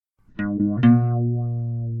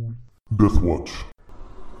Death Watch.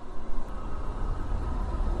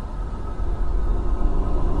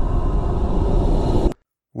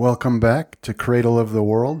 Welcome back to Cradle of the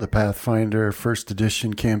World, the Pathfinder First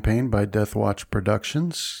Edition campaign by Death Watch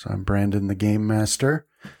Productions. I'm Brandon, the Game Master,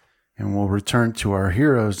 and we'll return to our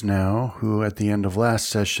heroes now, who at the end of last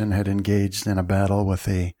session had engaged in a battle with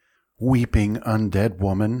a weeping undead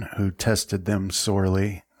woman who tested them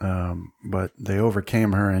sorely, but they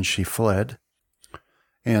overcame her and she fled.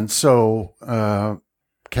 And so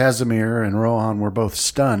Casimir and Rohan were both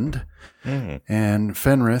stunned, and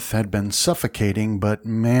Fenrith had been suffocating, but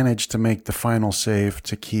managed to make the final save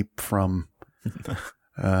to keep from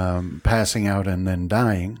passing out and then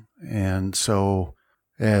dying. And so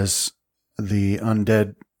as the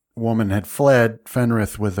undead woman had fled,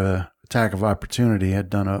 Fenrith, with an attack of opportunity,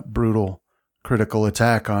 had done a brutal critical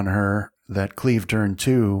attack on her that cleaved her in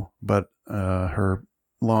two, but her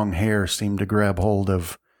long hair seemed to grab hold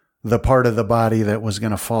of the part of the body that was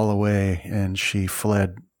going to fall away, and she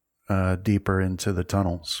fled deeper into the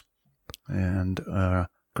tunnels. And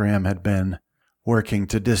Graham had been working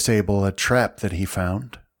to disable a trap that he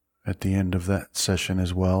found at the end of that session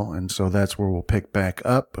as well. And so that's where we'll pick back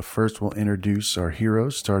up. But first we'll introduce our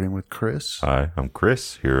heroes, starting with Chris. Hi, I'm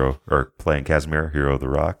Chris, playing Casimir, hero of the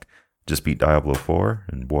Roc. Just beat Diablo 4,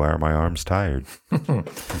 and boy, are my arms tired.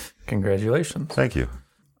 Congratulations. Thank you.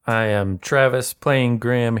 I am Travis, playing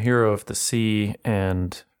Graham, hero of the sea,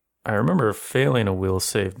 and I remember failing a will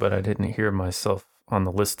save, but I didn't hear myself on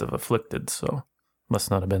the list of afflicted, so must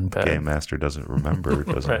not have been bad. Game Master doesn't remember, it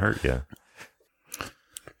doesn't Right. hurt you.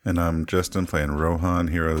 And I'm Justin, playing Rohan,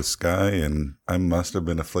 hero of the sky, and I must have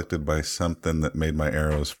been afflicted by something that made my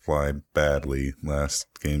arrows fly badly last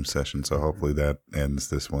game session, so hopefully that ends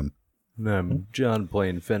this one. And I'm John,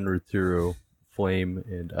 playing Fenrith, hero flame,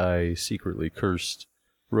 and I secretly cursed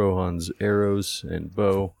Rohan's arrows and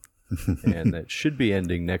bow, and that should be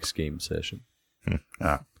ending next game session.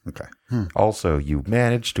 Okay. Also, you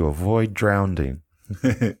managed to avoid drowning.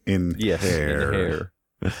 In Yes, hair. in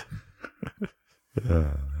the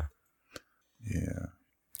hair. Yeah.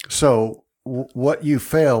 So what you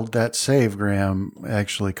failed, that save, Graham,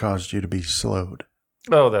 actually caused you to be slowed.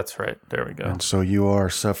 Oh, that's right. There we go. And so you are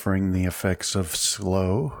suffering the effects of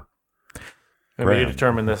slow. And we Graham.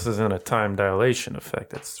 determined this isn't a time dilation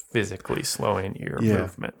effect. It's physically slowing your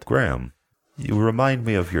movement. Graham, you remind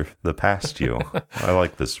me of the past you. I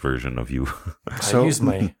like this version of you. So I use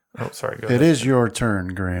my... Oh, sorry. Go it ahead. is your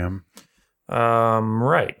turn, Graham.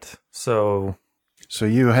 Right. So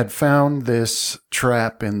You had found this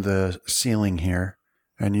trap in the ceiling here,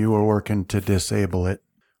 and you were working to disable it,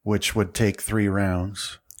 which would take 3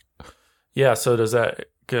 rounds. yeah. So is that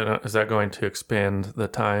going to expand the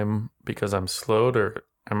time because I'm slowed, or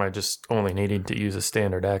am I just only needing to use a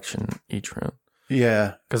standard action each round?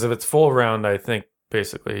 Yeah, Because if it's full round, I think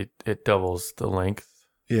basically it doubles the length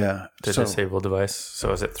yeah. to So, disable device.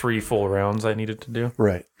 So is it 3 full rounds I needed to do?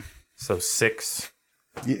 right. So 6.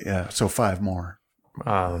 Yeah, so 5 more.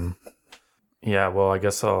 Yeah, well, I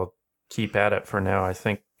guess I'll keep at it for now. I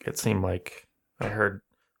think it seemed like I heard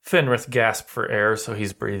Fenrith gasp for air, so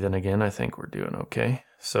he's breathing again. I think we're doing okay.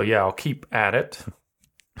 So yeah, I'll keep at it.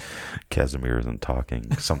 Casimir isn't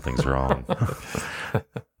talking. Something's wrong.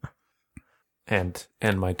 And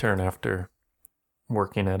end my turn after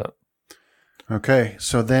working at it. Okay,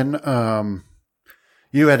 so then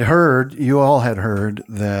you all had heard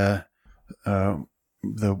the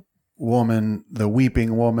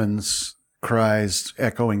weeping woman's cries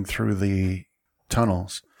echoing through the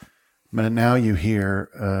tunnels. But now you hear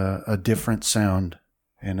a different sound,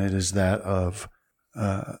 and it is that of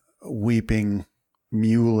weeping,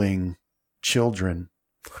 mewling children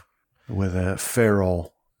with a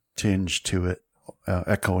feral tinge to it,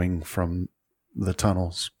 echoing from the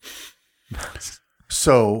tunnels.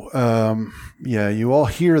 So, you all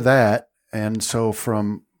hear that, and so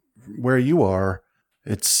from where you are,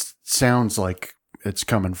 it sounds like it's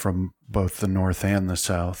coming from both the north and the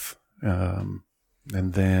south. And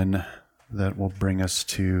then that will bring us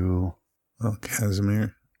to Well,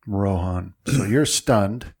 Casimir. Rohan. So you're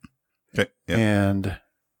stunned, Okay. Yeah. and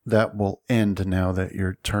that will end now that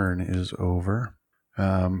your turn is over.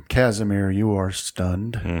 Casimir, you are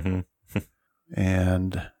stunned, Mm-hmm.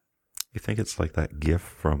 and You think it's like that GIF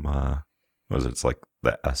from, it's like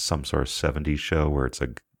that some sort of 70s show where it's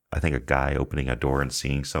I think a guy opening a door and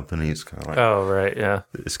seeing something, and he's kind of like, Oh, right, yeah.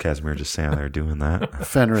 is Casimir just standing there doing that?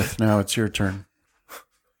 Fenrith, now it's your turn.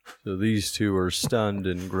 So these two are stunned,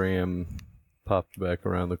 and Graham popped back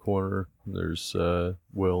around the corner. There's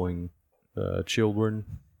wailing children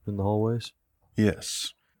in the hallways.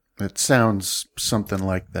 Yes. It sounds something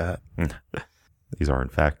like that. These are, in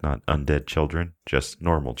fact, not undead children, just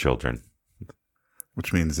normal children.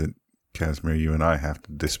 Which means that, Casimir, you and I have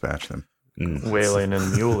to dispatch them. Wailing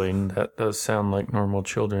and mewling, that does sound like normal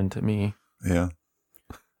children to me. Yeah.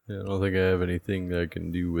 Yeah, I don't think I have anything that I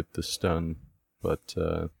can do with the stun, but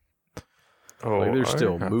they're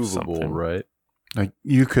still I have movable, something. right? Like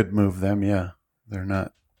you could move them, yeah. They're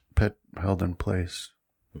not held in place.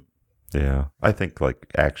 Yeah, I think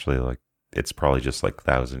actually it's probably just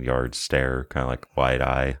 1,000-yard stare, kind of like wide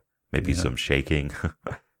eye, maybe some shaking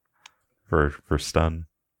for stun.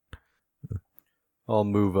 I'll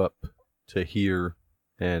move up to here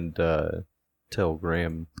and tell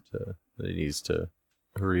Graham that he needs to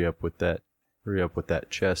hurry up with that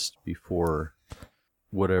chest before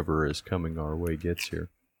whatever is coming our way gets here.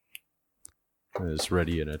 Is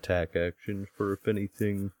ready an attack action for if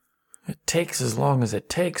anything. It takes as long as it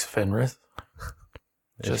takes, Fenrith.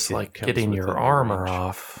 Just It like comes getting within your the armor range.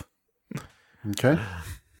 off. Okay.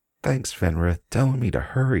 Thanks, Fenrith. Telling me to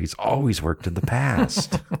hurry's always worked in the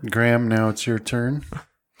past. Graham, now it's your turn.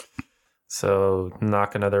 So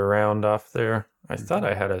knock another round off there. I thought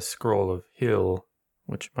I had a scroll of heal,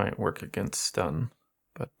 which might work against stun,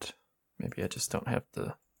 but maybe I just don't have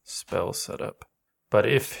the spell set up. But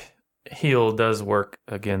if heal does work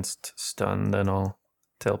against stun, then I'll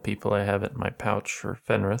tell people I have it in my pouch for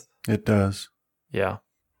Fenrith. It does. Yeah,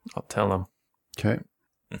 I'll tell them. Okay.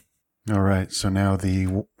 All right. So now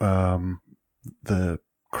the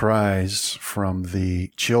cries from the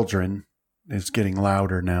children is getting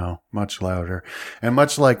louder now, much louder. And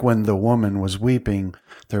much like when the woman was weeping,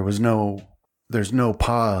 there's no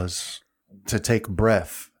pause to take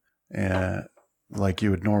breath, like you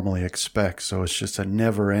would normally expect. So it's just a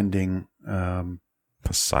never ending, A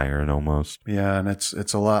siren almost. yeah. And it's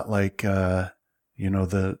a lot like, the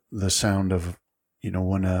sound of,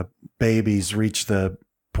 when babies reach the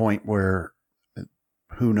point where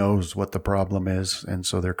who knows what the problem is. And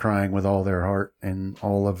so they're crying with all their heart and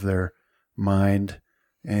all of their mind.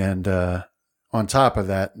 And on top of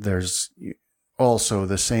that, there's also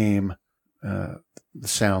the same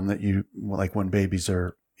sound that you like when babies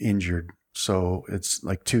are injured. So it's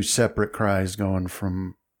like two separate cries going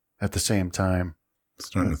from at the same time.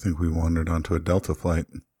 Starting to think we wandered onto a Delta flight.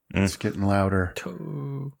 It's getting louder.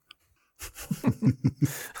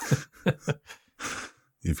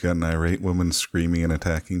 You've got an irate woman screaming and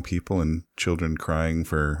attacking people and children crying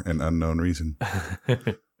for an unknown reason.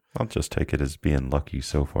 I'll just take it as being lucky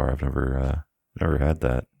so far. I've never had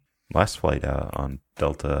that. Last flight on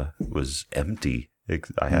Delta was empty.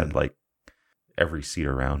 I had every seat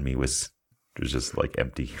around me was just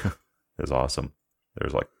empty. It was awesome. There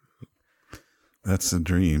was That's the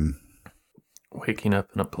dream. Waking up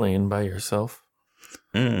in a plane by yourself.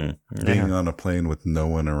 Being on a plane with no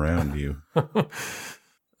one around you.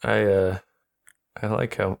 I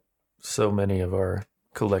like how so many of our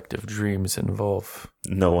collective dreams involve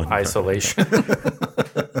no one. isolation.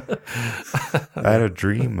 I had a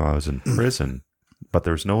dream I was in prison, but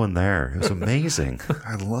there was no one there. It was amazing.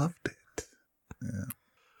 I loved it. Yeah.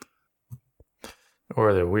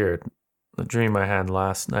 Or they're weird. The dream I had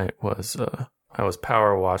last night was I was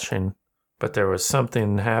power washing, but there was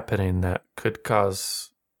something happening that could cause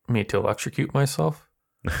me to electrocute myself.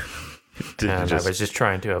 I was just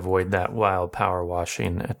trying to avoid that while power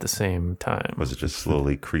washing at the same time. Was it just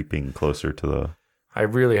slowly creeping closer to the... I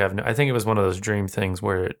really have no... I think it was one of those dream things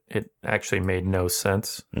where it actually made no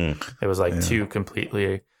sense. It was two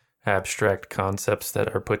completely abstract concepts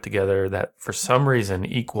that are put together that for some reason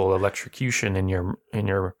equal electrocution in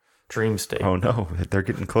your dream state. Oh no, they're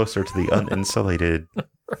getting closer to the uninsulated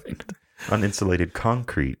Right. uninsulated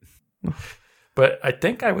concrete. But I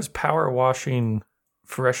think I was power washing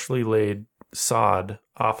freshly laid sod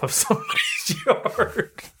off of somebody's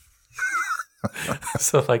yard.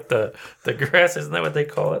 So the grass, isn't that what they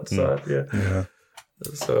call it? Sod, yeah. Yeah.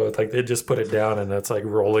 So they just put it down and it's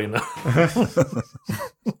rolling up.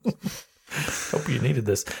 Hope you needed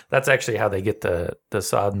this. That's actually how they get the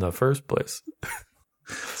sod in the first place.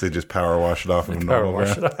 So they just power wash it off of a Power normal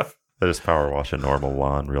wash grass. it off. They just power wash a normal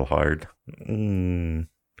lawn real hard.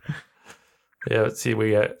 Yeah, see,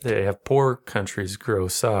 they have poor countries grow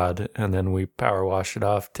sod, and then we power wash it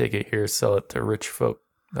off, take it here, sell it to rich folk.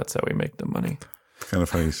 That's how we make the money. It's kind of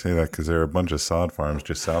funny you say that because there are a bunch of sod farms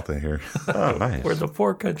just south of here. Oh, nice. We're the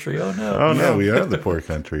poor country. Oh no! Oh, Yeah, no. we are the poor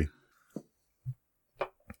country.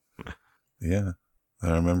 Yeah.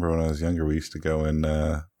 I remember when I was younger, we used to go and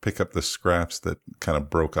pick up the scraps that kind of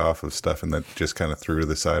broke off of stuff and that just kind of threw to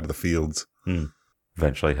the side of the fields.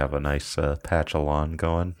 Eventually have a nice patch of lawn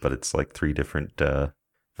going, but it's 3 different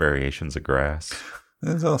variations of grass.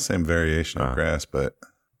 It's all the same variation of grass, but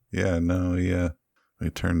yeah, no, yeah. We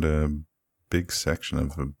turned a big section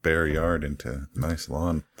of a bare yard into nice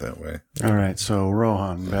lawn that way. All right, so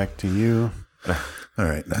Rohan, back to you. All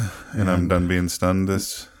right. And I'm done being stunned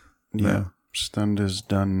this Yeah, now? stunned is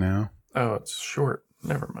done now. Oh, it's short.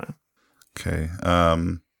 Never mind. Okay.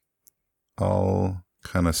 I'll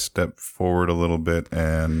kind of step forward a little bit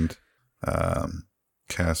and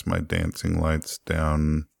cast my dancing lights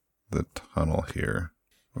down the tunnel here.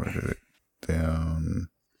 Where did it? Down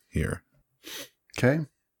here. Okay.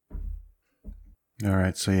 All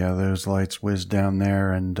right, so yeah, those lights whiz down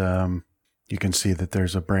there, and you can see that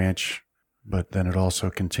there's a branch, but then it also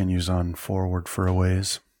continues on forward for a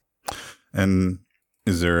ways. And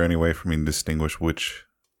is there any way for me to distinguish which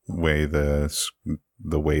way the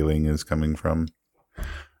wailing is coming from?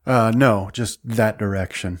 No, just that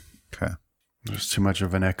direction. Okay. There's too much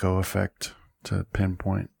of an echo effect to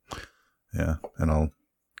pinpoint. Yeah, and I'll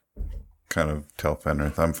kind of tell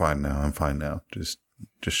Fenrith, I'm fine now. Just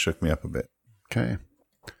shook me up a bit. Okay.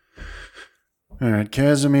 All right,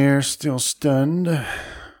 Casimir still stunned.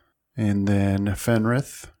 And then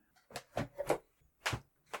Fenrith.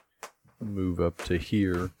 Move up to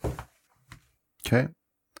here. Okay.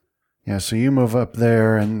 Yeah, so you move up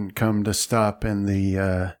there and come to stop in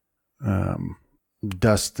the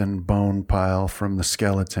dust and bone pile from the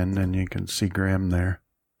skeleton, and you can see Graham there.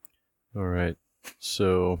 All right.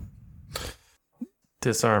 So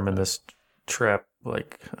Disarming this trap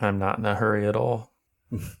like I'm not in a hurry at all.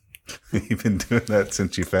 You've been doing that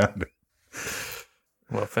since you found it.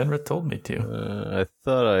 Well, Fenrith told me to. I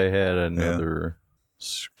thought I had another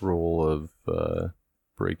scroll of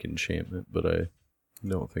break enchantment, but I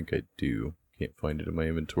don't think I do. Can't find it in my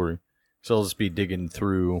inventory. So I'll just be digging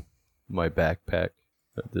through my backpack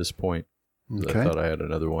at this point. Okay. I thought I had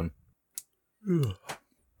another one.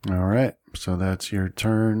 All right, so that's your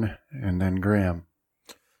turn, and then Graham.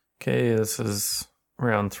 Okay, this is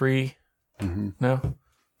round 3. Mm-hmm. No?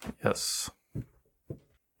 Yes.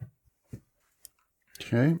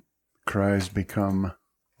 Okay. Cries become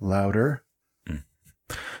louder.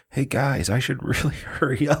 Hey guys, I should really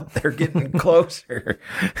hurry up. They're getting closer.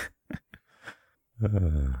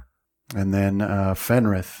 And then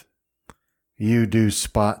Fenrith, you do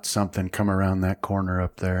spot something come around that corner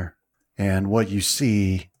up there. And what you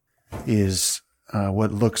see is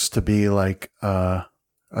what looks to be like a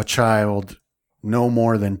child, no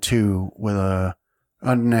more than 2, with a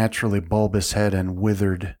unnaturally bulbous head and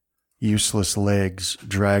withered, useless legs,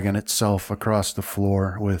 dragging itself across the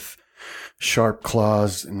floor with sharp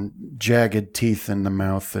claws and jagged teeth in the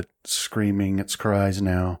mouth that's screaming its cries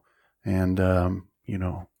now. And,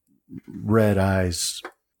 red eyes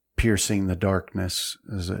piercing the darkness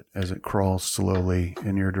as it crawls slowly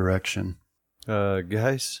in your direction.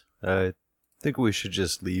 Guys, I think we should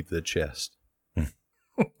just leave the chest.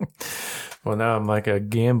 Well, now I'm like a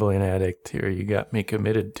gambling addict here. You got me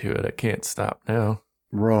committed to it. I can't stop now.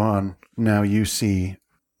 Rohan, now you see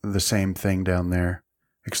the same thing down there,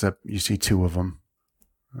 except you see 2 of them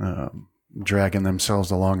dragging themselves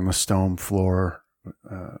along the stone floor,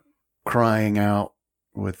 crying out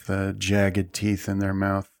with jagged teeth in their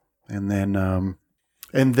mouth. And then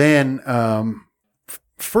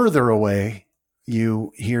further away,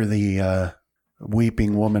 you hear the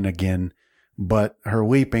weeping woman again, but her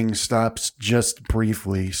weeping stops just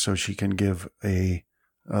briefly so she can give a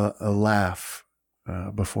laugh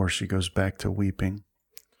before she goes back to weeping.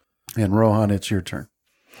 And Rohan, it's your turn.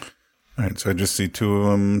 All right, so I just see 2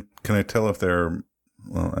 of them. Can I tell if they're...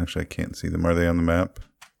 Well, actually, I can't see them. Are they on the map?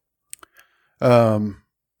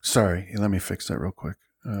 Sorry, let me fix that real quick.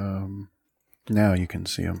 Now you can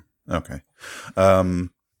see them. Okay.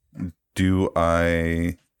 Do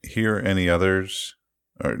I hear any others?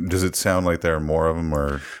 Or does it sound like there are more of them?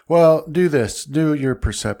 Or Well, do this. Do your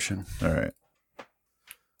perception. all right. I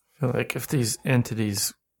feel like if these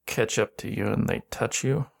entities catch up to you and they touch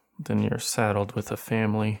you, then you're saddled with a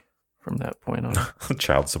family from that point on.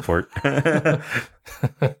 Child support. All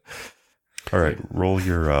right, roll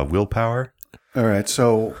your willpower. All right,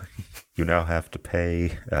 so You now have to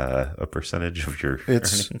pay a percentage of your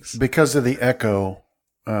it's earnings. because of the echo.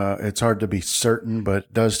 It's hard to be certain, but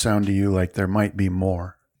it does sound to you like there might be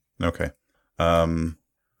more. Okay. In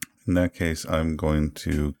that case, I'm going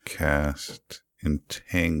to cast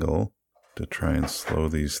Entangle to try and slow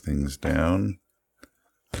these things down.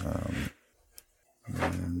 No,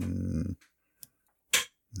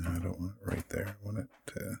 I don't want it right there. I want it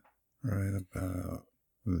to right about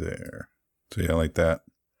there. So yeah, like that.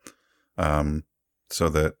 So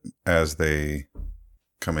that as they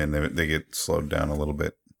come in, they get slowed down a little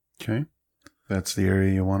bit. Okay, that's the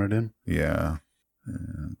area you want it in. Yeah.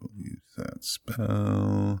 And we'll use that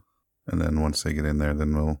spell. And then once they get in there,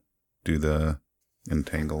 then we'll do the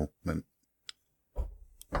entanglement.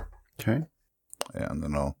 Okay. Yeah, and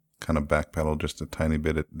then I'll kind of backpedal just a tiny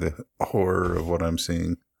bit at the horror of what I'm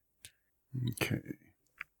seeing. Okay.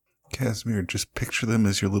 Casimir, just picture them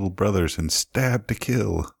as your little brothers and stab to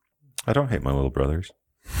kill. I don't hate my little brothers.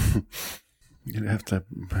 You'd have to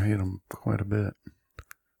hate them quite a bit.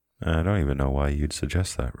 I don't even know why you'd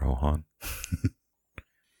suggest that, Rohan.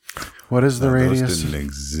 What is the Those radius didn't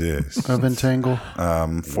exist. of entangle?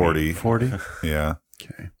 40. 40? Yeah.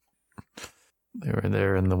 Okay. They were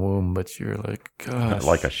there in the womb, but you're like, gosh.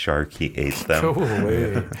 Like a shark, he ate them. Go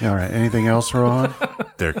away. All right. Anything else, Rohan?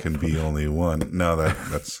 There can be only one. No,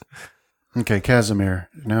 that's... Okay, Casimir.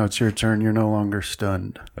 Now it's your turn. You're no longer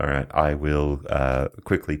stunned. All right, I will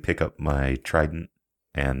quickly pick up my trident,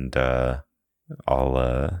 and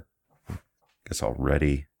I'll guess I'll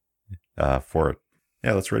ready for it.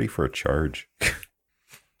 Yeah, let's ready for a charge.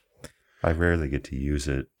 I rarely get to use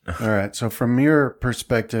it. All right. So from your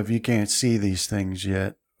perspective, you can't see these things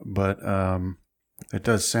yet, but it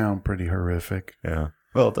does sound pretty horrific. Yeah.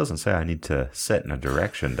 Well, it doesn't say I need to set in a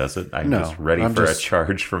direction, does it? I'm No, just ready I'm for just- a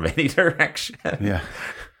charge from any direction. Yeah.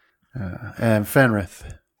 And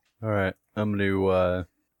Fenrith. All right, I'm gonna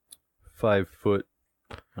 5 foot.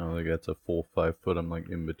 I don't think that's a full 5 foot. I'm like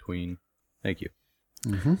in between. Thank you.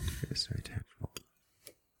 Mm-hmm. It's very tactful.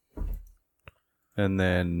 And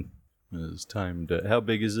then it's time to. How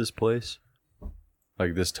big is this place?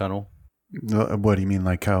 Like this tunnel? What do you mean,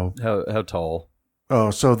 like how? How tall? Oh,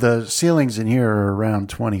 so the ceilings in here are around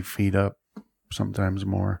 20 feet up, sometimes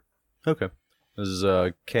more. Okay. This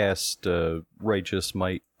is cast righteous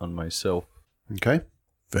might on myself. Okay.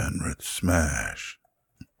 Fenrith smash.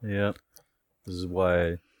 Yeah. This is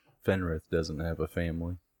why Fenrith doesn't have a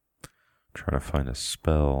family. Trying to find a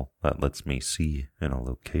spell that lets me see in a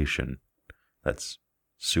location that's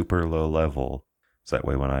super low level. So that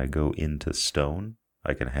way when I go into stone,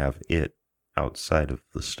 I can have it outside of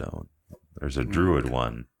the stone. There's a druid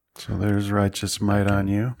one. So there's righteous might on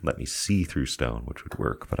you. Let me see through stone, which would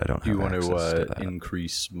work, but I don't Do you have want access to that. to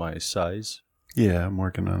increase my size? Yeah, I'm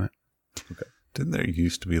working on it. Didn't there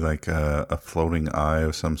used to be like a floating eye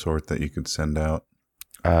of some sort that you could send out?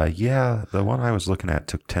 Yeah, the one I was looking at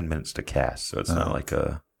took 10 minutes to cast, so it's not like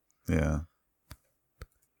a... Yeah.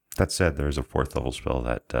 That said, there's a 4th level spell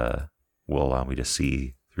that will allow me to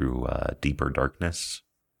see through deeper darkness,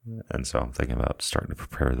 and so I'm thinking about starting to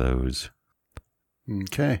prepare those.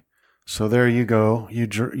 Okay. So there you go.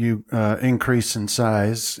 You increase in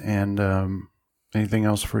size, and anything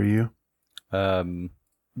else for you? No,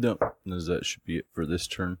 that should be it for this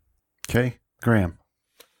turn. Okay. Graham.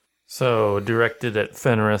 So, directed at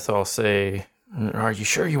Fenrith, I'll say, are you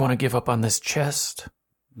sure you want to give up on this chest?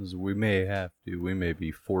 As we may have to. We may be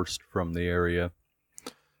forced from the area.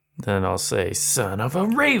 Then I'll say, son of a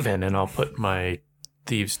raven, and I'll put my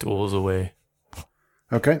thieves' tools away.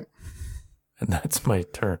 Okay. And that's my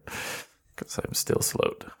turn, because I'm still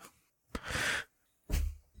slowed.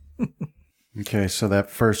 Okay, so that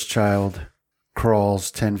first child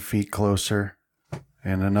crawls 10 feet closer,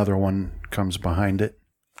 and another one comes behind it.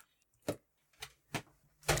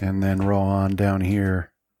 And then roll on down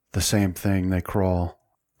here, the same thing. They crawl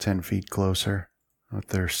 10 feet closer, with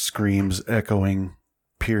their screams echoing,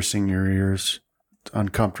 piercing your ears. It's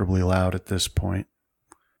uncomfortably loud at this point.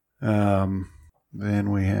 Then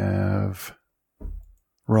we have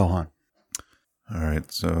Rohan. All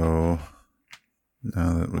right, so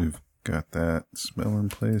now that we've got that spell in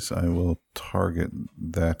place, I will target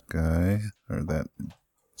that guy, or that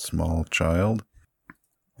small child,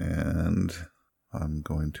 and I'm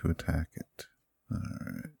going to attack it. All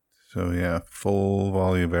right. So, yeah, full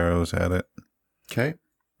volley of arrows at it. Okay.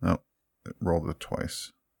 Oh, it rolled it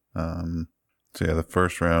twice. So, yeah, the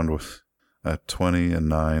first round was a 20, a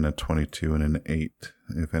 9, a 22, and an 8,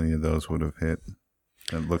 if any of those would have hit.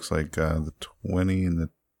 It looks like the 20 and the...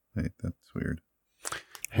 Wait, that's weird.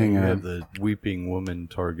 Hang We on. have the weeping woman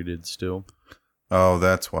targeted still. Oh,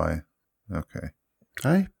 that's why. Okay.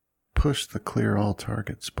 I pushed the clear all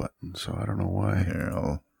targets button, so I don't know why. Here,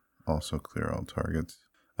 I'll also clear all targets.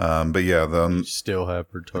 But yeah, You still have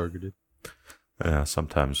her targeted. Yeah,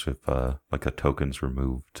 sometimes if like a token's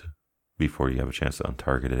removed before you have a chance to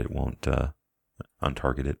untarget it, it won't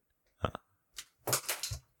untarget it.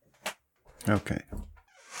 Okay.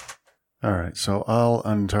 All right, so I'll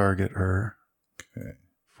untarget her Okay.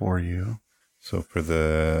 for you. So for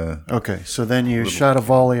the... Okay, so then you Little- shot a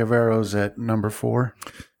volley of arrows at number 4.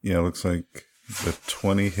 Yeah, it looks like the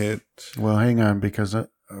 20 hit. Well, hang on, because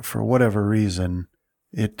for whatever reason,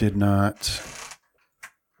 it did not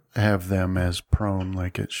have them as prone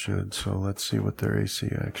like it should. So let's see what their AC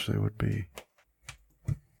actually would be.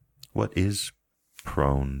 What is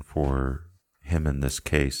prone for him in this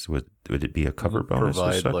case? Would it be a cover bonus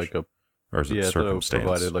as Provide such? like a or is it I thought it circumstance?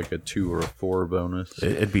 provided like a 2 or a 4 bonus.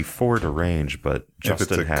 It'd be 4 to range, but If it's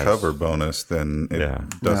Justin a has cover bonus, then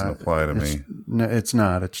it doesn't apply to me. No, it's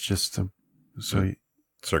not. It's just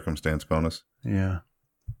Circumstance bonus. yeah.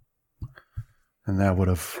 And that would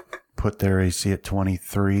have put their AC at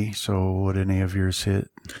 23. So would any of yours hit?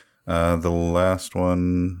 The last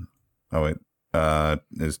one,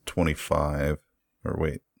 is 25. Or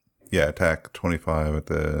wait. Yeah, attack 25 at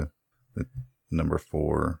the number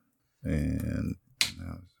 4. And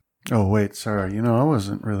Oh, wait, sorry. I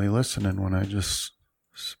wasn't really listening when I just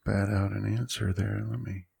spat out an answer there.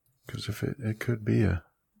 Because if it could be a...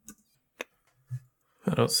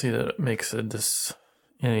 I don't see that it makes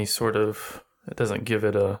any sort of... It doesn't give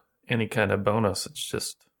it any kind of bonus. It's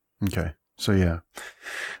just... Okay, so yeah.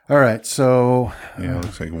 All right, so... yeah, it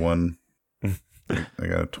looks like one. I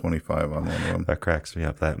got a 25 on one of them. That cracks me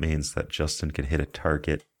up. That means that Justin can hit a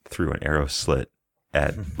target through an arrow slit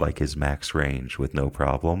at like his max range with no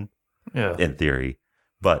problem, Yeah. in theory.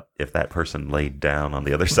 But if that person laid down on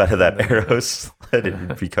the other side of that arrow slit, it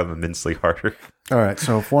would become immensely harder. All right,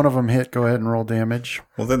 so if one of them hit, go ahead and roll damage.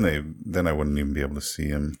 Well, then I wouldn't even be able to see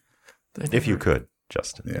him. If you could,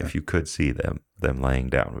 Justin, Yeah. if you could see them laying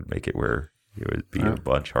down would make it where it would be a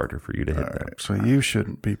bunch harder for you to hit them. So you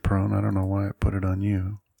shouldn't be prone. I don't know why I put it on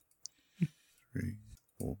you. 3,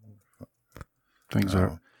 4, 5. Things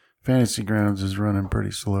are... Fantasy Grounds is running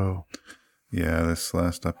pretty slow. Yeah, this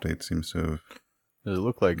last update seems to have... It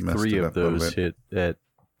looked like Messed 3 it of up a little those hit at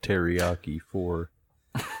Teriyaki 4.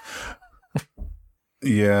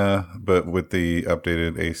 Yeah, but with the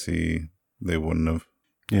updated AC, they wouldn't have.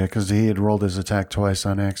 Yeah, because he had rolled his attack twice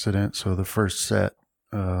on accident. So the first set...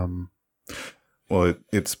 Well,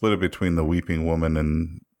 it split it between the Weeping Woman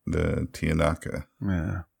and the Tianaka.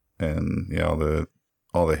 yeah. And yeah,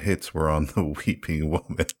 all the hits were on the Weeping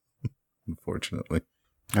Woman, unfortunately.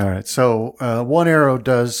 All right, so one arrow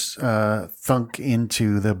does thunk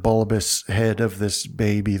into the bulbous head of this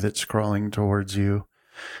baby that's crawling towards you,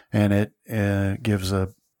 and it gives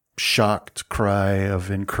a shocked cry of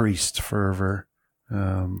increased fervor.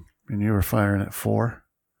 And you were firing at 4?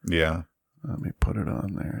 Yeah. Let me put it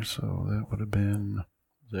on there. So that would have been...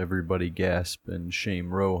 Everybody gasp and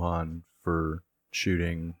shame Rohan for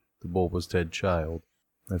shooting the bulbous dead child.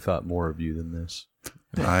 I thought more of you than this.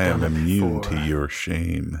 I am immune to your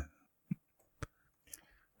shame.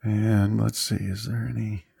 And let's see, is there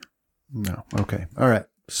any... No. Okay. All right.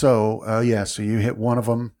 So, so you hit one of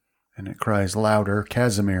them, and it cries louder.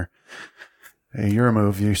 Casimir, your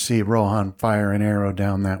move, you see Rohan fire an arrow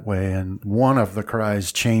down that way, and one of the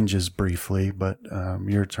cries changes briefly, but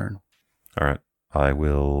your turn. All right. I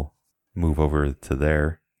will move over to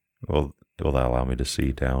there. Will that allow me to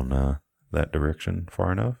see down that direction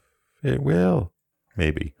far enough? It will.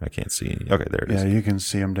 Maybe. I can't see any. Okay, there it is. Yeah, you can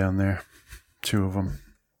see them down there. 2 of them.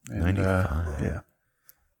 And, 95. Yeah.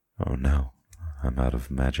 Oh no. I'm out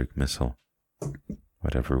of magic missile.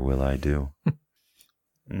 Whatever will I do?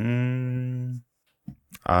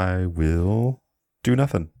 I will do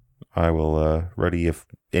nothing. I will ready if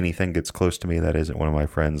anything gets close to me that isn't one of my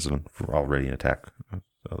friends, and I'll ready an attack.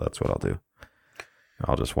 So that's what I'll do.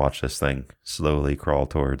 I'll just watch this thing slowly crawl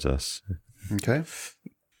towards us. Okay.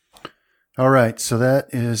 All right, so that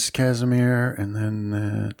is Casimir, and then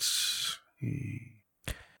that's...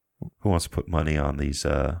 Who wants to put money on these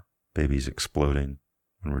babies exploding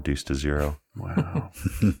and reduced to 0? Wow.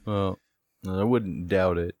 Well, I wouldn't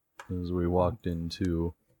doubt it as we walked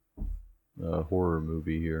into a horror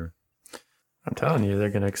movie here. I'm telling you, they're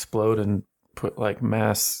going to explode and put like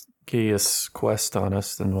mass Gaius quest on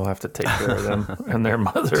us, then we'll have to take care of them and their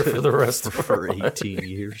mother for the rest of our 18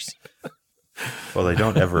 years. Well, they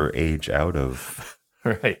don't ever age out of...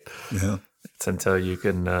 Right. Yeah. It's until you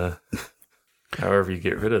can, however you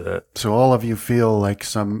get rid of that. So all of you feel like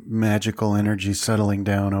some magical energy settling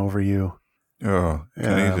down over you. Oh,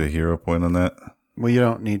 can I use a hero point on that? Well, you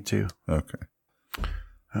don't need to, Okay.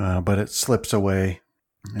 but it slips away,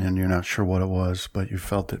 and you're not sure what it was, but you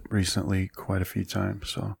felt it recently quite a few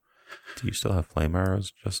times. So, Do you still have flame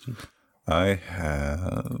arrows, Justin? I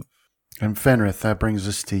have... and Fenrith, that brings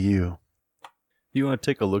us to you. You want to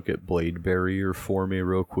take a look at Blade Barrier for me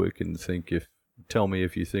real quick and tell me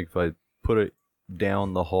if you think if I put it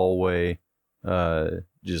down the hallway,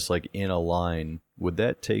 just like in a line, would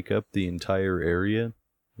that take up the entire area?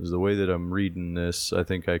 Because the way that I'm reading this, I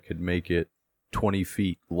think I could make it 20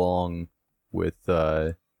 feet long with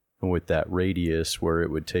that radius where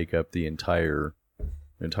it would take up the entire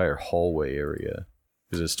entire hallway area.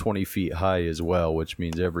 Because it's 20 feet high as well, which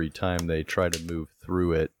means every time they try to move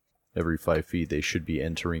through it, every 5 feet, they should be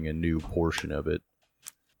entering a new portion of it.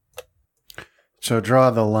 So draw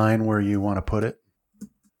the line where you want to put it.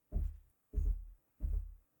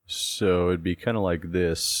 So it'd be kind of like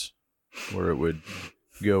this, where it would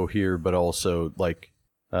go here, but also like,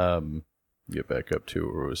 get back up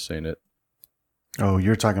to where I was saying it. Oh,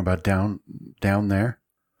 you're talking about down there?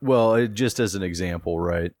 Well, just as an example,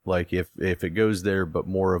 right? Like if it goes there, but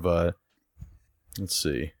more of a, let's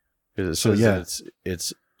see, because it says that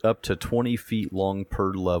it's up to 20 feet long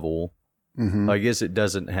per level. Mm-hmm. I guess it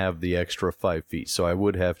doesn't have the extra 5 feet, so I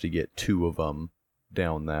would have to get 2 of them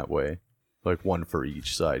down that way, like one for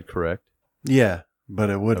each side, correct? Yeah, but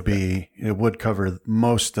it would cover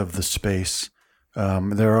most of the space.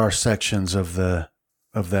 There are sections of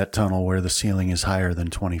that tunnel where the ceiling is higher than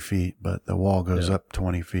 20 feet, but the wall goes up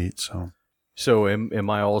 20 feet. So am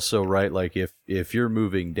I also right? Like if you're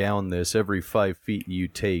moving down this, every 5 feet you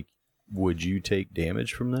take, would you take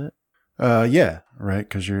damage from that? Yeah, right,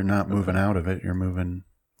 because you're not moving out of it; you're moving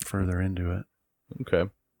further into it.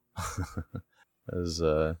 Okay. As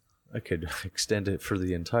I could extend it for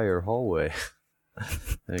the entire hallway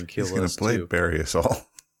and kill He's gonna us blade too. bury us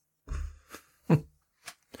all.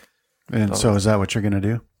 And so, is that what you're going to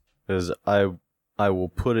do? Because I will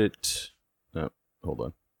put it. No, hold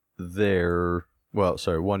on. There. Well,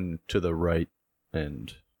 sorry, one to the right,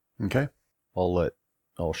 and Okay.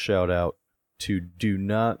 I'll shout out to do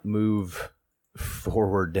not move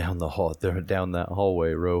forward down that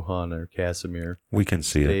hallway, Rohan or Casimir. We can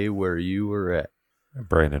see it. Stay where you were at.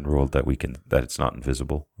 Brandon ruled that that it's not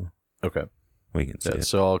invisible. Okay. We can see it.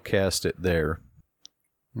 So I'll cast it there.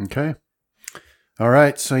 Okay. All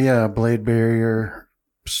right. So yeah, blade barrier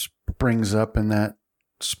springs up in that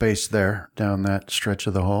space there, down that stretch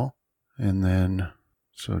of the hall, and then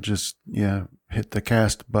so just hit the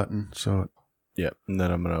cast button. So Yeah, and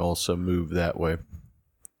then I'm going to also move that way.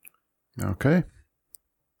 okay.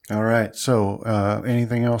 All right. So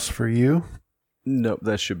anything else for you? Nope,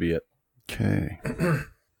 that should be it. Okay.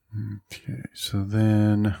 Okay. So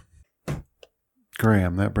then,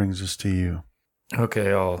 Graham, that brings us to you.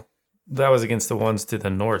 Okay, that was against the ones to the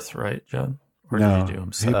north, right, John? Or No, did you do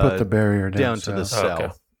them he put the barrier Down to the south. south.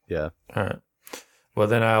 Okay. Yeah. All right. Well,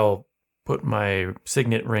 then I'll put my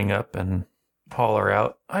signet ring up and holler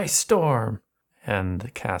out, Ice Storm,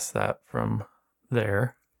 and cast that from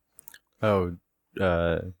there. Oh,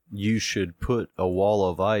 you should put a wall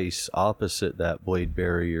of ice opposite that blade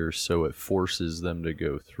barrier so it forces them to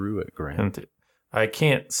go through it, Grant. And I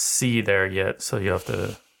can't see there yet, so you have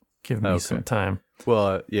to give me some time.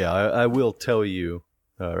 Well, I will tell you,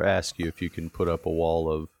 or ask you if you can put up a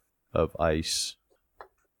wall of ice.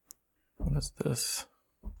 What is this?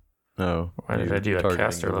 No. Why did I do a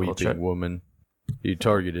caster the level weeping check? woman. You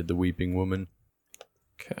targeted the weeping woman.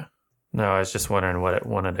 Okay. No, I was just wondering what it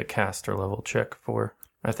wanted a caster level check for.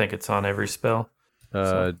 I think it's on every spell.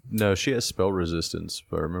 No, she has spell resistance,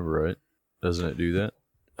 if I remember right. Doesn't it do that?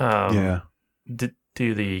 Yeah.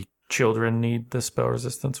 Do the children need the spell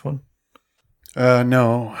resistance one?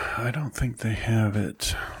 No, I don't think they have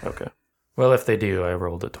it. Okay. Well, if they do, I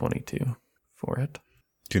rolled a 22 for it.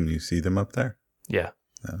 Can you see them up there? Yeah.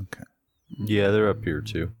 Okay. Yeah, they're up here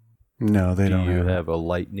too. No, they don't Do you have it. have a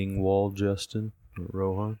lightning wall, Justin? Or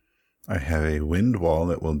Rohan? I have a wind wall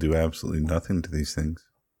that will do absolutely nothing to these things.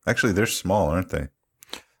 Actually, they're small, aren't they?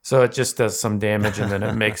 So it just does some damage, and then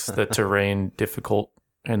it makes the terrain difficult,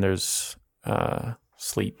 and there's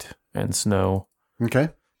sleet and snow. Okay.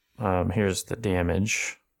 Here's the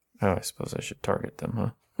damage. Oh, I suppose I should target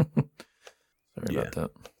them, huh? Sorry about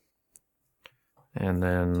that. And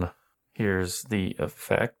then here's the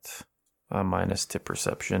effect, minus to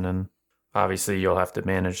perception, and obviously you'll have to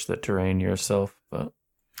manage the terrain yourself, but...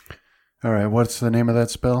 All right. What's the name of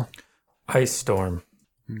that spell? Ice Storm,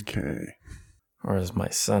 Okay. or as my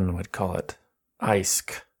son would call it,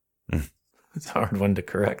 Icesk. It's a hard one to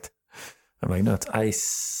correct. I'm like, no, it's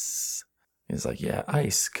ice. He's like, yeah,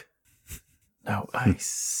 Icesk. No,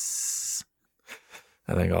 ice.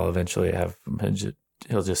 I think I'll eventually have him,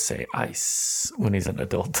 he'll just say ice when he's an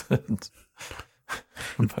adult.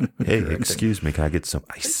 Hey, excuse me, can I get some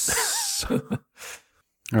ice? All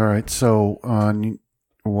right. So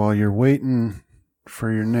while you're waiting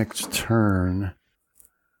for your next turn,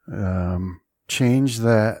 change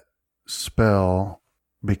that spell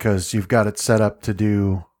because you've got it set up to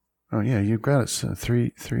do. Oh yeah, you've got it set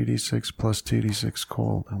 3d6 plus 2d6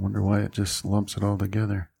 cold. I wonder why it just lumps it all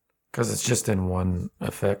together. Because it's just in one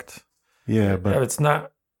effect. Yeah, but It's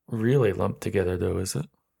not really lumped together, though, is it?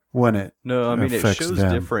 when it No, I mean it affects shows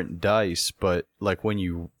them. different dice, but like when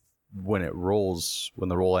it rolls, when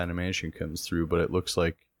the roll animation comes through, but it looks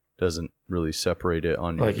like doesn't really separate it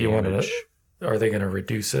on your Like you wanted damage. it. Are they going to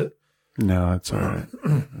reduce it? No, it's all right.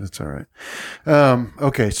 It's all right.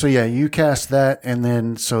 Okay, so yeah, you cast that, and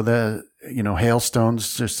then so the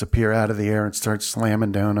hailstones just appear out of the air and start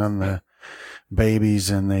slamming down on the babies,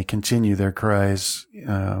 and they continue their cries.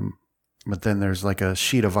 But then there's like a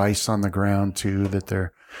sheet of ice on the ground too that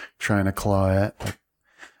they're trying to claw at.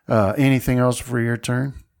 Anything else for your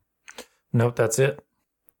turn? Nope, that's it.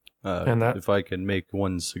 And that- if I can make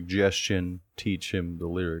one suggestion, teach him the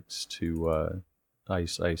lyrics to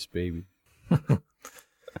Ice Ice Baby.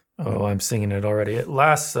 Oh, I'm singing it already. It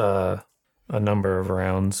lasts a number of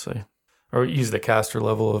rounds. Or use the caster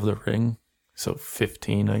level of the ring. So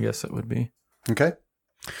 15, I guess it would be. Okay.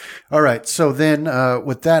 All right. So then,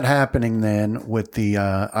 with that happening, then with the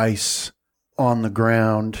ice on the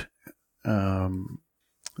ground,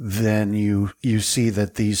 then you see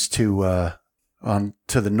that these two on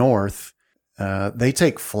to the north, they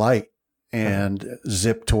take flight and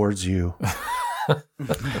zip towards you.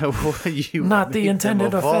 Not the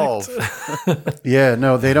intended effect. Yeah,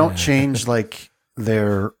 no, they don't change like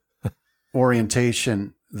their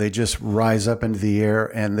orientation. They just rise up into the air,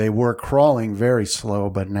 and they were crawling very slow,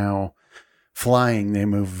 but now flying, they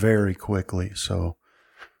move very quickly. So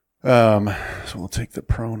we'll take the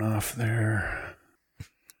prone off there.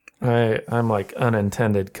 I'm like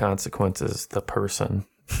unintended consequences, the person.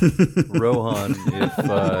 Rohan,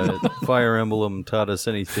 if Fire Emblem taught us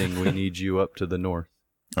anything, we need you up to the north.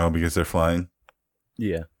 Oh, because they're flying?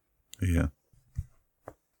 Yeah. Yeah.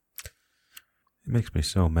 It makes me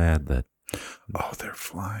so mad that Oh, they're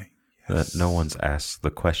flying. that no one's asked the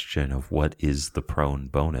question of what is the prone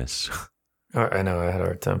bonus. Oh, I know, I had a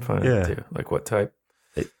hard time finding it too. Like what type?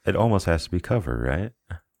 It almost has to be cover, right?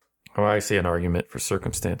 Oh, I see an argument for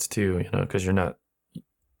circumstance too, because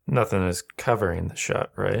nothing is covering the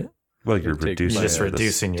shot, right? Well, you're Take reducing You're just the-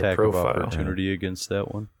 reducing your Attack profile. of opportunity against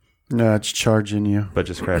that one. No, it's charging you. but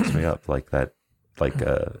just cracks me up like that. Like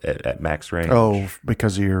at max range, Oh,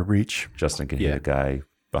 because of your reach. Justin can Yeah. hit a guy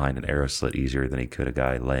behind an arrow slit easier than he could a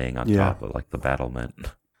guy laying on Yeah. top of like the battlement.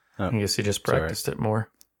 Oh, I guess you just Sorry. practiced it more.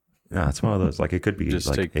 No, it's one of those. Like it could be just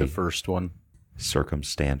like take a the first one.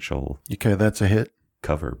 circumstantial Okay, that's a hit.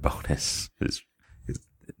 cover bonus. Oh, Is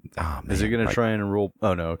it man, going to like- try and roll?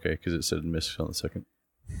 Oh, no, okay, because it said miss on the second.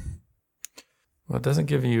 Well, it doesn't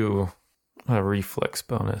give you a reflex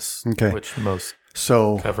bonus, Okay. which most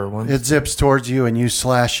So cover ones. it zips towards you, and you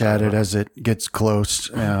slash at it as it gets close,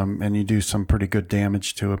 and you do some pretty good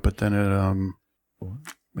damage to it. But then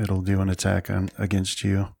it'll do an attack against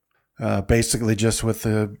you, basically just with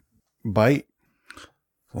a bite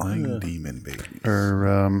Flying demon babies.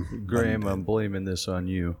 or Graham, I'm blaming this on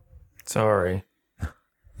you. Sorry.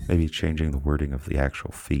 Maybe changing the wording of the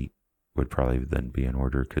actual feat would probably then be in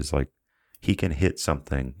order because like he can hit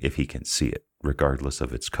something if he can see it, regardless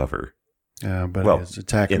of its cover. but Well, his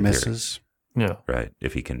attack in theory. misses. Yeah. Right?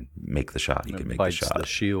 If he can make the shot, he It can make the bites shot. the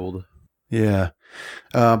shield. Yeah,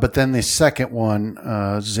 but then the second one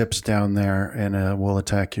zips down there and will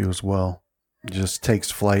attack you as well. Just takes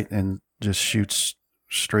flight and just shoots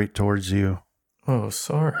straight towards you. Oh,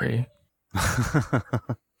 sorry.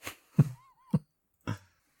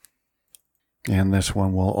 And this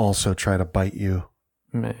one will also try to bite you.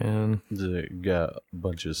 Man. It got a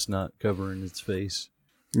bunch of snot covering its face.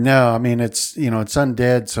 No, I mean it's it's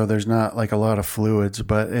undead, so there's not like a lot of fluids,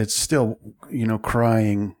 but it's still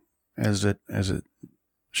crying as it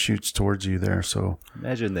shoots towards you there. So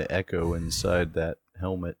Imagine the echo inside that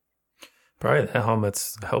helmet. Probably the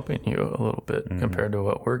helmet's helping you a little bit compared to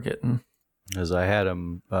what we're getting. As I had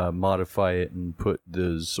him modify it and put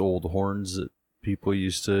those old horns that people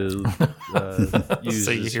used to use So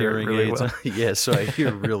you as hear it hearing really aids. well. Yeah, so I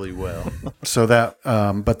hear really well. so that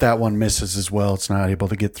but that one misses as well. It's not able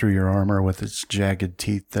to get through your armor with its jagged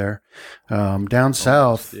teeth there. Down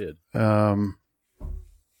south, Did.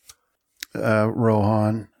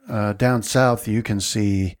 Rohan, down south you can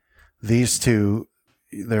see these two.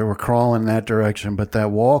 They were crawling that direction, but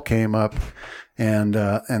that wall came up and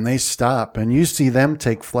they stop, and you see them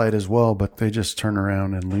take flight as well, but they just turn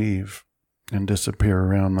around and leave and disappear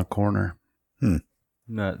around the corner.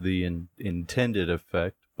 Not the intended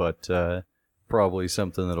effect, but probably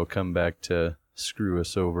something that'll come back to screw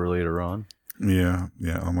us over later on. Yeah,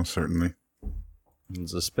 almost certainly. And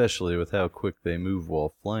especially with how quick they move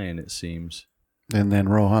while flying, it seems. And then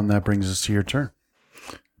Rohan, that brings us to your turn.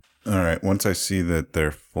 All right, once I see that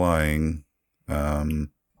they're flying,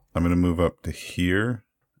 I'm going to move up to here.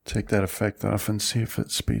 Take that effect off and see if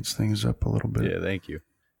it speeds things up a little bit. Yeah, thank you.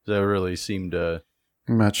 That really seemed to.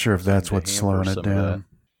 I'm not sure if that's to what's hamper slowing it some of down.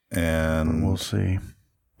 And We'll see.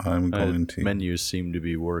 I'm going to. Menus seem to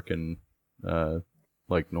be working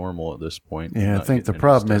like normal at this point. Yeah, I Not think the getting any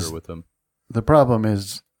problem stutter is with them. the problem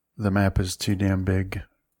is the map is too damn big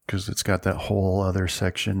because it's got that whole other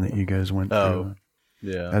section that you guys went Oh,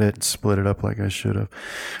 through. yeah. I didn't split it up like I should have.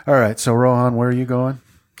 All right, so Rohan, where are you going?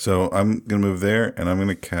 So I'm going to move there, and I'm going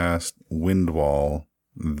to cast Wind Wall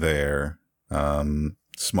there.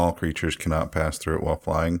 Small creatures cannot pass through it while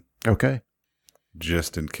flying, Okay.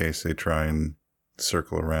 just in case they try and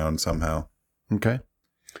circle around somehow. Okay.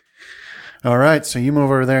 All right, so you move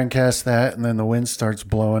over there and cast that, and then the wind starts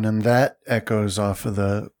blowing, and that echoes off of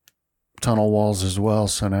the tunnel walls as well.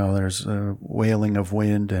 So now there's a wailing of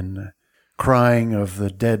wind and crying of the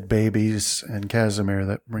dead babies. And Casimir,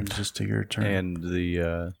 that brings us to your turn. And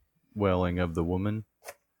the wailing of the woman.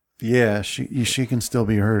 Yeah, she can still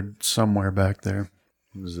be heard somewhere back there.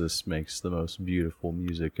 This makes the most beautiful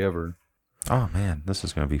music ever. Oh man, this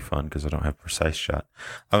is going to be fun because I don't have precise shot.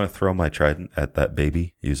 I'm going to throw my trident at that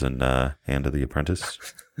baby using Hand of the Apprentice.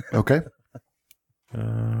 Okay.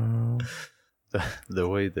 The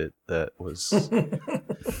way that was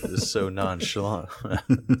is so nonchalant.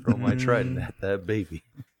 Throw my trident at that baby.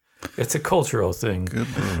 It's a cultural thing. Good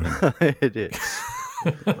Lord. It is.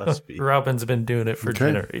 It must be. Robin's been doing it for Okay.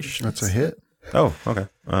 generations. That's a hit. Oh, okay.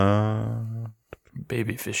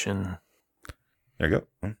 Baby fishing. There you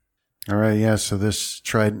go. All right, yeah, so this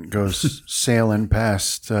trident goes sailing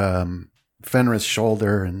past Fenrith's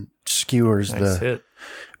shoulder and skewers Nice the hit.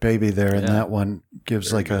 baby there, and Yeah. that one gives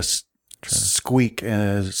Very like a squeak,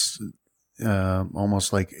 and it's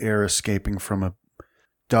almost like air escaping from a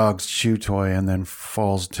dog's chew toy, and then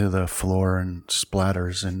falls to the floor and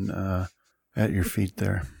splatters and at your feet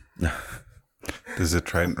there. Does the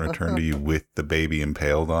trident return to you with the baby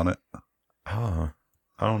impaled on it? Oh,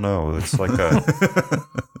 I don't know. It's like a.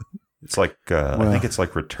 It's like I think it's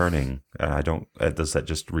like returning. I don't. Does that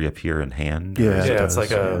just reappear in hand? Or Yeah, is it Yeah, it's does,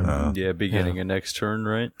 like a. Yeah, beginning of next turn,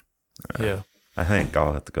 right? Yeah. I think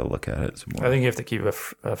I'll have to go look at it some more. I think you have to keep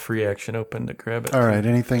a free action open to grab it. All right,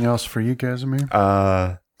 anything else for you, Casimir?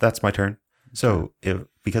 That's my turn. So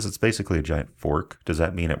because it's basically a giant fork, does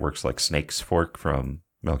that mean it works like Snake's fork from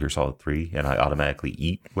Metal Gear Solid 3, and I automatically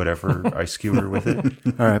eat whatever I skewer with it?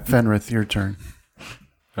 All right, Fenrith, your turn.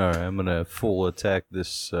 All right, I'm gonna full attack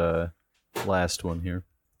this last one here.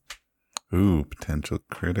 Ooh, potential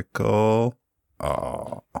critical.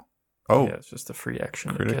 Oh, Yeah, it's just a free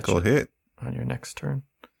action. critical to catch it hit. on your next turn.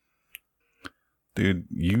 Dude,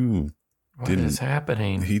 you What Didn't- is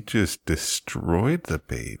happening? he just destroyed the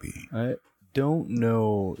baby. I don't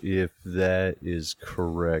know if that is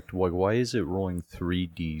correct. Why is it rolling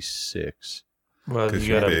 3d6? Well, 'Cause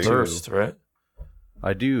you got you're a big. burst, right?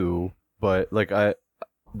 I do, but like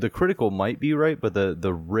the critical might be right, but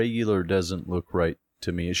the regular doesn't look right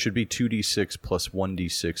to me. It should be 2d6 plus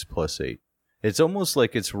 1d6 plus 8. It's almost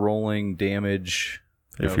like it's rolling damage.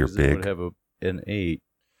 If you're 'cause it would big. have an 8.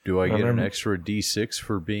 Do I Well, get an then- extra d6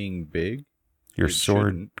 for being big? Your It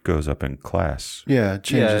sword shouldn't. goes up in class. Yeah, it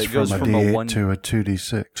changes it goes from a from a D8 one- to a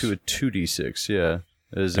 2d6. To a 2d6, yeah.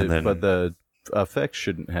 And But the effect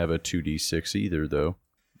shouldn't have a 2d6 either, though.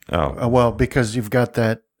 Oh, Well, because you've got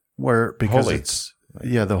that because Holy. it's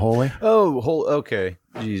the holy. Oh, okay.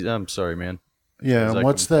 Jeez, I'm sorry, man. Yeah, 'Cause and I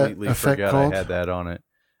what's that completely effect forgot called? I had that on it.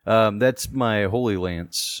 That's my Holy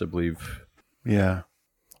Lance, I believe. Yeah.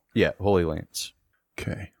 Yeah, Holy Lance.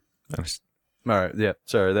 Okay. nice. All right, yeah,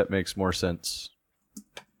 sorry, that makes more sense.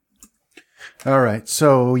 All right.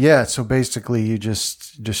 So basically you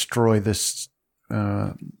just destroy this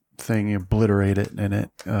thing, you obliterate it, and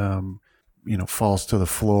it falls to the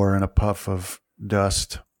floor in a puff of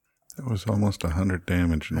dust That was almost 100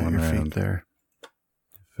 damage in at one your feet round. there.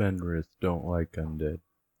 Fenrith don't like undead.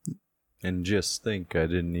 And just think, I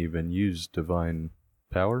didn't even use divine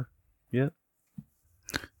power yet.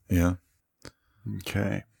 Yeah.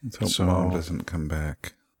 Okay. Let's hope So- Mom doesn't come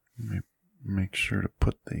back. Make sure to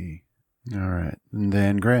put the. All right, and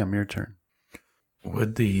then Graham, your turn.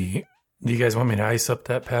 Do you guys want me to ice up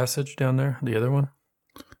that passage down there? The other one?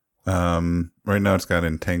 Right now it's got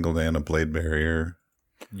entangled and a blade barrier.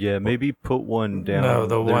 Yeah, maybe put one down. No,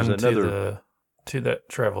 the There's one another, to that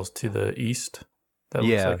travels to the east. That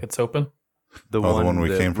Yeah. looks like it's open. the the one one we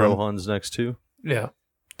that came from? Rohan's next to. Yeah,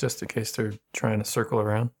 just in case they're trying to circle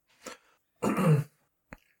around.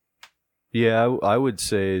 Yeah, I would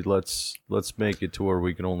say let's make it to where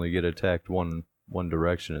we can only get attacked one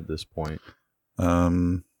direction at this point.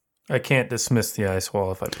 I can't dismiss the ice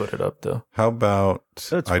wall if I put it up, though. How about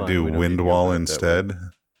That's I fine, do we don't need wind to go wall back that instead?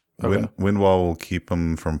 Okay. Wind wall will keep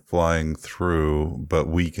them from flying through, but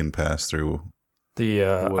we can pass through.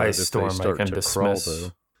 The What ice if they storm I start can to crawl, dismiss.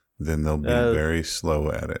 though? Then they'll be very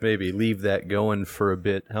slow at it. Maybe leave that going for a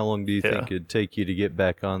bit. How long do you think it'd take you to get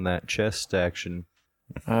back on that chest action?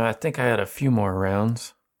 I think I had a few more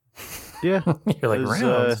rounds. Yeah. You're like,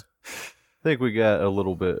 rounds? I think we got a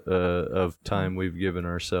little bit of time we've given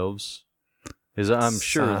ourselves. I'm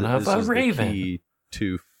sure Son that of this a is raven. the key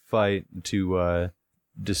to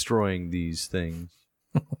destroying these things.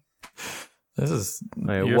 This is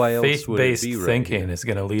Why your else would it faith-based be right thinking here? is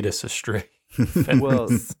going to lead us astray. Well,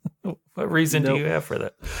 What reason do nope. you have for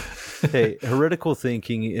that? hey, heretical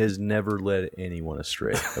thinking has never led anyone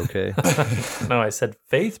astray, okay? No, I said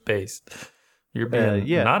faith-based. You're being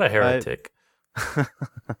yeah, not a heretic.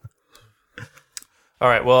 All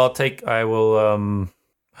right, well,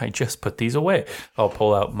 I just put these away. I'll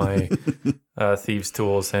pull out my thieves'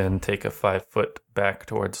 tools and take a 5-foot back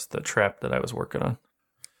towards the trap that I was working on.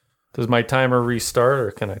 Does my timer restart,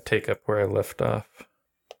 or can I take up where I left off?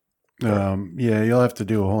 Yeah, you'll have to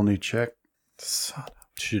do a whole new check.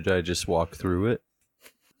 Should I just walk through it?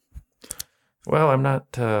 Well, I'm not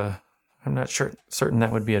certain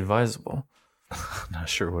that would be advisable. I'm not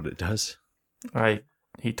sure what it does.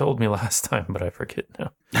 He told me last time, but I forget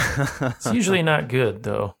now. It's usually not good,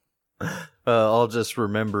 though. I'll just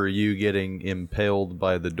remember you getting impaled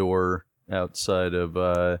by the door outside of,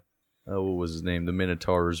 what was his name? The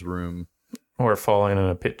Minotaur's room. Or falling in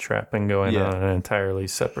a pit trap and going Yeah. on an entirely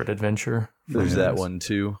separate adventure. There's that one,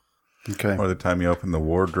 too. Okay. Or the time you opened the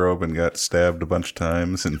wardrobe and got stabbed a bunch of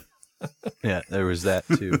times. And Yeah, there was that,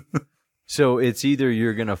 too. So it's either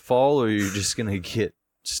you're going to fall or you're just going to get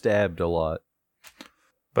stabbed a lot.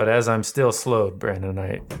 But as I'm still slowed, Brandon,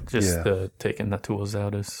 taking the tools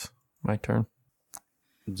out is my turn.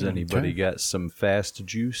 Has anybody got some fast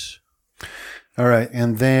juice? All right.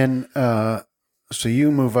 And then, so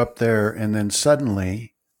you move up there, and then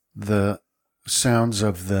suddenly the sounds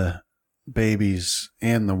of the babies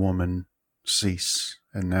and the woman cease.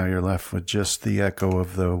 And now you're left with just the echo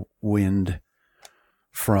of the wind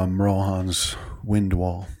from Rohan's wind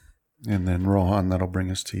wall. And then, Rohan, that'll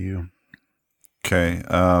bring us to you. okay,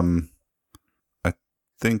 I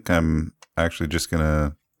think I'm actually just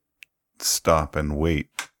gonna stop and wait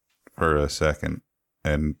for a second,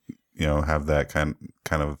 and have that kind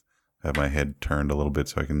of have my head turned a little bit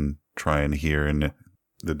so I can try and hear in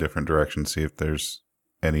the different directions, see if there's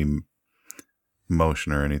any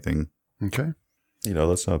motion or anything. Okay.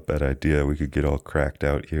 That's not a bad idea. We could get all cracked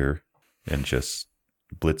out here and just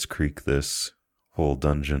blitzkrieg this whole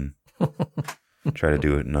dungeon. Try to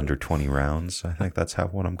do it in under 20 rounds. I think that's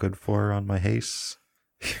what I'm good for on my haste.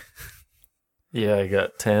 Yeah, I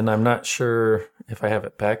got 10. I'm not sure if I have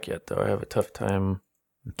it back yet, though. I have a tough time.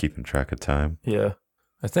 Keeping track of time. Yeah,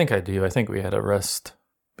 I think I do. I think we had a rest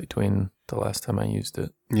between the last time I used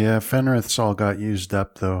it. Yeah, Fenrith's all got used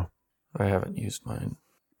up, though, I haven't used mine.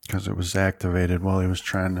 because it was activated while he was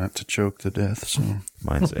trying not to choke to death. So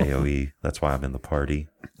Mine's AoE. That's why I'm in the party.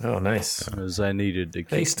 Oh, nice. Because I needed to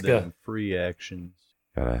keep Haste them free actions.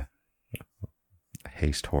 Gotta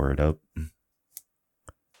haste whore it up.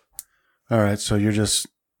 all right, so you're just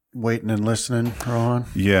waiting and listening, Rohan?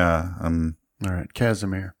 Yeah, All right,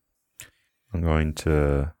 Casimir. I'm going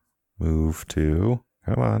to move to,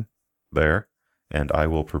 come on, there. And I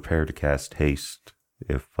will prepare to cast haste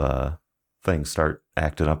if things start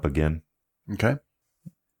acting up again. Okay.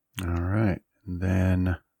 All right. And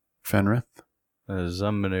then Fenrith. As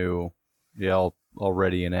I'm going to,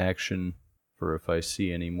 already in action for if I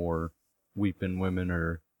see any more weeping women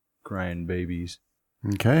or crying babies.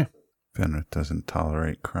 Okay. Fenrith doesn't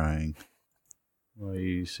tolerate crying. Well,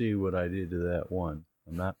 you see what I did to that one.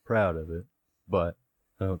 I'm not proud of it, but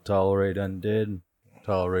I don't tolerate undead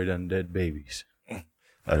babies.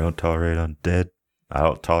 I don't tolerate undead. I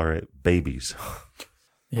don't tolerate babies.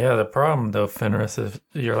 Yeah, the problem, though, Fenris, is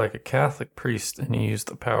you're like a Catholic priest and you use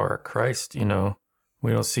the power of Christ,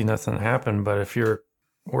 we don't see nothing happen. But if you're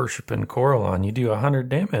worshiping Coralon, you do 100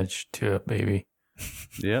 damage to a baby.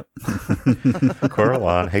 Yep.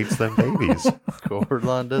 Coralon hates them babies.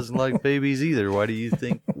 Coralon doesn't like babies either. Why do you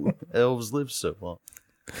think elves live so long?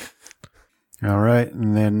 All right.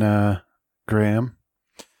 And then Graham.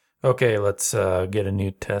 Okay, let's get a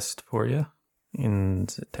new test for you in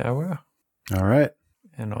the tower, All right.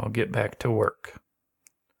 and I'll get back to work.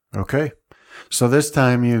 Okay. So this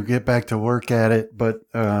time you get back to work at it, but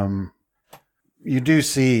you do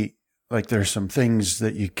see like there's some things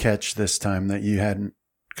that you catch this time that you hadn't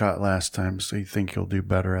caught last time, so you think you'll do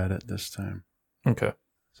better at it this time. Okay.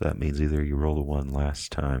 So that means either you rolled a 1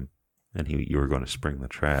 last time and you were going to spring the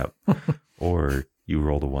trap, or you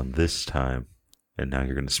rolled a 1 this time, and now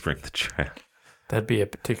you're going to spring the trap. That'd be a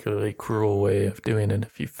particularly cruel way of doing it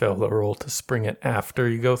if you fail the roll to spring it after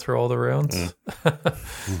you go through all the rounds.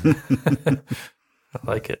 I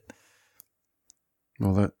like it.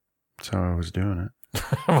 Well, that's how I was doing it.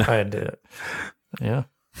 I did it. Yeah.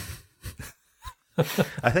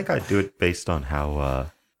 I think I'd do it based on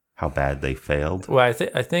how bad they failed. Well, I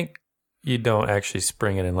think you don't actually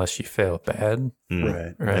spring it unless you fail bad.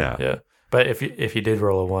 Right. Right. Yeah. But if you did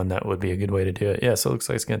roll a 1, that would be a good way to do it. Yeah. So it looks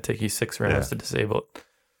like it's going to take you 6 rounds to disable it.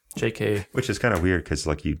 JK. Which is kind of weird because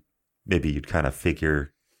like you'd kind of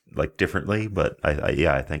figure like differently, but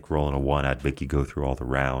I think rolling a 1, I'd make you go through all the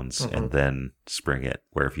rounds and then spring it.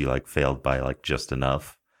 Where if you like failed by like just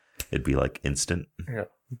enough, it'd be like instant. Yeah.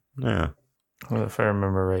 Yeah. Well, if I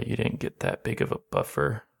remember right, you didn't get that big of a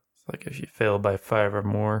buffer. It's like if you fail by 5 or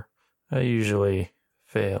more, I usually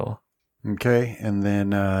fail. Okay. And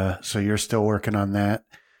then, so you're still working on that.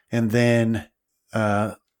 And then,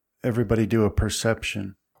 everybody do a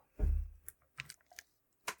perception.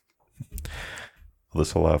 Will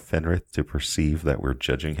this allow Fenrith to perceive that we're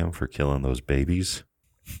judging him for killing those babies?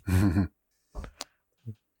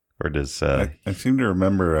 Or does I seem to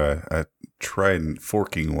remember I tried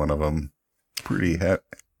forking one of them pretty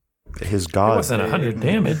his It god? wasn't 100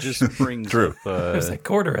 damage. It just brings True. up It was a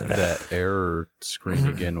quarter of that. that error screen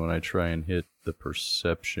again when I try and hit the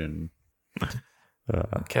perception.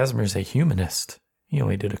 Casimir's a humanist. He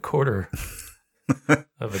only did a quarter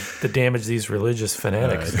of the damage these religious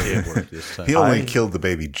fanatics It do. didn't work this time. He only killed the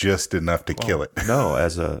baby just enough to kill it. No,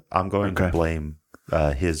 I'm going to Okay. blame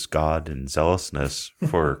his god and zealousness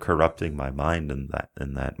for corrupting my mind in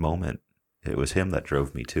that moment. It was him that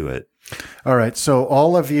drove me to it. All right. So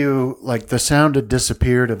all of you, like the sound had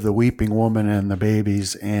disappeared of the weeping woman and the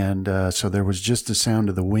babies. And so there was just the sound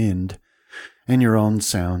of the wind and your own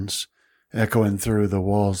sounds echoing through the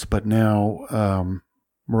walls. But now,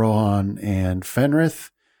 Rohan and Fenrith,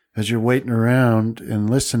 as you're waiting around and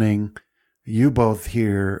listening, you both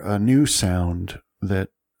hear a new sound that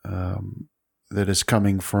is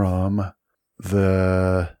coming from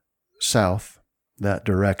the south, that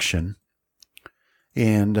direction.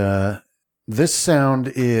 And this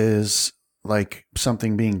sound is like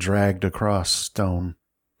something being dragged across stone.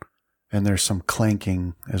 And there's some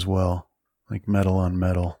clanking as well, like metal on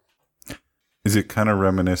metal. Is it kind of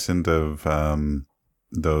reminiscent of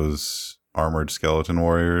those armored skeleton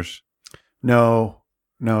warriors? No,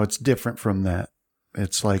 it's different from that.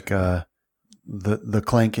 It's like the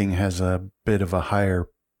clanking has a bit of a higher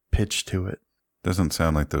pitch to it. Doesn't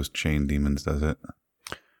sound like those chain demons, does it?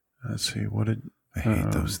 Let's see, what did... I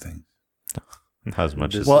hate those things. Not as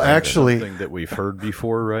much as Well, This is actually- something that we've heard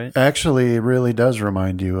before, right? Actually, it really does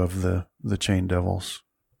remind you of the chain devils.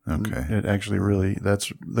 Okay. It actually really,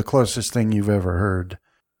 that's the closest thing you've ever heard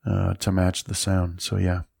to match the sound. So,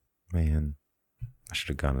 yeah. man, I should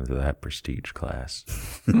have gone into that prestige class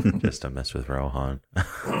just to mess with Rohan.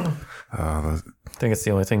 Oh, those, I think it's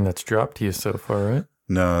the only thing that's dropped to you so far, right?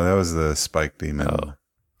 no, that was the spike demon.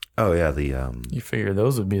 Oh yeah, the You figure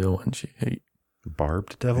those would be the ones you hate.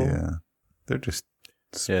 barbed devil. Yeah. They're just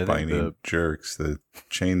Yeah, I think spiny jerks. The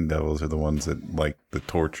chain devils are the ones that like the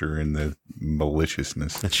torture and the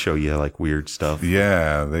maliciousness. That show you like weird stuff.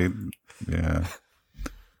 Yeah,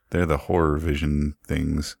 they're the horror vision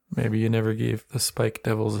things. Maybe you never gave the Spike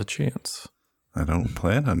Devils a chance. I don't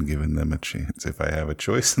plan on giving them a chance if I have a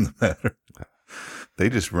choice in the matter. They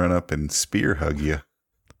just run up and spear hug you.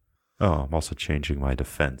 Oh, I'm also changing my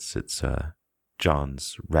defense. It's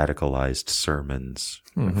John's radicalized sermons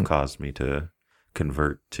have caused me to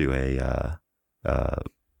convert to a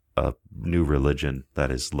new religion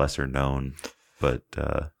that is lesser known, but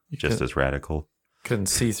just as radical. Couldn't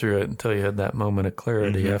see through it until you had that moment of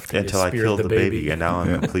clarity after Until you I speared killed the the baby, and now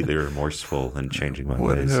I'm completely remorseful and changing my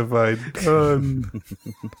What ways. have I done?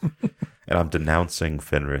 And I'm denouncing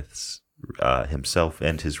Fenrith's himself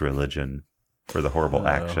and his religion for the horrible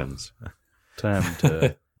actions. Time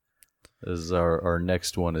to. As our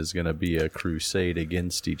next one is going to be a crusade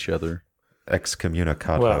against each other.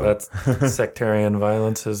 Excommunicado. Well, that's sectarian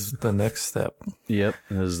violence is the next step. Yep,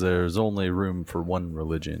 as there's only room for one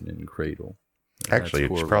religion in Cradle. Actually,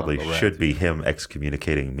 That's it Horvath probably Baratheon. should be him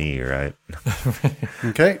excommunicating me, right?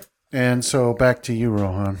 Okay. And so back to you,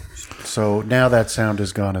 Rohan. So now that sound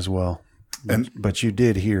is gone as well. But you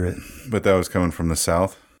did hear it. But that was coming from the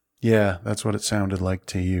south? Yeah, that's what it sounded like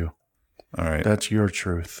to you. All right. That's your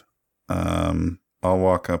truth. I'll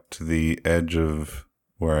walk up to the edge of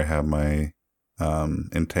where I have my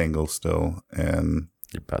entangle still and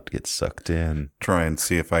You're about to get sucked in. try and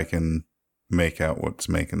see if I can make out what's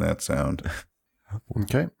making that sound.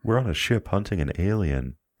 Okay. We're on a ship hunting an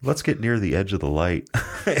alien. Let's get near the edge of the light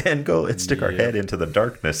and go and stick our head into the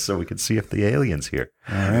darkness so we can see if the alien's here.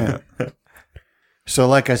 All right. So,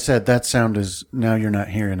 like I said, that sound is, now you're not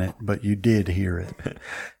hearing it, but you did hear it.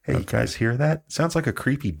 Hey, you guys hear that? Sounds like a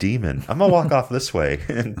creepy demon. I'm going to walk off this way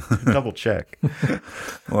and double check.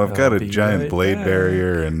 Well, I've got a be giant right blade back.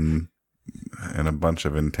 barrier and a bunch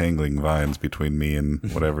of entangling vines between me and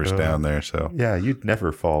whatever's down there. So Yeah, you'd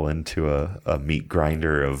never fall into a meat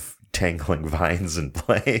grinder of tangling vines and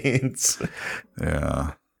blades.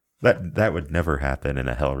 yeah, That would never happen in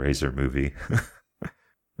a Hellraiser movie.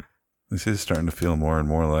 this is starting to feel more and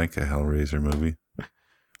more like a Hellraiser movie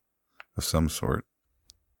of some sort.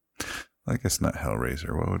 I guess not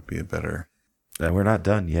Hellraiser. What would be a better? And we're not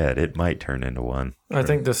done yet. It might turn into one. I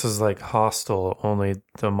think this is like Hostel, only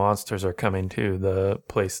the monsters are coming to the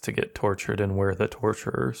place to get tortured, and we're the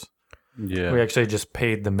torturers. Yeah. We actually just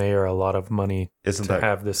paid the mayor a lot of money Isn't to that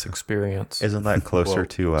have this experience. isn't that closer Well,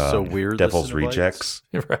 to so we're the Devil's Cenobites? Rejects?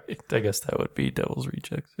 Right. I guess that would be Devil's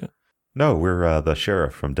Rejects. Yeah. No, we're the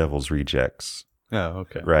sheriff from Devil's Rejects. Oh,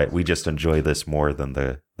 okay. Right. We just enjoy this more than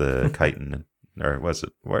the chitin, or was it?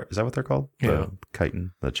 Is that what they're called? Yeah. The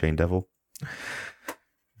chitin, the chain devil.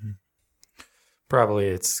 Probably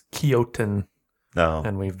it's Kyotin, No.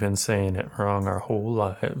 and we've been saying it wrong our whole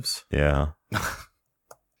lives. Yeah.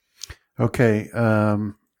 Okay.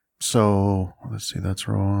 So, let's see. That's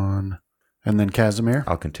Rowan. And then Casimir.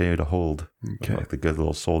 I'll continue to hold Okay. like the good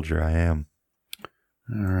little soldier I am.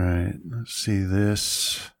 All right. Let's see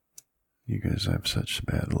this. You guys have such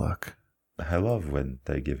bad luck. I love when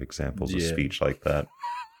they give examples of Yeah. speech like that.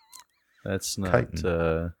 That's not.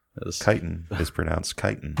 Chitin. That's, Chitin is pronounced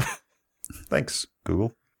chitin. Thanks,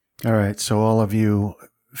 Google. All right. So, all of you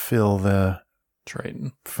feel the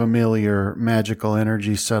Triton. familiar magical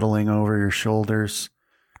energy settling over your shoulders,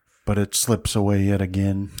 but it slips away yet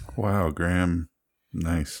again. Wow, Graham,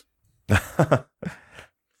 nice.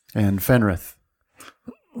 And Fenrith.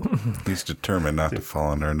 He's determined not to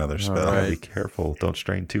fall under another spell. Oh, right. be careful. Don't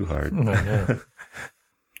strain too hard. I know.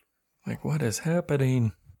 Like, what is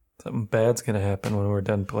happening? Something bad's going to happen when we're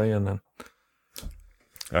done playing then.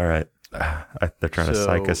 All right. They're trying to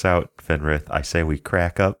psych So- us out, Fenrith. I say we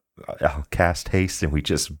crack up, I'll cast haste, and we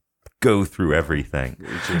just go through everything. we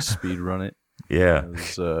just speed run it. Yeah.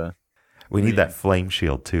 'Cause, We need that flame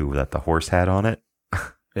shield, too, that the horse had on it.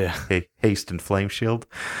 yeah. Hey, haste and flame shield.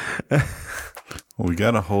 Well, we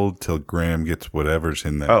got to hold till Graham gets whatever's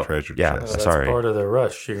in that treasure yeah. chest. That's Sorry. part of the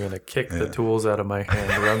rush. You're going to kick the Yeah. tools out of my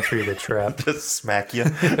hand, run through the trap. Just smack you.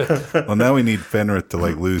 Well, now we need Fenrith to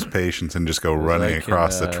like lose patience and just go running I can,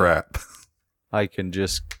 across the trap. I can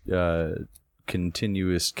just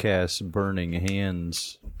continuous cast burning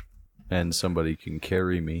hands, and somebody can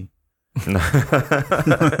carry me.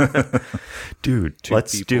 Dude, Two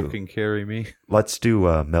let's people do can carry me.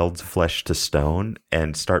 meld flesh to stone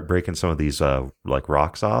and start breaking some of these like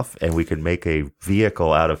rocks off, and we can make a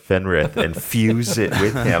vehicle out of Fenrith and fuse it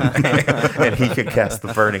with him, and he can cast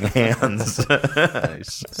the burning hands.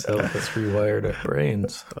 Nice. So let's rewire our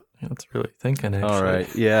brains. That's really thinking, actually. All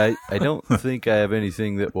right. Yeah, I don't think I have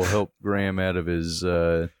anything that will help Graham out of his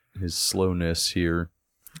slowness here.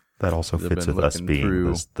 That also They've fits been with us looking being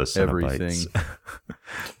through the Cenobites.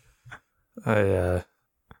 everything.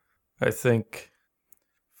 I think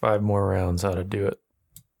 5 more rounds ought to do it.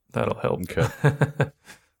 That'll help. Okay.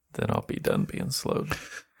 Then I'll be done being slowed.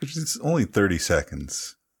 Which is only 30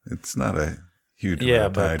 seconds. It's not a huge Yeah, amount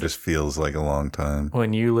of time. but It just feels like a long time.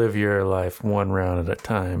 When you live your life 1 round at a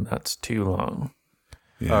time, that's too long.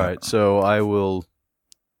 Yeah. All right. So I'll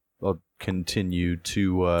continue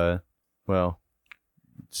to let's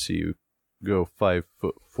see, go 5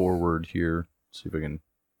 foot forward here. See if I can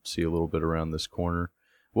see a little bit around this corner.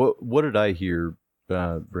 What did I hear,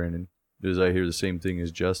 Brandon? Did I hear the same thing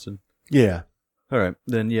as Justin? Yeah. All right,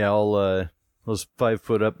 then yeah, I'll was 5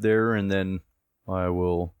 foot up there, and then I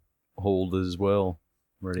will hold as well,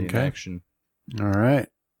 ready in Okay. action. All right.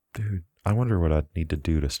 Dude, I wonder what I'd need to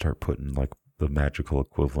do to start putting like the magical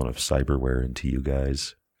equivalent of cyberware into you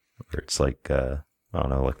guys. Where it's like, I don't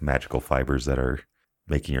know, like magical fibers that are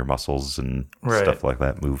making your muscles and Right. stuff like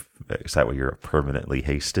that move. Is that way you're permanently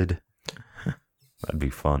hasted? That'd be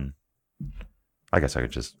fun. I guess I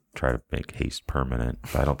could just try to make haste permanent,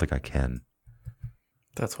 but I don't think I can.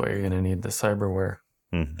 That's why you're going to need the cyberware.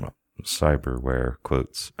 Well, cyberware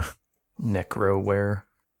quotes. Necroware.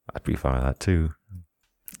 I'd be fine with that too.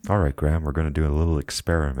 All right, Graham, we're going to do a little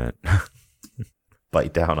experiment.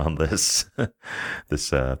 Bite down on this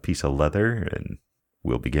piece of leather, and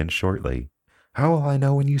we'll begin shortly. How will I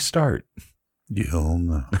know when you start? You'll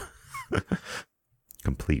know.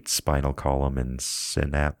 complete spinal column and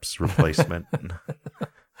synapse replacement.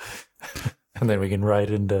 And then we can ride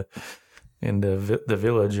into the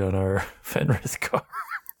village on our Fenrith car.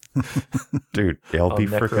 Dude, it'll be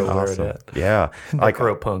freaking awesome. Yeah.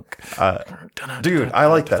 Necropunk. Dude, I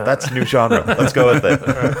like that. That's a new genre. Let's go with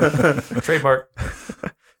it. Trademark.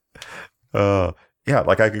 Yeah,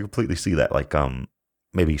 like I could completely see that. Like,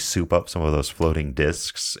 maybe soup up some of those floating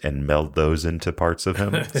discs and meld those into parts of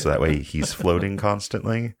him, so that way he's floating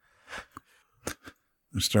constantly.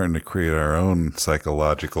 We're starting to create our own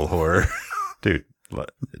psychological horror. Dude,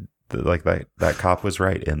 like that cop was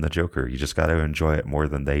right in the Joker. You just got to enjoy it more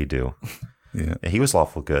than they do. Yeah. And he was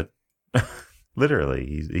lawful good. Literally,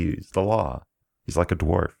 he's the law. He's like a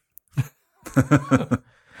dwarf.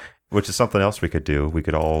 Which is something else we could do. We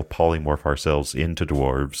could all polymorph ourselves into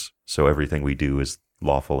dwarves, so everything we do is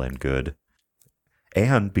lawful and good.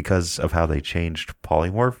 And because of how they changed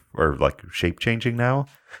polymorph, or like shape changing now,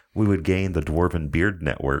 we would gain the Dwarven Beard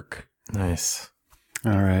Network. Nice.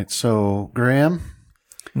 All right. So, Graham?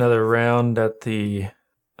 Another round at the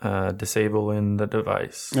disabling the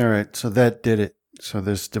device. All right. So that did it. So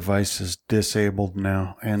this device is disabled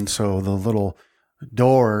now. And so the little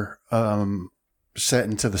door set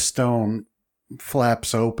into the stone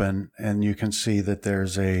flaps open, and you can see that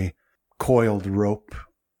there's a coiled rope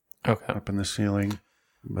up in the ceiling.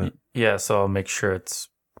 But yeah, so I'll make sure it's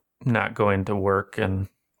not going to work, and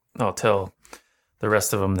I'll tell the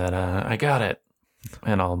rest of them that I got it.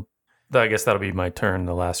 And I guess that'll be my turn.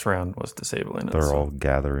 The last round was disabling it. They're all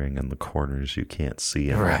gathering in the corners you can't see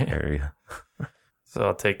in that area. So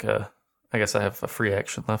I'll take I guess I have a free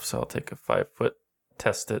action left, so I'll take a 5-foot,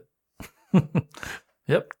 test it.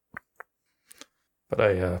 Yep. But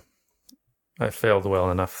I failed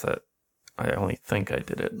well enough that I only think I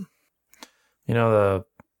did it.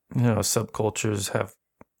 Subcultures have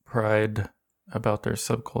pride about their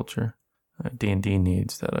subculture. D&D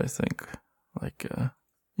needs that, I think. Like,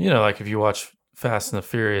 like if you watch Fast and the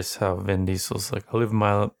Furious, how Vin Diesel's like, I live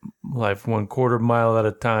my life 1/4 mile at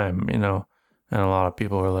a time, and a lot of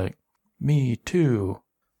people are like, me too.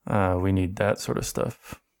 We need that sort of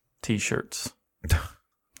stuff. T-shirts.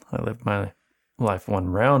 I live my life 1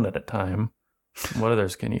 round at a time. What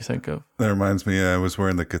others can you think of? That reminds me, I was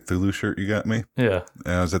wearing the Cthulhu shirt you got me. Yeah.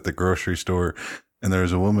 And I was at the grocery store, and there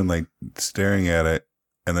was a woman like staring at it,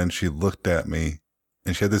 and then she looked at me,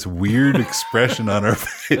 and she had this weird expression on her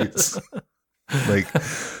face. Like,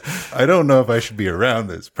 I don't know if I should be around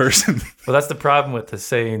this person. Well, that's the problem with the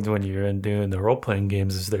sayings when you're doing the role-playing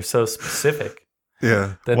games, is they're so specific.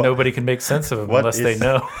 Yeah. That nobody can make sense of them unless they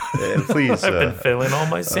know. Please. I've been failing all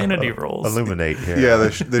my sanity rolls. Illuminate here. Yeah,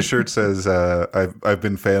 the shirt says, I've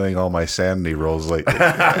been failing all my sanity rolls lately.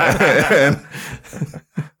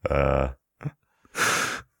 But,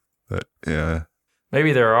 yeah.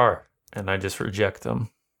 Maybe there are, and I just reject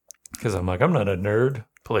them. Because I'm like, I'm not a nerd.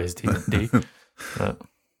 Plays D&D.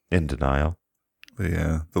 In denial. But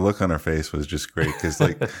yeah, the look on her face was just great because,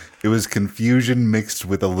 like, it was confusion mixed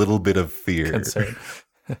with a little bit of fear. Concern.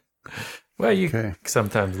 Well, you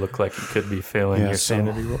sometimes look like you could be failing your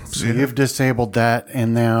sanity rolls. So you've disabled that,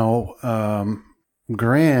 and now,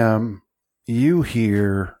 Graham, you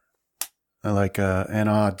hear like an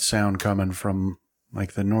odd sound coming from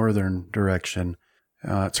like the northern direction.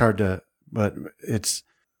 It's hard to, but it's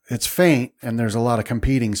faint, and there's a lot of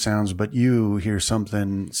competing sounds. But you hear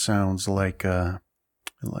something sounds like a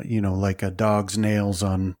dog's nails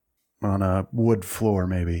on a wood floor,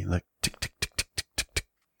 maybe like tick tick tick tick tick tick tick,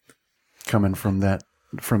 coming from the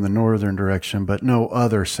northern direction. But no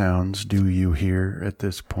other sounds do you hear at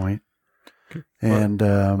this point. And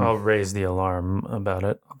I'll raise the alarm about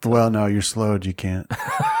it. Well, no, you're slowed. You can't.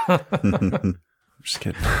 Just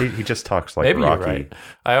kidding. He just talks like Maybe Rocky. You're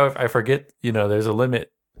right. I forget. There's a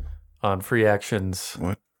limit on free actions.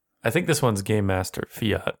 What? I think this one's Game Master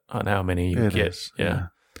Fiat on how many you get. Is, yeah.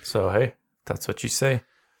 So hey, that's what you say.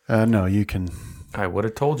 No, you can. I would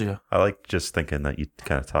have told you. I like just thinking that you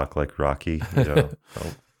kind of talk like Rocky.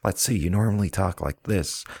 Let's see, you normally talk like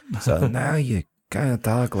this, so now you kind of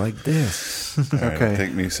talk like this. All right, Okay. it'll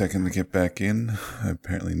take me a second to get back in. I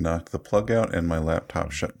apparently knocked the plug out and my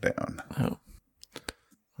laptop shut down. Oh.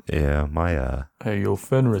 Yeah, my Hey, yo,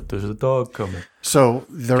 Fenrith, there's a dog coming. So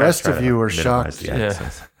the rest of you are shocked the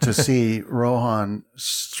accents. to see Rohan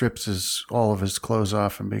strips all of his clothes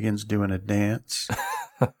off and begins doing a dance.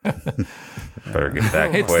 Better get back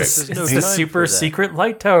quick. It's the super secret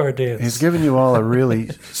light tower dance. He's giving you all a really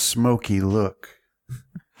smoky look.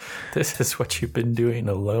 This is what you've been doing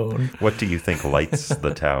alone. What do you think lights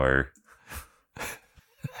the tower?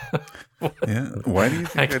 Yeah. Why do you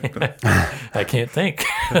I think I can't think.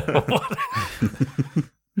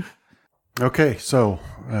 Okay, so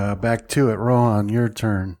back to it. Rohan, your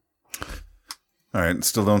turn. All right.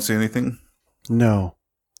 Still don't see anything? No.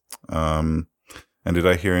 And did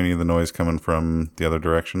I hear any of the noise coming from the other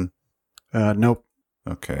direction? Nope.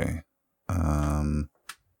 Okay.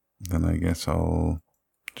 Then I guess I'll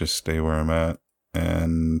just stay where I'm at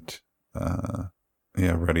and,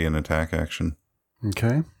 ready an attack action.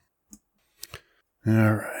 Okay.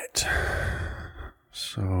 All right.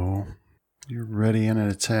 So you're ready in an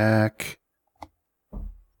attack.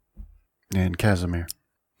 And Casimir.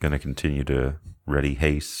 Gonna continue to ready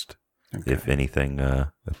haste Okay. if anything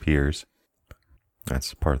appears.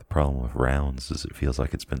 That's part of the problem with rounds, is it feels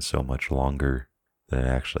like it's been so much longer than it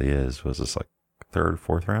actually is. Was this like third,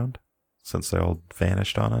 fourth round since they all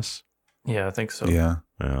vanished on us? Yeah, I think so. Yeah.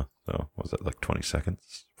 Yeah. So was it like 20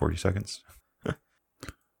 seconds, 40 seconds?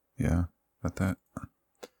 Yeah. About that.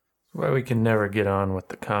 Why we can never get on with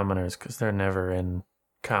the commoners, because they're never in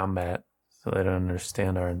combat, so they don't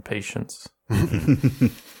understand our impatience.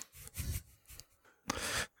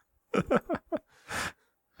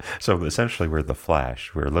 So essentially, we're the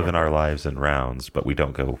Flash. We're living our lives in rounds, but we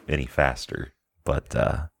don't go any faster. But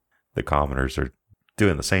the commoners are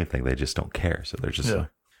doing the same thing. They just don't care. So they're just like,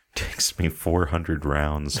 takes me 400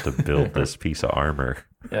 rounds to build this piece of armor.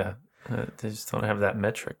 Yeah, they just don't have that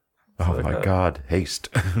metric. Oh So, my God, haste.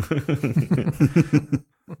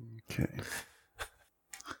 Okay.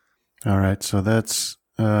 All right, so that's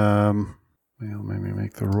well, maybe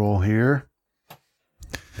make the roll here.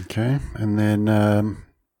 Okay, and then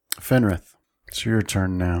Fenrith, it's your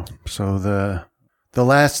turn now. So the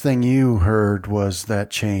last thing you heard was that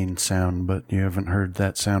chain sound, but you haven't heard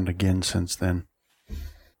that sound again since then.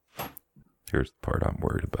 Here's the part I'm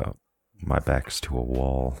worried about. My back's to a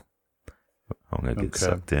wall. I'm going to get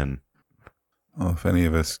sucked in. Well, if any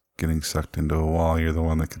of us getting sucked into a wall, you're the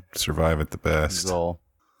one that could survive it the best. He's all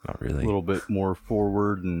Not really. a little bit more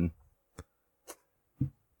forward, and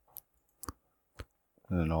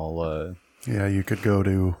then I'll Yeah, you could go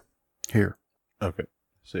to here. okay.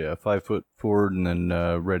 So yeah, 5 foot forward, and then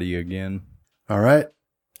ready again. All right.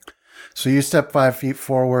 So you step 5 feet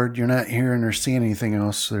forward. You're not hearing or seeing anything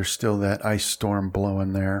else. There's still that ice storm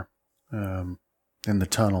blowing there in the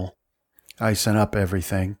tunnel, icing up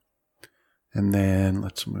everything. And then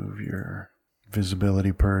let's move your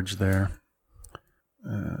visibility purge there.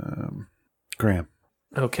 Graham.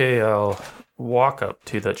 Okay, I'll walk up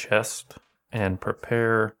to the chest and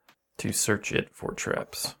prepare to search it for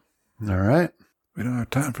traps. All right. We don't have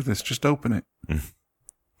time for this. Just open it.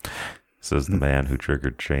 Says the man who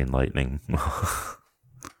triggered chain lightning.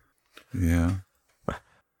 Yeah.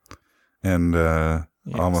 And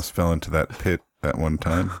almost fell into that pit at one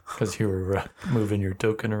time. Because you were moving your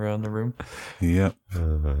token around the room. Yep.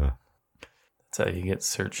 That's how you get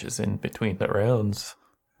searches in between the rounds.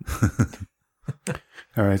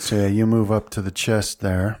 All right. So yeah, you move up to the chest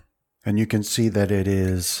there, and you can see that it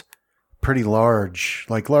is pretty large,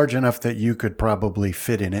 like large enough that you could probably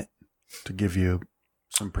fit in it, to give you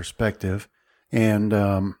some perspective. And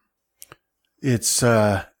it's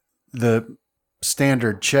the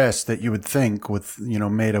standard chest that you would think with,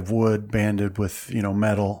 made of wood banded with,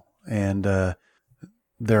 metal. And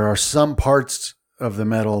there are some parts of the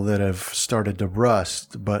metal that have started to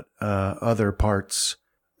rust, but other parts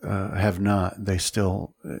have not. They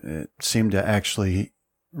still seem to actually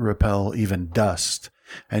repel even dust.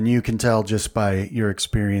 And you can tell just by your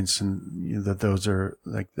experience that those are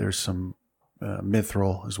like, there's some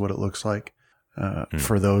mithril is what it looks like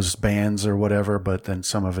for those bands or whatever. But then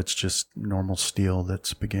some of it's just normal steel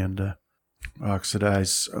that's began to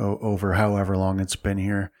oxidize over however long it's been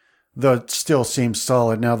here. Though it still seems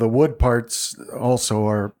solid. Now the wood parts also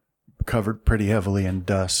are covered pretty heavily in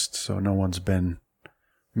dust. So no one's been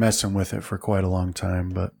messing with it for quite a long time.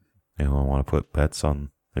 But Anyone want to put bets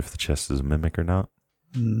on if the chest is a mimic or not?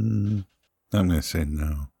 I'm going to say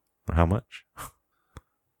no. How much?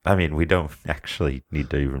 I mean, we don't actually need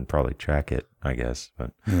to even probably track it, I guess.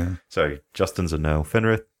 But Yeah. so Justin's a no.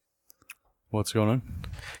 Fenrith, What's going on?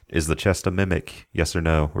 is the chest a mimic? Yes or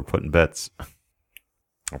no? We're putting bets.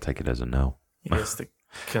 I'll take it as a no. He has to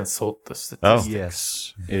consult the statistics.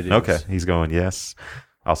 Yes, it is. Okay, he's going yes.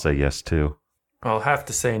 I'll say yes too. I'll have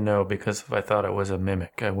to say no, because if I thought it was a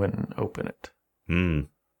mimic, I wouldn't open it.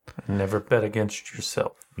 Never bet against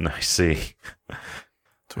yourself. I see.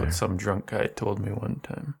 That's what some drunk guy told me one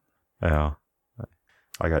time. Yeah.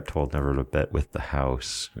 I got told never to bet with the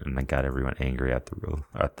house, and I got everyone angry at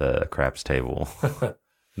the craps table.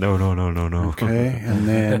 No. okay. And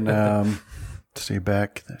then, let's see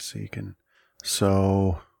back. Let's see.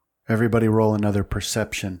 So Everybody roll another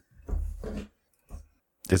perception.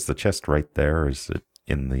 Is the chest right there, or is it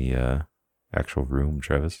in the actual room,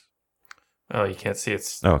 Travis? Oh, you can't see.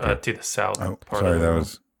 It's Okay. to the south. Oh, part sorry, of the that room.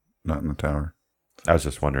 was not in the tower. I was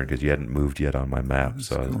just wondering because you hadn't moved yet on my map, What's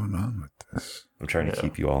so going on with this? I'm trying to Yeah.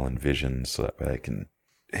 keep you all in vision so that way I can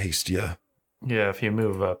haste you. Yeah, if you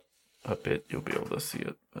move up a bit, you'll be able to see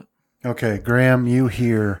it. But Okay, Graham, you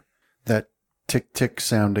hear that tick-tick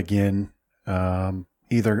sound again.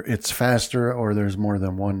 Either it's faster or there's more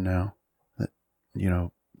than one now.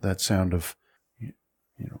 That sound of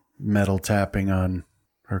metal tapping on,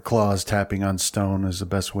 or claws tapping on stone is the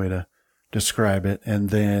best way to describe it. And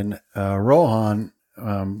then Rohan,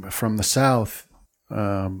 from the south,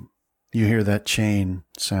 you hear that chain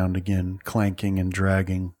sound again, clanking and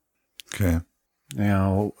dragging. Okay.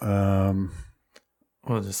 Now,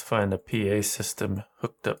 we'll just find a PA system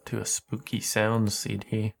hooked up to a spooky sound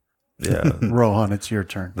CD. Yeah. Rohan, it's your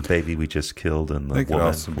turn. The baby we just killed and the They could woman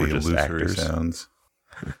also be were just illusory actors. sounds.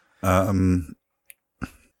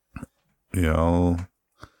 Yeah, I'll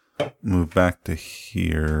move back to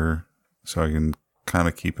here so I can kind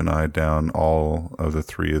of keep an eye down all of the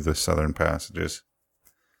three of the southern passages.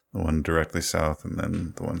 The one directly south and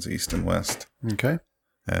then the ones east and west. Okay.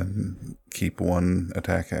 And keep one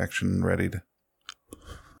attack action readied.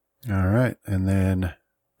 All right. And then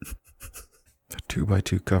The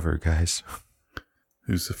 2x2 cover, guys.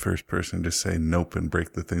 Who's the first person to say nope and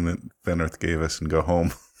break the thing that Fenrith gave us and go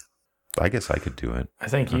home? I guess I could do it. I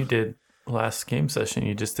think you did last game session.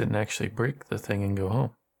 You just didn't actually break the thing and go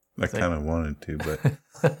home. I kind of wanted to, but...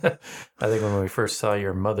 I think when we first saw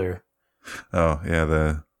your mother. Oh,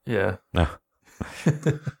 yeah, Yeah. No.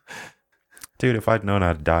 Dude, if I'd known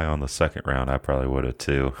I'd die on the second round, I probably would have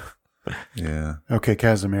too. yeah. Okay,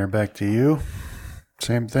 Casimir, back to you.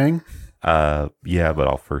 Same thing. Yeah, but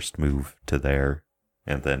I'll first move to there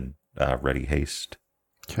and then ready haste.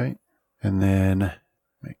 Okay. And then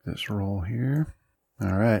make this roll here.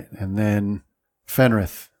 All right. And then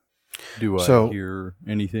Fenrith. Do I So- hear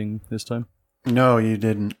anything this time? No, you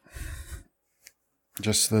didn't.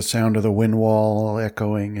 Just the sound of the wind wall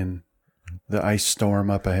echoing and the ice storm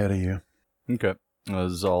up ahead of you. Okay.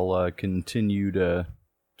 As I'll continue to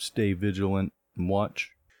stay vigilant and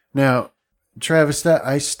watch. Now, Travis, that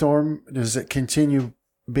ice storm, does it continue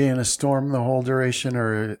being a storm the whole duration,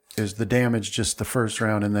 or is the damage just the first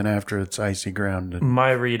round and then after it's icy ground?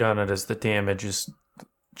 My read on it is the damage is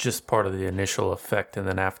just part of the initial effect, and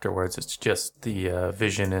then afterwards it's just the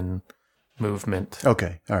vision and movement.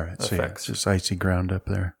 Okay. All right. So yeah, Effects. it's just icy ground up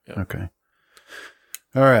there. Yep. Okay.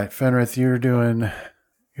 All right. Fenrith,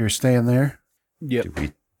 you're staying there? Yep. Do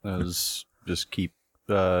we As just keep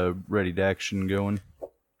ready to action going.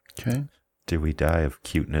 Okay. do we die of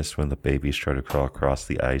cuteness when the babies try to crawl across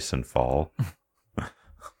the ice and fall?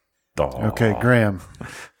 Okay, Graham.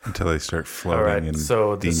 Until they start All floating right, and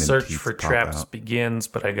so the demon search teeth for pop traps out. begins,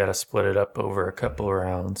 but I gotta split it up over a couple of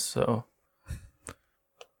rounds, so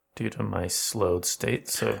due to my slowed state.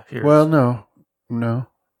 So here, Well, no,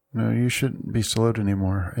 you shouldn't be slowed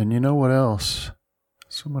anymore. And you know what else?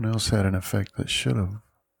 Someone else had an effect that should have.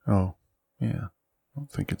 Oh, yeah. I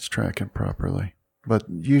don't think it's tracking properly. But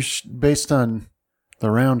based on the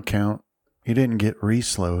round count, you didn't get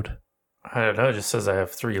re-slowed. I don't know. It just says I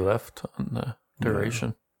have 3 left on the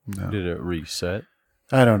duration. No. Did it reset?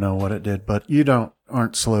 I don't know what it did, but you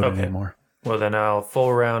aren't slowed Okay. anymore. Well, then I'll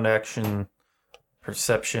full round action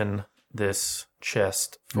perception this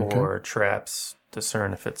chest for traps,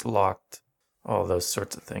 discern if it's locked, all those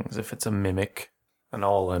sorts of things. If it's a mimic, an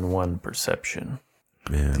all-in-one perception.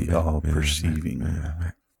 The all-perceiving.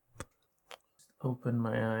 Open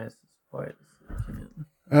my eyes as wide as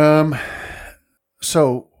I can.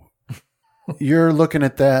 So you're looking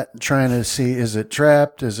at that, trying to see, is it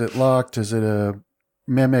trapped? Is it locked? Is it a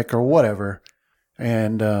mimic or whatever?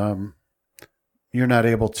 And you're not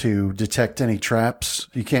able to detect any traps.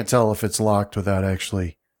 You can't tell if it's locked without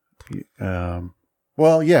actually.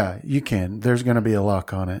 Well, yeah, you can. There's going to be a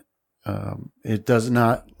lock on it. It does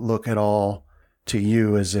not look at all to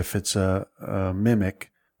you as if it's a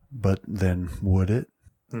mimic, but then would it?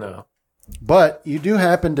 No. But you do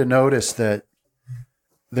happen to notice that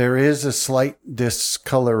there is a slight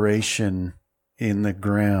discoloration in the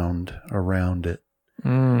ground around it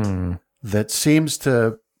that seems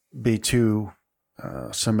to be too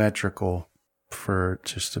symmetrical for it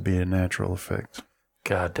just to be a natural effect.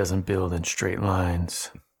 God doesn't build in straight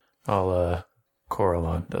lines. Coralon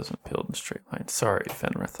doesn't build in straight lines. Sorry,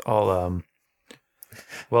 Fenrith. I'll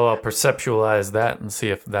perceptualize that and see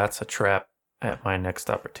if that's a trap at my next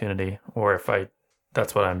opportunity, or if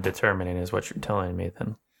that's what I'm determining is what you're telling me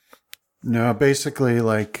then. No, basically,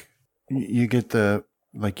 like you get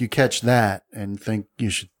you catch that and think you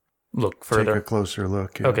should Look take further. a closer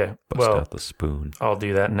look. Yeah. Okay. Bust Well, out the spoon. I'll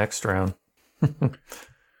do that next round.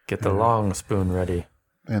 Get the long spoon ready.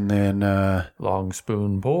 And then, Long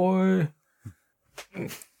spoon boy.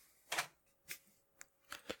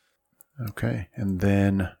 okay. And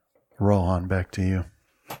then Rohan, back to you.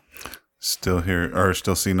 Still here, or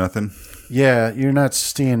still see nothing? Yeah, you're not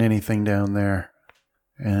seeing anything down there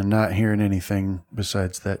and not hearing anything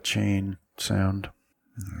besides that chain sound.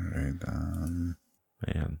 All right.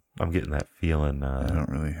 Man, I'm getting that feeling. I don't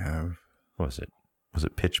really have. What was it? Was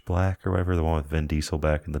it Pitch Black or whatever? The one with Vin Diesel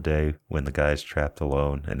back in the day when the guy's trapped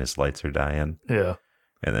alone and his lights are dying. Yeah.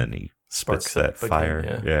 And then he Sparks spits that up again,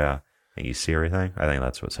 fire. yeah. And you see everything. I think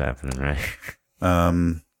that's what's happening, right?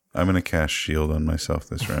 I'm gonna cast shield on myself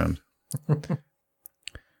this round. Yeah.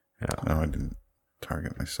 Oh, I didn't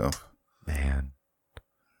target myself. Man.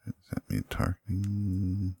 Does that mean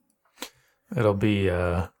targeting? It'll be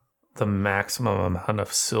the maximum amount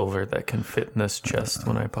of silver that can fit in this chest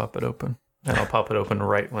when I pop it open. And I'll pop it open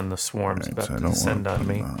right when the swarm's Right, about so I to don't descend want on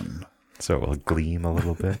to me. put it on. So it will gleam a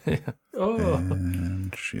little bit. Yeah. Oh,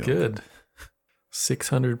 And shield. good.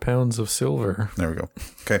 600 pounds of silver. There we go.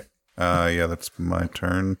 Okay. Yeah, that's my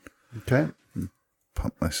turn. Okay.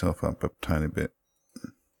 Pump myself up a tiny bit.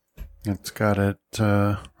 It's got it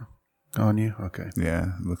on you. Okay.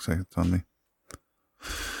 Yeah, it looks like it's on me.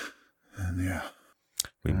 And yeah.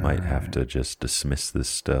 We might have to just dismiss this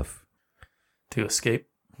stuff. To escape?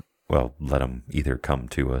 Well, let them either come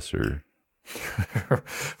to us or...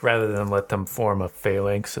 Rather than let them form a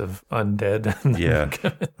phalanx of undead. Yeah.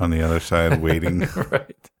 On the other side, waiting.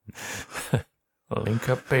 Right. Link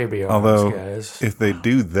up baby arms, Although, guys. if they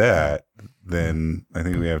do that, then I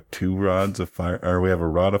think we have 2 rods of fire, or we have a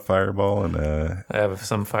rod of fireball and a I have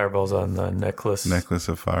some fireballs on the necklace. necklace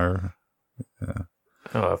of fire.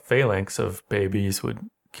 A phalanx of babies would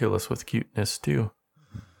kill us with cuteness, too.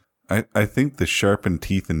 I think the sharpened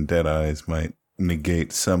teeth and dead eyes might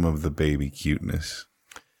negate some of the baby cuteness.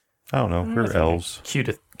 I don't know. We're elves.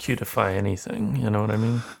 Cutify anything, you know what I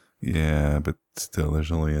mean? Yeah, but still,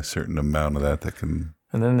 there's only a certain amount of that can...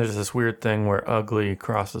 And then there's this weird thing where ugly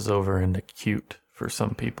crosses over into cute for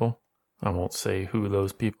some people. I won't say who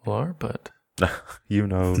those people are, but You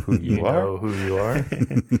know who you are. know who you are.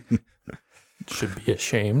 Should be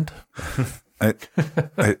ashamed. I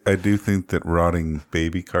do think that rotting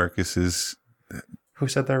baby carcasses... Who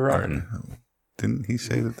said they're rotten? Didn't he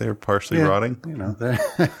say that they're partially rotting? You know,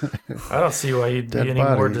 I don't see why you'd be Dead any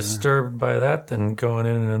more bodies, disturbed by that than going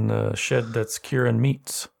in a shed that's curing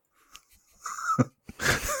meats.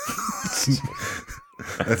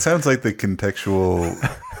 That sounds like the contextual,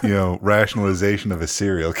 rationalization of a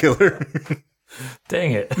serial killer.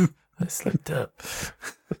 Dang it. I slipped up.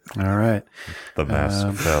 all right. The mask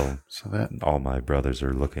fell. So that All my brothers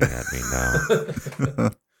are looking at me now.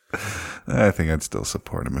 I think I'd still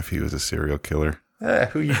support him if he was a serial killer.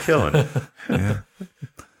 Who you killing? Yeah.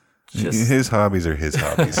 Just His hobbies are his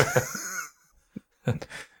hobbies. I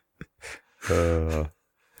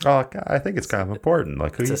think it's kind of important.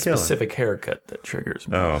 Like, who it's you a killing? specific haircut that triggers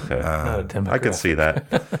me. Oh, okay. Not a demographic. I could see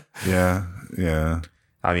that. Yeah.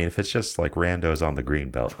 I mean, if it's just like randos on the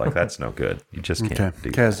green belt, like that's no good. You just can't okay. do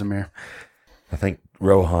that. Casimir. I think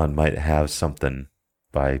Rohan might have something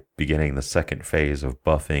by beginning the second phase of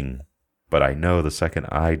buffing, but I know the second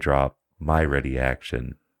I drop my ready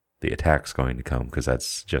action, the attack's going to come because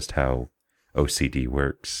that's just how OCD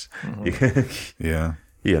works. Yeah.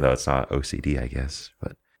 Even though it's not OCD, I guess.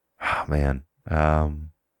 But, oh, man.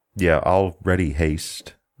 Yeah, I'll ready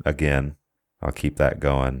haste again. I'll keep that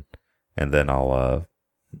going. And then I'll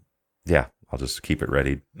just keep it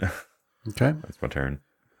ready. Okay. That's my turn.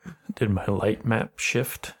 Did my light map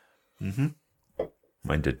shift? Mm-hmm.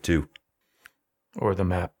 Mine did too. Or the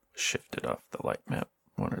map shifted off the light map?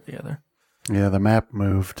 One or the other. Yeah, the map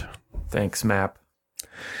moved. Thanks, map.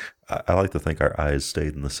 I like to think our eyes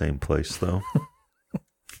stayed in the same place, though.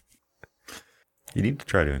 You need to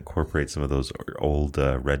try to incorporate some of those old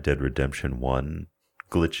Red Dead Redemption 1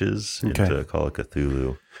 glitches into Call of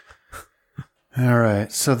Cthulhu. All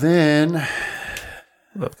right. So then,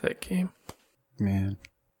 Love that game. man.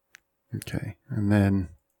 Okay. And then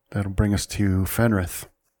that'll bring us to Fenrith.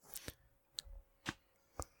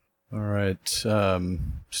 All right.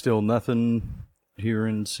 Still nothing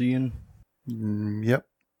hearing, seeing. Yep.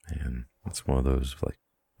 And it's one of those, like,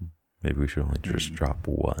 maybe we should only just drop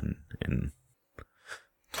one. And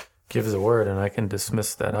Give the word and I can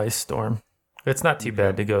dismiss that ice storm. It's not too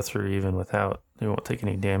bad to go through even without. You won't take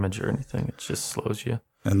any damage or anything. It just slows you.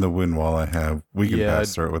 And the wind wall I have, we can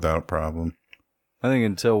pass through it without problem. I think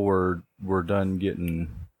until we're done getting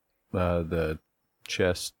the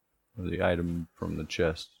chest, the item from the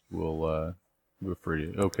chest, we're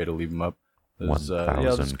free. Okay to leave them up. 1,000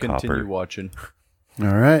 let's continue copper. watching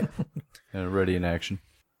All right. and ready in action.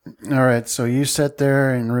 All right. So you sit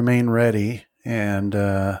there and remain ready, and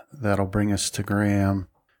that'll bring us to Graham.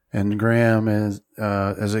 And Graham, as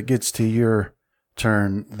it gets to your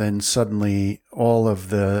turn, then suddenly all of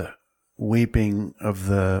the weeping of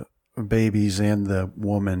the babies and the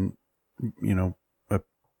woman,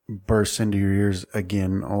 bursts into your ears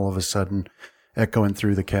again, all of a sudden, echoing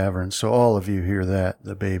through the cavern. So all of you hear that,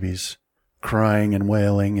 the babies crying and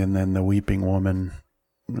wailing, and then the weeping woman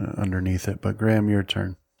underneath it. But Graham, your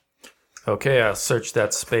turn. Okay, I'll search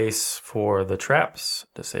that space for the traps.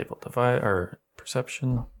 Disable device or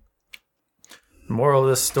perception. The moral of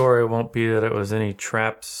this story won't be that it was any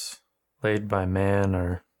traps laid by man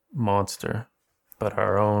or monster, but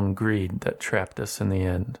our own greed that trapped us in the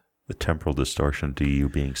end. The temporal distortion to you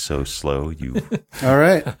being so slow, you All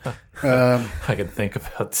right. I can think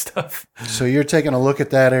about stuff. So you're taking a look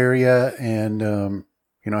at that area, and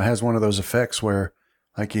it has one of those effects where,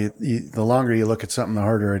 like, the longer you look at something, the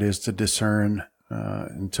harder it is to discern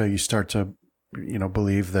until you start to,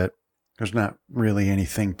 believe that there's not really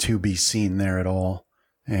anything to be seen there at all.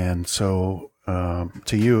 And so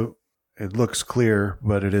to you, it looks clear,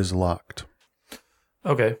 but it is locked.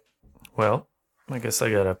 Okay, well, I guess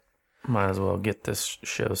might as well get this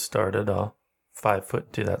show started. I'll 5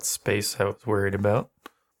 foot to that space I was worried about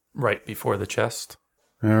right before the chest.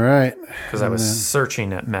 All right. Because I was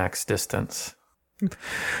searching at max distance. I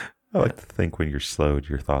like to think when you're slowed,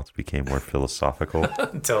 your thoughts became more philosophical.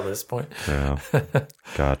 Until this point. Yeah.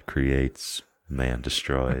 God creates, man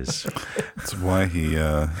destroys. That's why he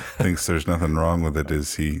thinks there's nothing wrong with it,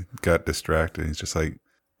 is he got distracted. He's just like,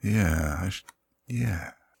 yeah.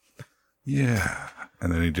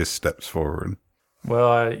 And then he just steps forward. Well,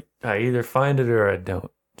 I either find it or I don't,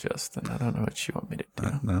 Justin. I don't know what you want me to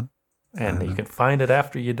do. No. And you can find it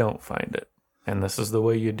after you don't find it. And this is the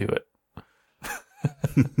way you do it.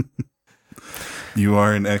 You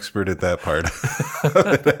are an expert at that part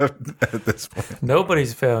at this point.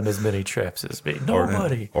 Nobody's found as many traps as me.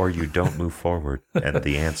 Nobody. Or you don't move forward, and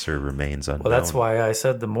the answer remains unknown. Well, that's why I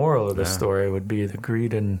said the moral of the story would be the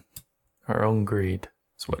greed and our own greed.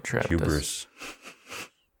 Is what trapped hubris.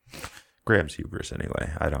 Graham's hubris,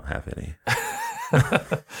 anyway. I don't have any.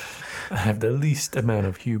 I have the least amount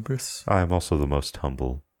of hubris. I am also the most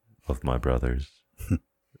humble of my brothers.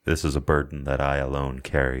 This is a burden that I alone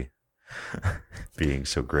carry. Being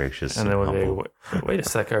so gracious and humble. Wait a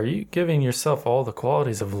sec. Are you giving yourself all the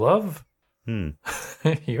qualities of love?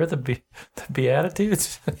 You're the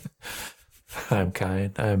Beatitudes? I'm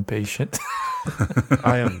kind. I am patient.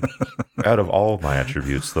 I am, out of all my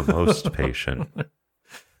attributes, the most patient.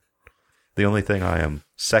 The only thing I am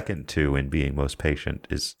second to in being most patient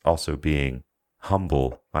is also being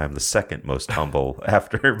humble. I am the second most humble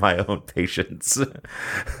after my own patience.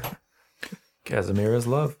 Casimir is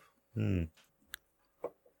love. Okay,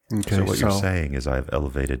 so what you're saying is I've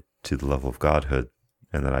elevated to the level of godhood,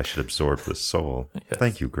 and that I should absorb the soul. Yes.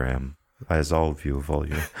 Thank you, Graham. I absolve you of all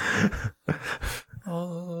your...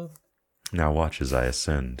 Now watch as I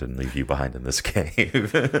ascend and leave you behind in this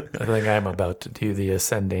cave. I think I'm about to do the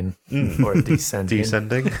ascending or descending.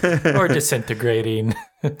 Descending? Or disintegrating.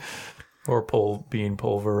 Or being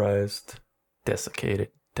pulverized.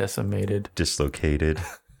 Desiccated. Decimated. Dislocated.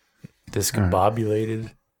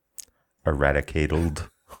 Discombobulated. Eradicated.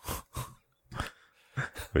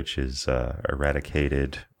 Which is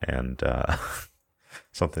eradicated and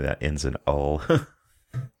something that ends in ul.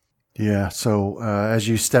 Yeah, so as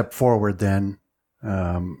you step forward then,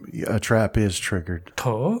 a trap is triggered.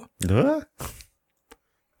 Oh?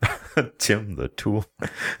 Tim the tool.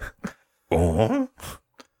 Oh?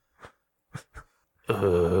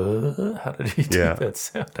 How did he do that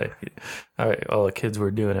sound? All right, all the kids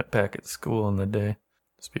were doing it back at school in the day.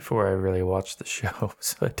 Just before I really watched the show,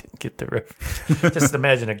 so I didn't get the reference. Just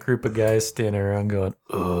imagine a group of guys standing around going,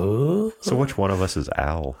 oh. So which one of us is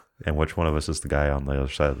Al, and which one of us is the guy on the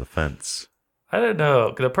other side of the fence? I don't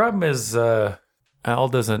know. The problem is Al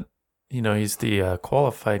doesn't, he's the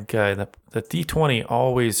qualified guy. The D20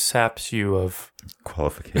 always saps you of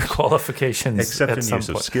qualifications. Except in use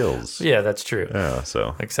of skills. Yeah, that's true. Yeah,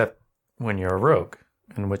 so. Except when you're a rogue,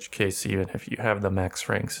 in which case, even if you have the max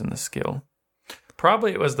ranks in the skill.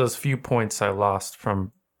 Probably it was those few points I lost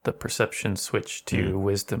from the perception switch to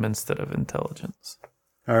wisdom instead of intelligence.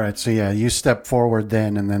 All right, so you step forward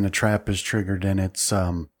then, and then a trap is triggered, and it's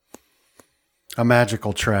a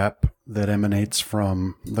magical trap that emanates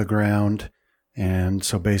from the ground, and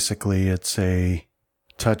so basically it's a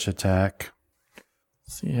touch attack.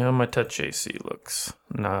 See how my touch AC looks.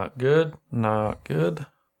 Not good. Not good.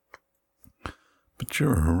 But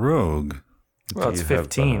you're a rogue. Well, it's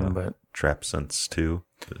 15, but... Trap sense, too.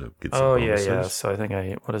 To get some Oh, bonuses. yeah. So I think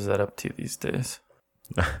what is that up to these days?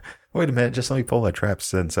 Wait a minute. Just let me pull my trap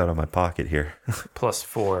sense out of my pocket here.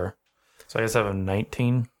 +4. So I guess I have a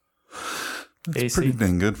 19 That's AC. pretty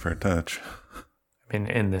dang good for a touch. I mean,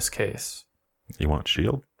 in this case. You want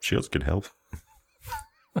shield? Shields could help.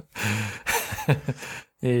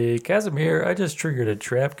 Hey, Casimir, I just triggered a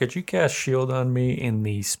trap. Could you cast shield on me in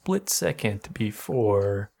the split second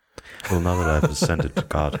before? Well, now that I've ascended to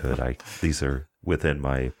godhood, these are within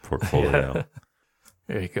my portfolio. Yeah.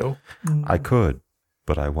 There you go. I could,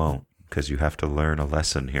 but I won't, because you have to learn a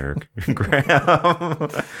lesson here, Graham.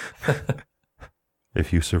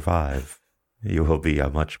 If you survive, you will be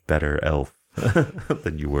a much better elf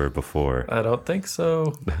than you were before. I don't think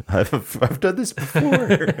so. I've done this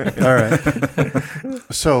before. All right.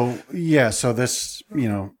 So this,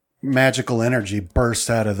 magical energy bursts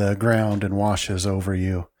out of the ground and washes over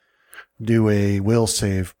you. Do a will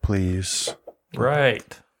save, please.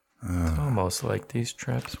 Right. It's almost like these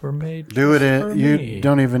traps were made. Do it for you me.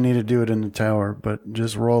 don't even need to do it in the tower, but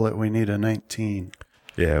just roll it. We need a 19.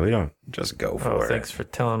 Yeah, we don't just go for Oh, it. thanks for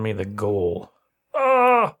telling me the goal.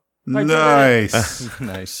 Oh, I did Nice.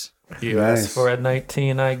 Nice. you Nice. asked for a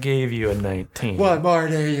 19. I gave you a 19. What more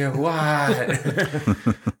do you want?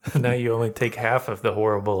 Now you only take half of the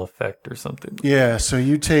horrible effect or something. Yeah, so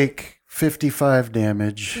you take 55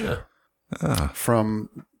 damage from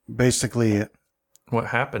basically What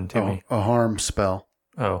happened to me? a harm spell.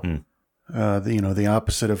 Oh, The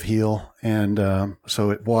opposite of heal, and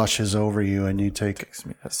so it washes over you, and you take takes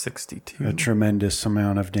me at 62. a tremendous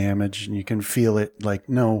amount of damage, and you can feel it. Like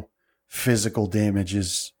no physical damage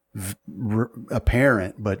is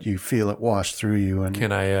apparent, but you feel it wash through you, and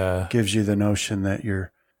Can I gives you the notion that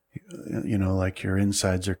you're, like your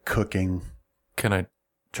insides are cooking. try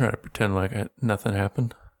to pretend like nothing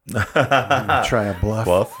happened? Try a bluff.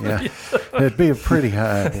 Bluff? Yeah, it'd be a pretty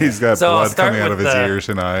high. bluff. He's got So I'll blood start coming out with of his the- ears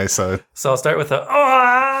and eyes. So So I'll start with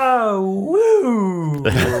a woo.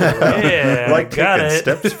 Yeah, Like got taking it.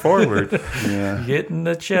 steps forward. Yeah. Getting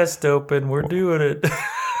the chest open. We're doing it.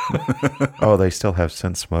 Oh, they still have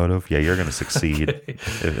sense motive? Yeah, you're going to succeed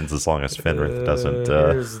as long as Fenrith doesn't.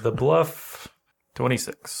 Here's the bluff.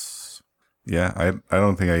 26. yeah, I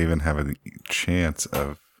don't think I even have a chance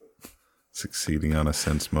of succeeding on a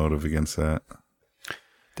sense motive against that.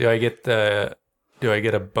 Do I get a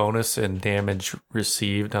bonus in damage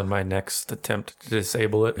received on my next attempt to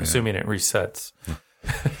disable it, assuming it resets?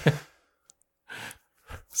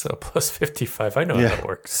 So plus 55. I know how that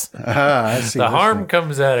works. I see. The this harm one.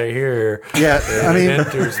 comes out of here. Yeah, I mean,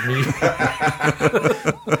 Enters me.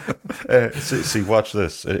 See, watch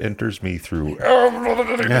this. It enters me through.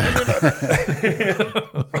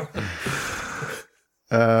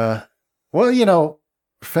 well,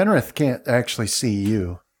 Fenrith can't actually see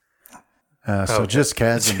you. So just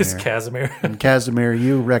Casimir. Just Casimir. And Casimir,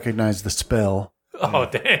 you recognize the spell. Oh,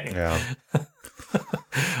 dang. Yeah. Well,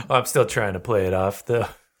 I'm still trying to play it off, though.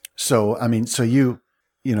 So, I mean, you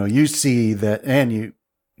see that, and you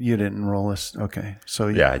didn't roll this. Okay. So,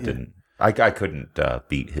 Yeah, I didn't. I couldn't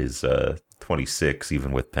beat his 26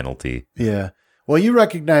 even with penalty. Yeah. Well, you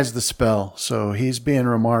recognize the spell, so he's being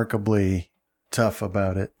remarkably tough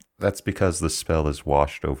about it. That's because the spell has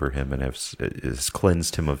washed over him and has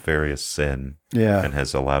cleansed him of various sin Yeah. and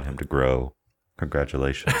has allowed him to grow.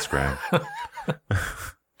 Congratulations, Graham.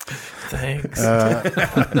 Thanks.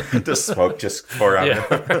 The smoke just pour out.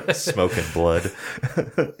 Yeah. Smoke and blood.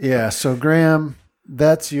 Yeah. So, Graham,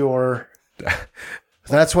 that's what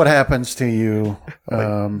happens to you.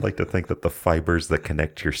 I like to think that the fibers that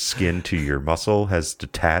connect your skin to your muscle has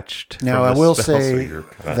detached. Now, from I the will spell, so say you're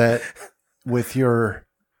that with your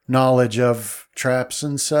knowledge of traps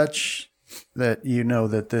and such, that you know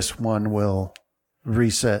that this one will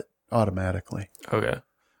reset automatically. Okay.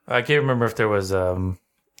 I can't remember if there was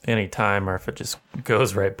any time or if it just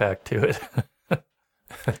goes right back to it.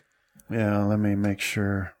 Yeah, let me make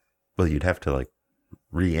sure. Well, you'd have to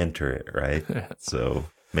re-enter it, right? So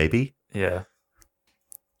maybe Yeah.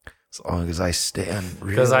 as long as I stand real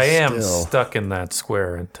Because I am still. stuck in that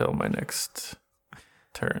square until my next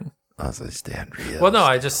turn. As I stand real. Well, no,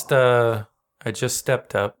 I just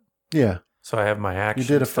stepped up, Yeah, so I have my action. you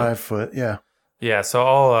did a stuff. 5 foot. Yeah. Yeah, so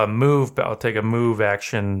I'll move, but I'll take a move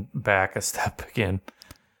action back a step again,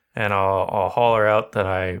 and I'll holler out that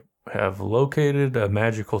I have located a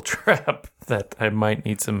magical trap that I might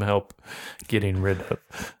need some help getting rid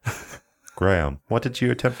of. Graham, what did you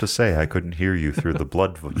attempt to say? I couldn't hear you through the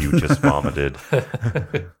blood you just vomited.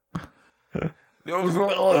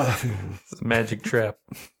 It's a magic trap.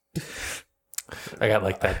 I got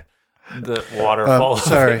like that. The waterfall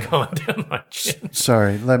sorry. going down my chin.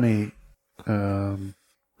 Sorry, let me. You're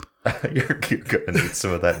gonna need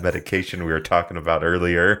some of that medication we were talking about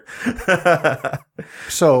earlier.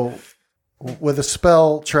 So, with a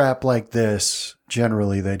spell trap like this,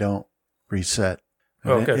 generally they don't reset.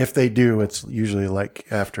 And Okay. If they do, it's usually like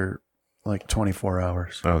after like 24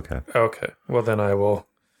 hours. Okay. Okay. Well, then I will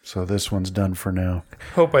So this one's done for now.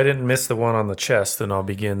 hope I didn't miss the one on the chest. Then I'll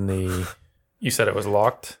begin the. You said it was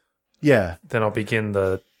locked. Yeah. Then I'll begin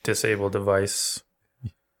the disable device.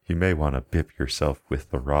 You may want to bip yourself with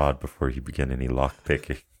the rod before you begin any lock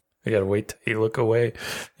picking. I gotta wait till you look away,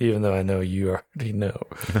 even though I know you already know,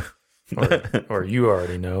 or you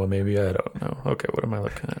already know. Maybe I don't know. Okay, what am I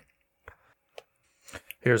looking at?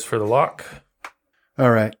 Here's for the lock.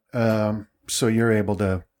 All right. So you're able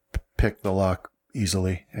to pick the lock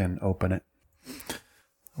easily and open it.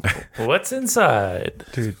 What's inside?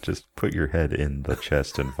 Dude, just put your head in the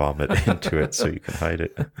chest and vomit into it so you can hide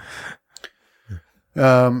it.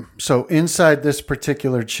 So inside this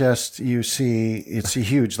particular chest, you see it's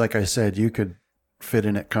huge. Like I said, you could fit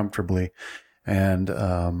in it comfortably.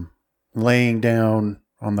 And laying down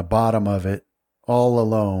on the bottom of it, all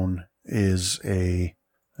alone, is a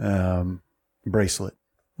bracelet.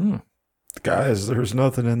 Guys, there's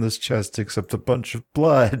nothing in this chest except a bunch of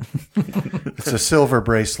blood. It's a silver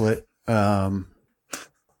bracelet, Graham,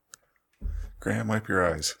 wipe your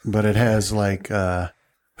eyes. but it has like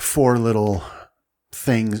 4 little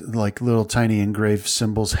things, like little tiny engraved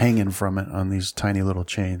symbols hanging from it on these tiny little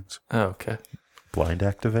chains. Oh, okay. Blind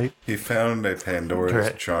activate? He found a Pandora's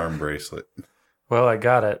Right. charm bracelet. Well, I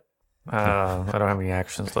got it. I don't have any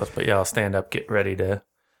actions left, but yeah, I'll stand up, get ready to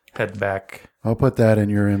head back. I'll put that in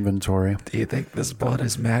your inventory. Do you think this blood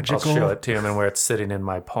is I'll magical? show it to him, and where it's sitting in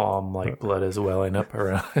my palm, like blood is welling up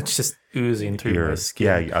around. It's just oozing through my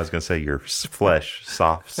skin. Yeah, I was going to say your flesh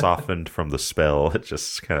softened from the spell. It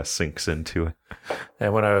just kind of sinks into it.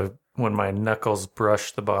 And when my knuckles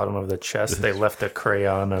brushed the bottom of the chest, they left a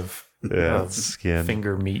crayon of Skin.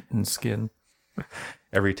 finger meat and skin.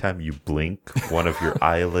 Every time you blink, one of your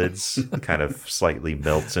eyelids kind of slightly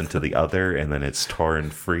melts into the other, and then it's torn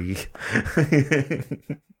free.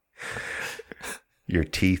 Your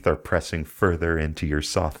teeth are pressing further into your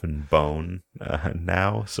softened bone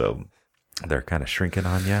now, so they're kind of shrinking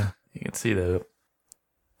on you. You can see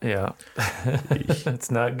yeah, it's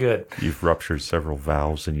not good. You've ruptured several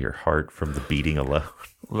valves in your heart from the beating alone.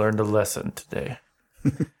 Learned a lesson today.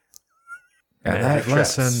 And Magic that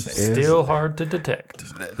lesson traps, is still hard to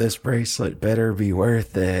detect. this bracelet better be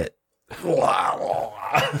worth it.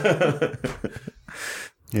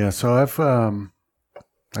 Yeah, so I've,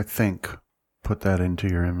 I think, put that into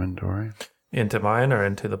your inventory. Into mine or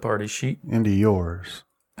into the party sheet? Into yours.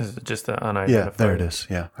 Is it just the unidentified? Yeah, there it is.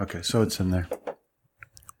 Yeah, okay, so it's in there.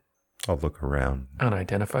 I'll look around.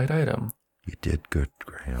 Unidentified item. You did good,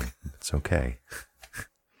 Graham. It's okay.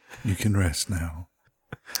 You can rest now.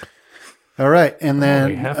 All right, and we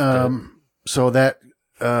then, have to. so that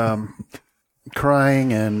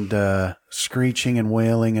crying and screeching and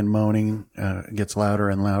wailing and moaning gets louder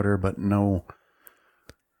and louder, but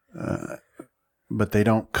but they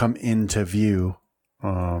don't come into view,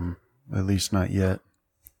 at least not yet.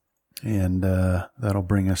 And that'll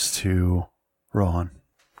bring us to Rohan.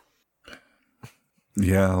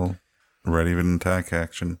 Yeah, I'll ready for an attack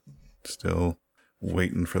action. Still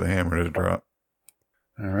waiting for the hammer to drop.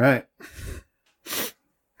 All right.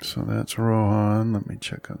 So that's Rohan. Let me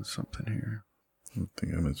check on something here. I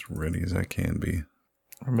think I'm as ready as I can be.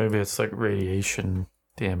 Or maybe it's like radiation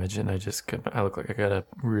damage, and I look like I got a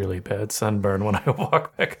really bad sunburn when I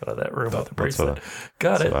walk back out of that room with the bracelet.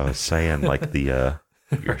 Got it. So I was saying, like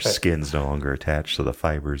your skin's no longer attached to the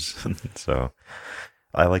fibers. So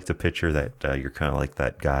I like to picture that you're kind of like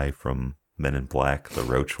that guy from Men in Black, the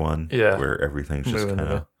roach one, Yeah. where everything's just Moving kind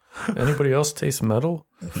of. Anybody else taste metal?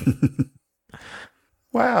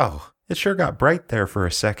 Wow, it sure got bright there for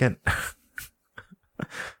a second.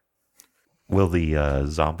 Will the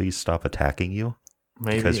zombies stop attacking you?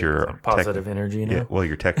 Maybe Because you're it's a positive energy now. Yeah, well,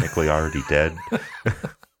 you're technically already dead.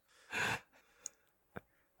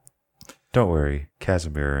 Don't worry,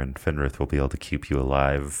 Casimir and Fenrith will be able to keep you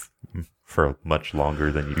alive for much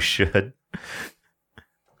longer than you should.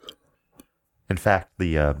 In fact,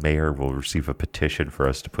 the mayor will receive a petition for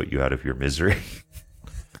us to put you out of your misery.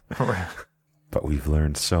 But we've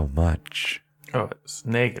learned so much. Oh, it's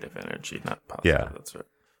negative energy, not positive. Yeah. That's right.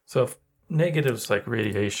 So if negative's like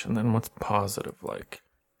radiation, then what's positive like?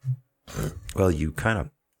 Well, you kind of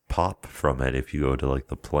pop from it if you go to like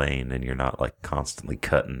the plane and you're not like constantly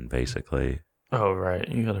cutting, basically. Oh, right.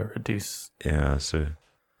 You gotta reduce. Yeah, so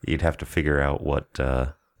you'd have to figure out what.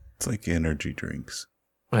 It's like energy drinks.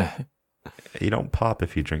 You don't pop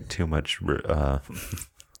if you drink too much. I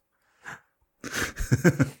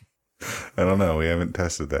don't know. We haven't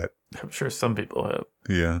tested that. I'm sure some people have.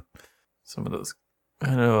 Yeah. Some of those.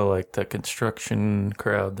 I know, like the construction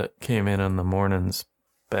crowd that came in the mornings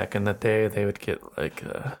back in the day, they would get like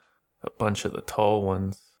a bunch of the tall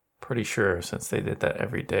ones. Pretty sure since they did that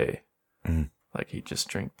every day. Like he'd just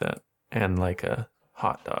drink that and like a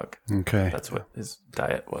hot dog. Okay. That's what his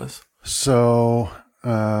diet was. So,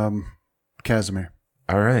 Casimir.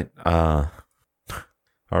 All right. All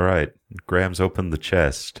right. Graham's opened the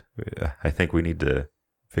chest. I think we need to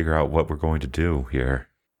figure out what we're going to do here,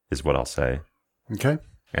 is what I'll say. Okay.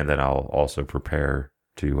 And then I'll also prepare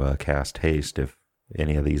to cast haste if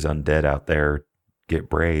any of these undead out there get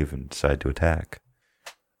brave and decide to attack.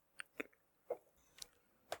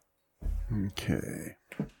 Okay.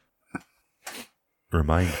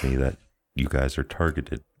 Remind me that you guys are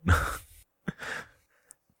targeted.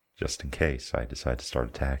 Just in case I decide to start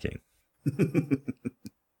attacking.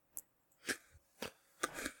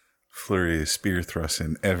 Flurry of spear thrusts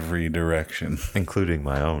in every direction. Including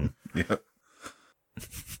my own. Yep.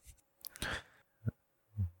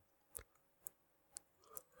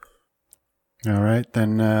 All right,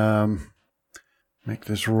 then make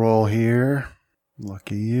this roll here.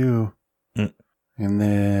 Lucky you. And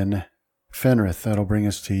then Fenrith, that'll bring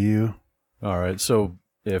us to you. All right, so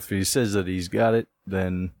if he says that he's got it,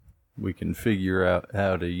 then we can figure out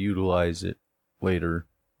how to utilize it later.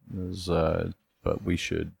 But we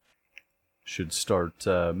should start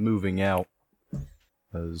moving out.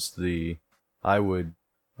 As I would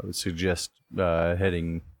suggest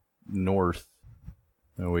heading north,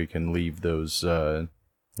 and we can leave those All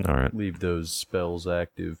right. leave those spells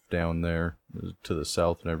active down there to the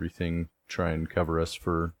south and everything. Try and cover us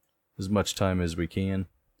for as much time as we can.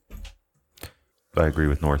 I agree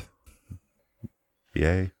with North.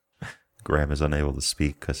 Yay. Graham is unable to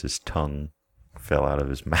speak because his tongue fell out of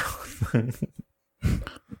his mouth.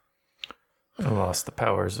 I lost the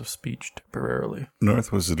powers of speech temporarily.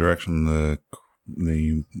 North was the direction the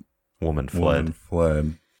Woman fled. woman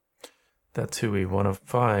fled. That's who we want to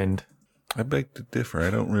find. I beg to differ. I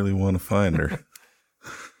don't really want to find her.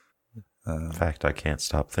 In fact, I can't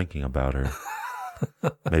stop thinking about her.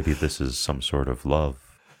 Maybe this is some sort of love.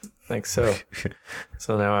 Think so.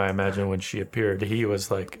 So now I imagine when she appeared, it was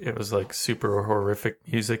like super horrific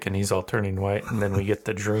music, and he's all turning white, and then we get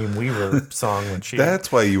the Dreamweaver song when she.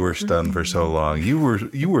 That's why you were stunned for so long. You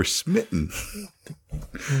were smitten.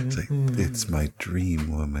 It's like, it's my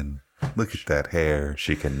dream woman. Look at that hair.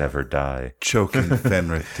 She can never die. Choking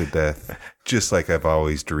Fenrith to death, just like I've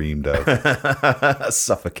always dreamed of.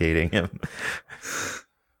 Suffocating him.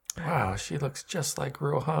 Wow, she looks just like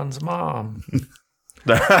Rohan's mom.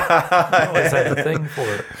 I always had a thing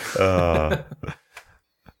for it.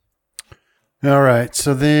 All right,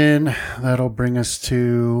 so then that'll bring us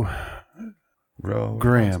to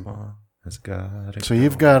Graham. So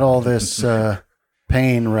you've got all this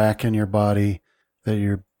pain racking your body that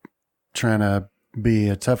you're trying to be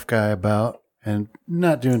a tough guy about and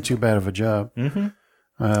not doing too bad of a job. Mm-hmm.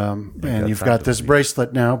 And you've got this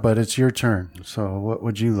bracelet now, but it's your turn. So what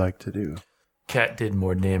would you like to do? Cat did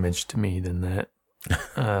more damage to me than that.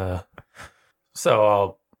 So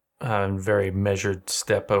I'll very measured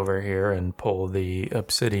step over here and pull the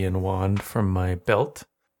obsidian wand from my belt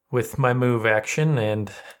with my move action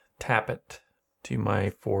and tap it to my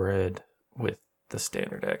forehead with the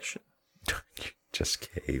standard action. Just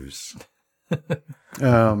caves.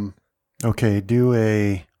 Okay, do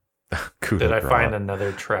a... Did I find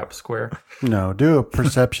another trap square? No, do a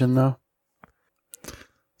perception, though.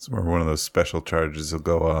 It's where one of those special charges will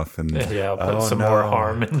go off and Yeah, I'll put some more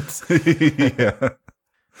harm in. yeah.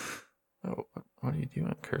 Oh, what are you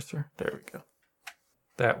doing, cursor? There we go.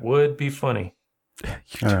 That would be funny.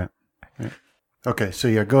 All right. Okay, so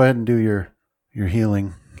yeah, go ahead and do your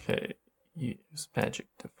healing. Okay, use magic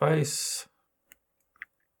device.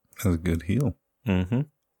 That was a good heal. Mm-hmm.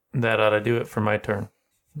 That ought to do it for my turn.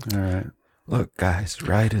 All right. Look, guys,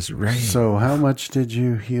 right as rain. So how much did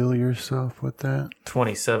you heal yourself with that?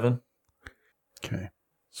 27. Okay.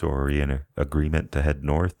 So are we in agreement to head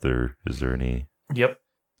north, or is there any... Yep.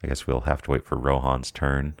 I guess we'll have to wait for Rohan's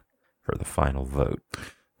turn for the final vote.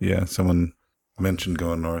 Yeah, someone mentioned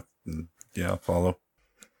going north. And yeah, I'll follow.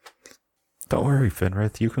 Don't worry,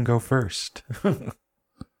 Fenrith, you can go first.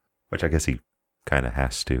 Which I guess he kind of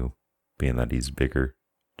has to, being that he's bigger.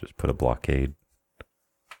 Just put a blockade.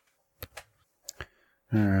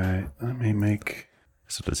 All right. Let me make...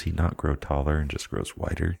 So does he not grow taller and just grows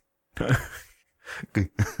wider?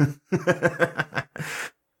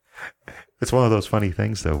 It's one of those funny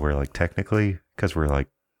things, though, where, like, technically, because we're, like,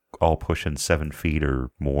 all pushing 7 feet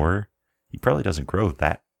or more, he probably doesn't grow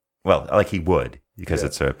that. Well, like, he would, because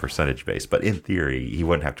it's a percentage base. But in theory, he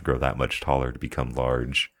wouldn't have to grow that much taller to become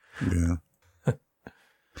large. Yeah.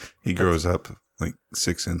 He grows up like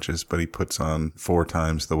 6 inches, but he puts on 4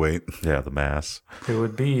 times the weight. Yeah, the mass. It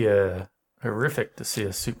would be horrific to see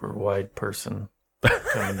a super wide person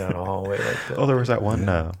coming down a hallway like that. Oh, there was that one,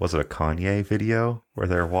 was it a Kanye video where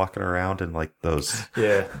they're walking around in like those?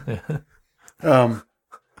 Yeah.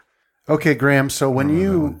 Okay, Graham. So when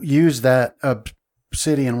you use that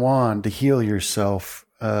obsidian wand to heal yourself,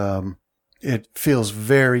 it feels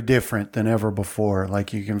very different than ever before.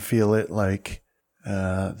 Like you can feel it like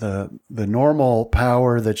the normal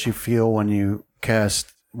power that you feel when you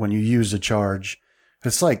use a charge.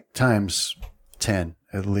 It's like times 10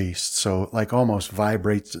 at least. So like almost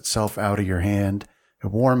vibrates itself out of your hand. It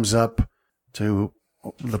warms up to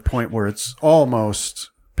the point where it's almost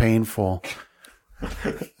painful.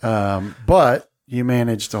 But you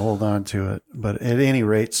manage to hold on to it. But at any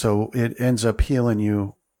rate, so it ends up healing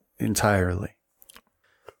you entirely.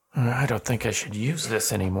 I don't think I should use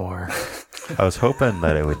this anymore. I was hoping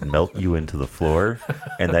that it would melt you into the floor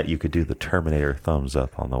and that you could do the Terminator thumbs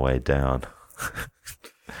up on the way down.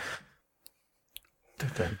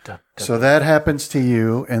 So that happens to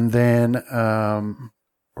you, and then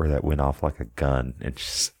Or that went off like a gun and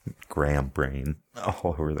just Graham brain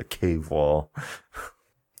all over the cave wall.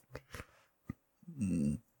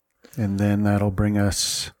 and then that'll bring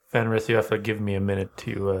us. Fenrith, you have to give me a minute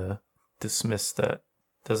to dismiss that.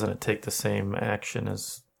 Doesn't it take the same action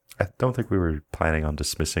as... I don't think we were planning on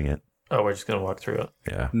dismissing it. Oh, we're just going to walk through it.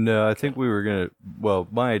 Yeah. No, I think we were going to... Well,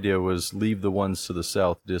 my idea was leave the ones to the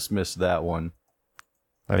south, dismiss that one.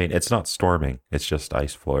 I mean, it's not storming. It's just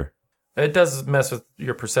ice floor. It does mess with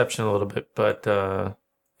your perception a little bit, but in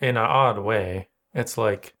an odd way. It's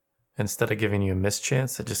like, instead of giving you a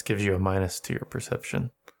mischance, it just gives you a minus to your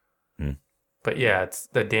perception. Hmm. But yeah, it's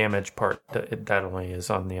the damage part that only is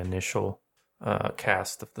on the initial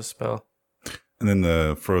cast of the spell. And then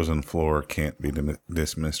the frozen floor can't be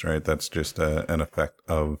dismissed, right? That's just an effect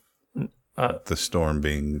of the storm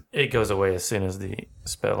being... It goes away as soon as the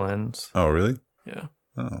spell ends. Oh, really? Yeah.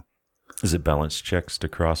 Oh. Is it balance checks to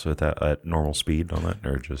cross with that at normal speed on it,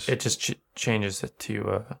 or just... It just changes it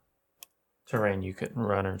to terrain you can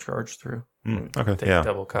run or charge through. Okay, Take yeah.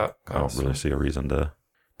 double cost. I don't really see a reason to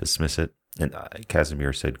dismiss it. And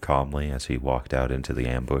Casimir said calmly as he walked out into the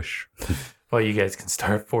ambush. Well, you guys can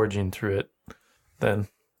start forging through it. Then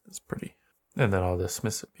it's pretty. And then I'll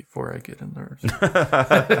dismiss it before I get in there.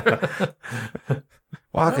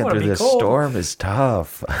 Walking through this storm is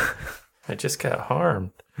tough. I just got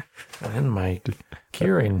harmed. And my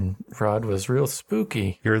curing rod was real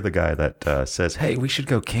spooky. You're the guy that says, "Hey, we should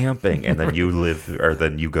go camping," and then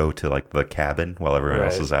then you go to like the cabin while everyone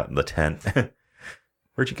else is out in the tent.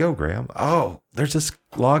 Where'd you go, Graham? Oh, there's this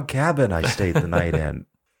log cabin I stayed the night in.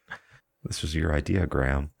 This was your idea,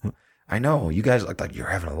 Graham. I know. You guys look like you're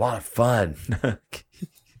having a lot of fun.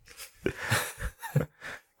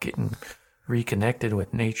 Getting reconnected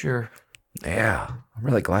with nature. Yeah, I'm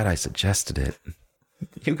really glad I suggested it.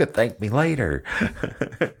 You could thank me later.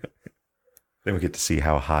 Then we get to see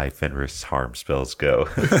how high Fenris's harm spells go.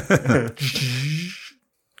 I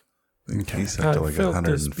think he's up to like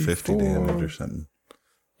 150 damage or something.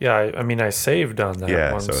 Yeah, I mean, I saved on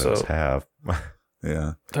that one, so it's half.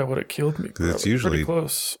 Yeah. That would have killed me. Because it's usually pretty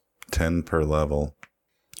close. 10 per level.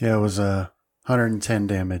 Yeah, it was 110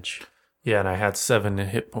 damage. Yeah, and I had 7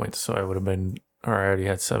 hit points, so I would have been... Or I already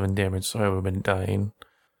had 7 damage, so I would have been dying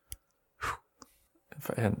if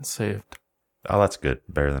I hadn't saved. Oh, that's good.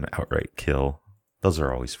 Better than an outright kill. Those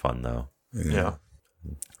are always fun, though. Yeah.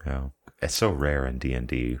 It's so rare in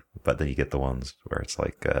D&D, but then you get the ones where it's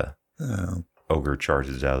like ogre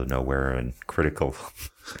charges out of nowhere and critical.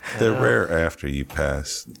 They're rare after you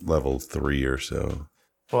pass level 3 or so.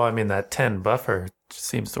 Well, I mean, that 10 buffer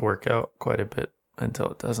seems to work out quite a bit until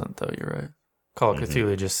it doesn't, though. You're right. Call of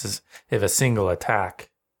Cthulhu just says if a single attack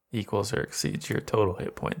equals or exceeds your total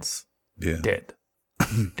hit points, dead.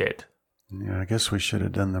 Dead. Yeah, I guess we should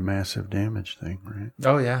have done the massive damage thing, right?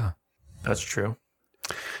 Oh, yeah. That's true.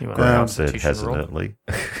 You want Graham to said hesitantly.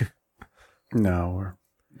 No, or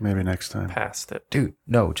maybe next time. Past it. Dude,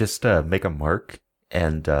 no, just make a mark,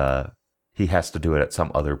 and he has to do it at some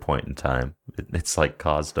other point in time. It's like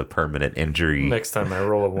caused a permanent injury. Next time I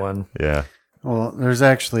roll a 1. Yeah. Well, there's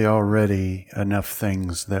actually already enough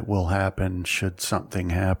things that will happen should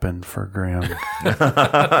something happen for Graham.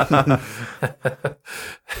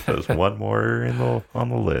 There's one more on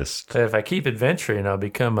the list. If I keep adventuring, I'll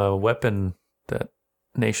become a weapon that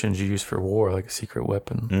nations use for war, like a secret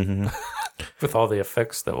weapon, with all the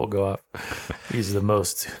effects that will go off. He's the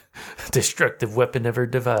most destructive weapon ever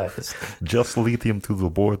devised. Just lead him to the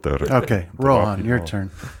border. Okay, Rohan, your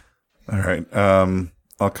turn. All right.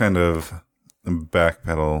 I'll kind of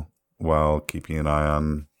backpedal while keeping an eye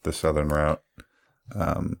on the southern route.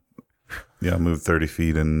 Yeah, move 30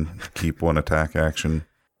 feet and keep one attack action.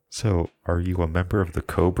 So, are you a member of the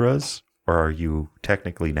Cobras, or are you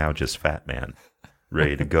technically now just Fat Man,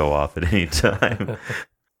 ready to go off at any time?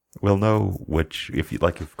 We'll know which, if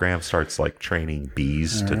Graham starts like training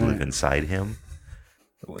bees to live inside him,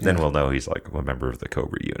 then we'll know he's like a member of the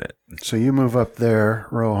Cobra unit. So you move up there,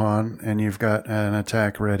 Rohan, and you've got an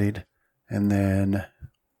attack readied. And then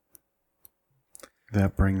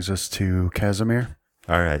that brings us to Casimir.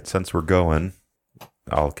 All right, since we're going,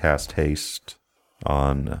 I'll cast haste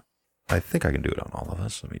on, I think I can do it on all of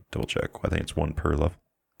us. Let me double check. I think it's 1 per level.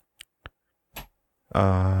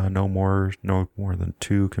 No more than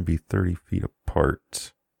 2 can be 30 feet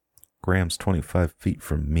apart. Graham's 25 feet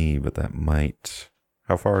from me, but that might...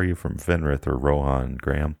 How far are you from Fenrith or Rohan,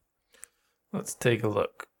 Graham? Let's take a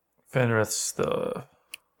look. Fenrith's the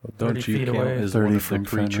Don't 30 you feet count away. as 30 one of the from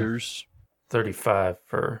Fenrir. creatures? 35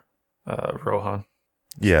 for Rohan.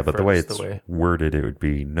 Yeah, but the way Furthest it's away. worded, it would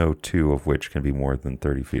be no 2 of which can be more than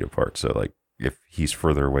 30 feet apart. So, like, if he's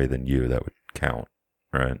further away than you, that would count,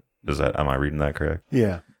 right? Am I reading that correct?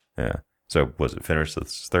 Yeah. Yeah. So, was it Fenris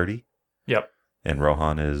that's 30? Yep, And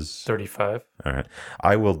Rohan is... 35. All right.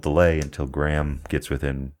 I will delay until Graham gets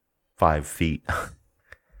within 5 feet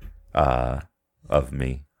of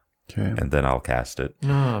me, Okay. and then I'll cast it.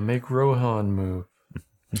 Make Rohan move.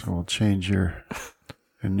 So we'll change your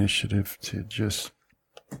initiative to just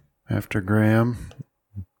after Graham.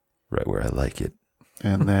 Right where I like it.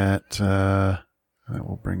 And that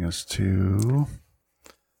will bring us to...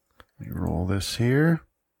 Let me roll this here.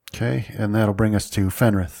 Okay. And that'll bring us to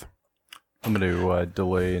Fenrith. I'm going to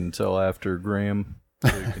delay until after Graham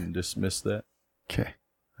so we can dismiss that. Okay.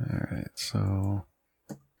 All right. So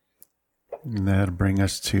that'll bring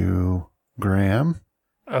us to Graham.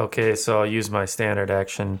 Okay, so I'll use my standard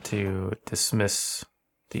action to dismiss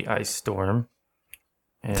the ice storm.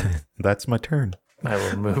 And That's my turn. I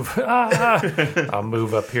will move. I'll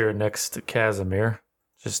move up here next to Casimir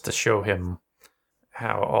just to show him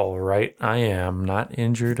how all right I am, not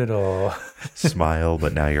injured at all. Smile,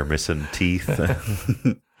 but now you're missing teeth.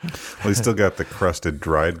 Well, he's still got the crusted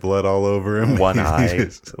dried blood all over him. One eye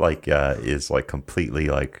is like completely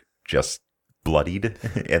like just bloodied,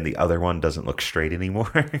 and the other one doesn't look straight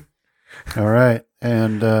anymore. All right.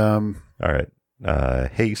 And, All right.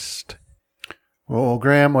 Haste. well,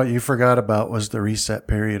 Graham, what you forgot about was the reset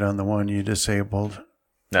period on the one you disabled.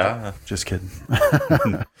 Just kidding.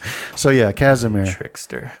 So, yeah, Casimir.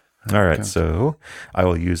 Trickster. All right. Okay. So I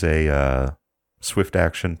will use a swift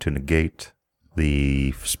action to negate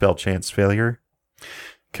the spell chance failure,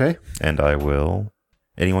 Okay. and I will...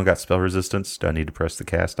 Anyone got spell resistance? Do I need to press the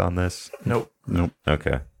cast on this? Nope. Nope.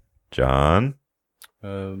 Okay. John?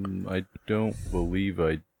 I don't believe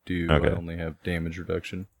I do. Okay. I only have damage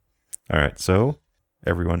reduction. All right. So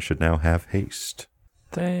everyone should now have haste.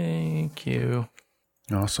 Thank you.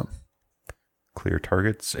 Awesome. Clear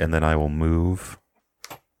targets, and then I will move.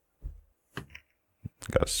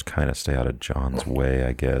 Got to kind of stay out of John's way,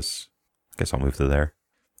 I guess. Guess I'll move to there.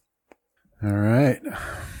 All right.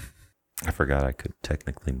 I forgot I could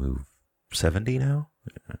technically move 70 now.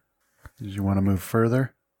 Did you want to move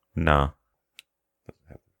further? No.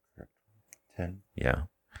 10? Yeah.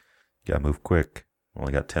 Gotta move quick.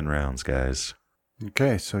 Only got 10 rounds, guys.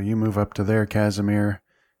 Okay, so you move up to there, Casimir.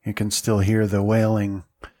 You can still hear the wailing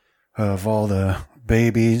of all the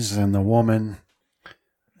babies and the woman.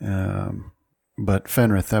 But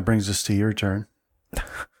Fenrith, that brings us to your turn.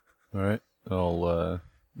 All right. I'll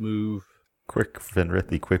move. Quick,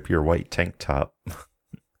 Fenrith, equip your white tank top.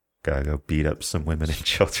 Gotta go beat up some women and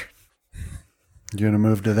children. You want to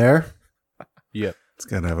move to there? Yep. It's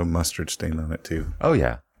got to have a mustard stain on it, too. Oh,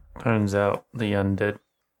 yeah. Turns out the undead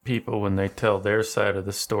people, when they tell their side of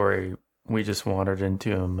the story, we just wandered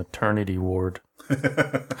into a maternity ward.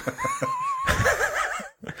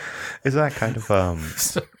 Is that kind of,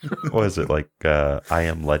 what is it, like I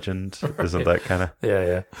Am Legend? Isn't that kind of...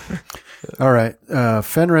 Yeah. All right.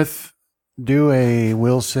 Fenrith, do a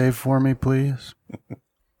will save for me, please,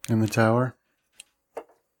 in the tower.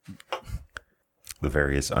 The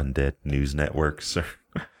various undead news networks are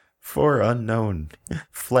Four unknown,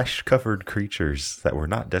 flesh-covered creatures that were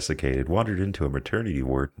not desiccated wandered into a maternity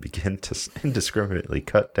ward and began to indiscriminately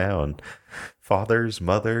cut down fathers,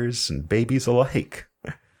 mothers, and babies alike.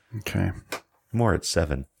 Okay. More at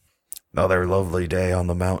 7. Another lovely day on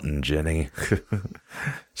the mountain, Jenny.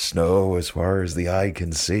 Snow as far as the eye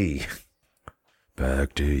can see.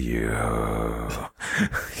 Back to you.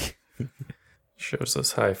 Shows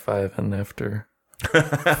us high-fiving after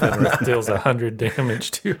Fenrith deals 100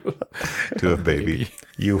 damage to To a baby.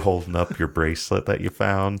 You holding up your bracelet that you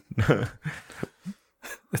found.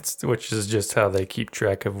 Which is just how they keep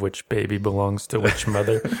track of which baby belongs to which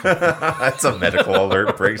mother. That's a medical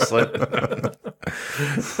alert bracelet.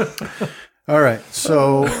 All right.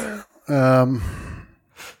 So, Hi,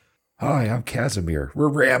 I'm Casimir. We're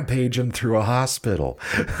rampaging through a hospital.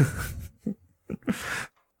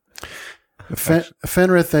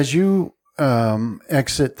 Fenrith, as you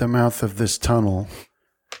exit the mouth of this tunnel,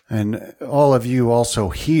 and all of you also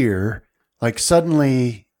hear, like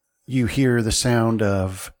suddenly you hear the sound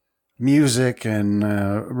of music and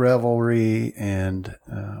revelry and,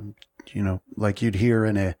 like you'd hear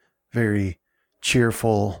in a very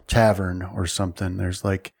cheerful tavern or something. There's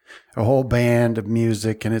like a whole band of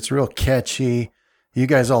music and it's real catchy. You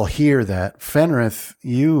guys all hear that. Fenrith,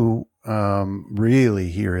 you really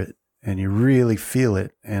hear it and you really feel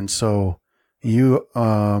it. And so you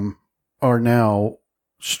are now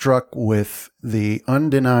struck with the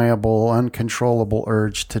undeniable, uncontrollable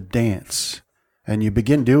urge to dance. And you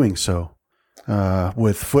begin doing so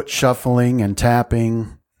with foot shuffling and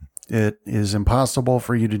tapping. It is impossible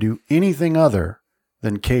for you to do anything other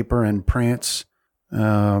than caper and prance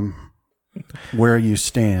where you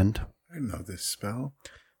stand. I know this spell.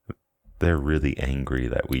 They're really angry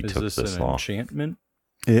that we Is took this this an long. enchantment?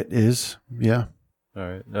 It is, yeah. All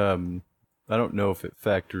right. I don't know if it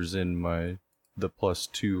factors in the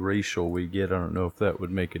 +2 racial we get. I don't know if that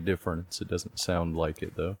would make a difference. It doesn't sound like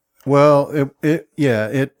it though. Well, it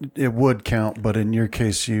would count, but in your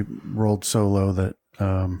case, you rolled so low that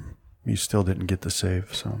you still didn't get the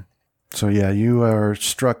save. So yeah, you are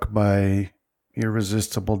struck by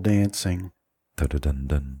irresistible dancing.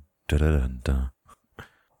 Dun-dun-dun, dun-dun-dun-dun.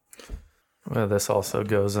 Well, this also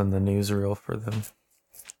goes in the newsreel for them.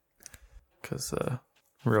 Because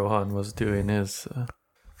Rohan was doing his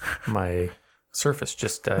my surface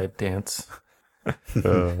just died dance.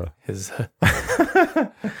 His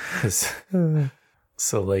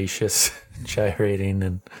salacious gyrating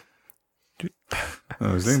and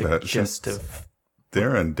I was thinking that since suggestive.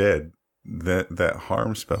 they're undead, that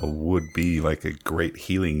harm spell would be like a great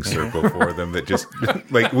healing circle for them. That just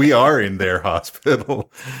like we are in their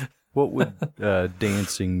hospital. What would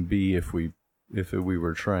dancing be if we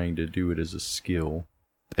were trying to do it as a skill?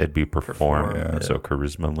 It'd be perform, Yeah. so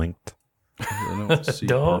charisma linked. I don't see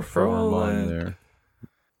Don't perform roll on it. there.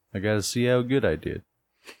 I gotta see how good I did.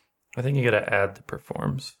 I think you got to add the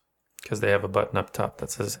performs because they have a button up top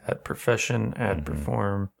that says add profession, add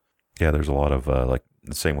perform. Yeah, there's a lot of like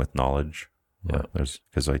the same with knowledge. Yeah. There's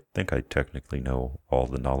because I think I technically know all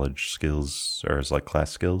the knowledge skills or as like class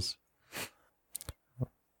skills.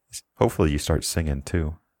 Hopefully you start singing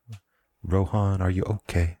too. Rohan, are you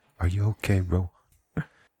okay? Are you okay, Rohan?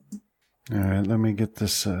 All right, let me get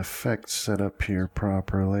this effect set up here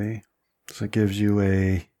properly. So it gives you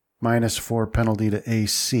a -4 penalty to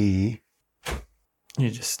AC. You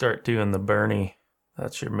just start doing the Bernie.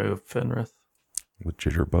 That's your move, Fenrith. With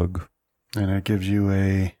Jitterbug. And it gives you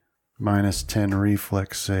a -10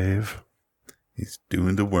 reflex save. He's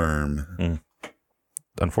doing the worm.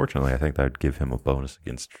 Unfortunately, I think that would give him a bonus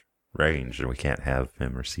against range, and we can't have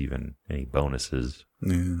him receiving any bonuses.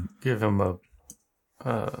 Yeah. Give him a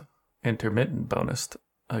intermittent bonus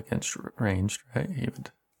against ranged, right? He would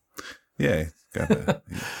Yeah. Gotta,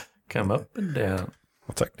 come up and down.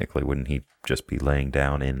 Well, technically, wouldn't he just be laying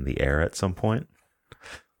down in the air at some point?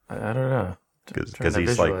 I don't know. Because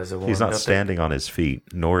he's not standing on his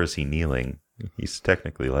feet, nor is he kneeling. He's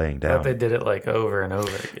technically laying I down. thought they did it like over and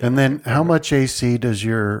over again. And then how much AC does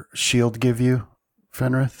your shield give you,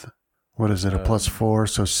 Fenrith? What is it, a +4,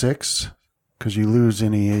 so 6? Because you lose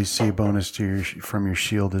any AC bonus to from your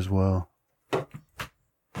shield as well.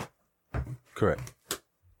 Correct.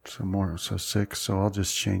 So 6. So I'll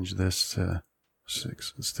just change this to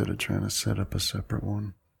 6 instead of trying to set up a separate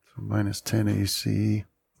one. So -10 AC.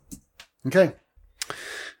 Okay.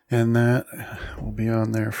 And that will be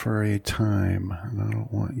on there for a time. And I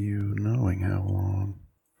don't want you knowing how long.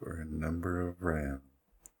 for a number of rounds.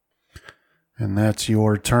 And that's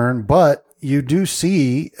your turn. But you do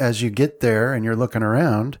see, as you get there and you're looking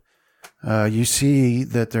around, you see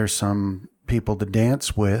that there's some people to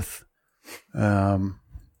dance with. And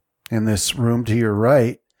In this room to your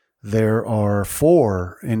right, there are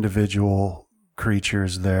 4 individual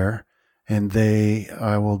creatures there, and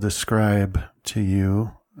I will describe to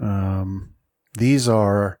you. These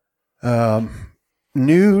are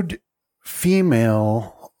nude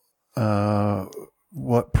female,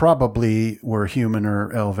 what probably were human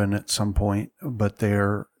or elven at some point, but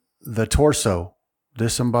they're the torso,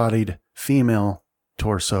 disembodied female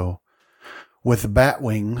torso with bat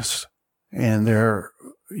wings, and they're,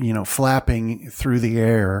 flapping through the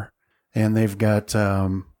air, and they've got,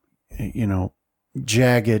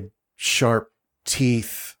 jagged, sharp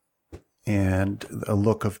teeth and a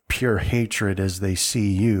look of pure hatred as they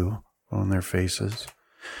see you on their faces.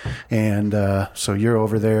 And so you're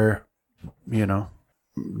over there,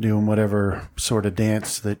 doing whatever sort of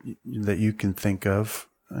dance that you can think of.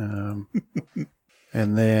 And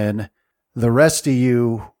then the rest of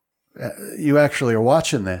you actually are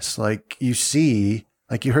watching this. Like you see,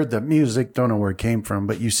 like you heard the music, don't know where it came from,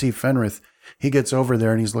 but you see Fenrith, he gets over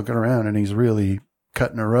there and he's looking around and he's really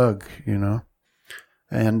cutting a rug,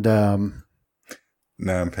 And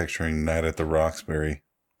now I'm picturing Night at the Roxbury.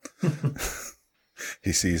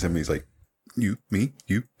 He sees him. He's like, you, me.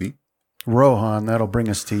 Rohan, that'll bring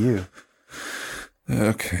us to you.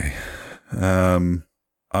 Okay. I'm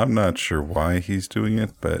not sure why he's doing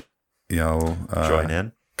it, but Join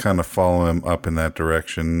in. Kind of follow him up in that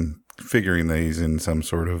direction, figuring that he's in some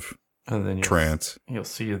sort of And then trance. You'll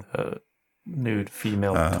see the nude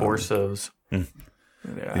female torsos.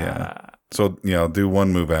 Yeah. So, I'll do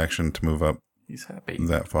one move action to move up He's happy.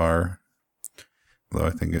 that far. Though I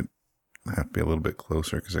think it have to be a little bit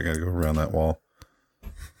closer because I got to go around that wall.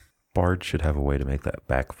 Bard should have a way to make that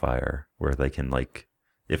backfire where they can, like,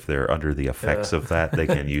 if they're under the effects of that, they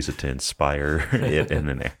can use it to inspire it in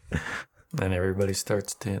an air. Then everybody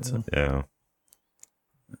starts dancing. Yeah.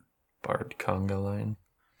 Bard conga line.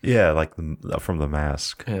 Yeah, like from the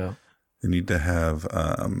mask. Yeah. You need to have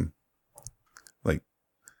like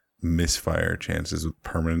misfire chances with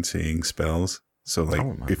permanencying spells. So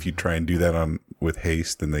like if you try and do that with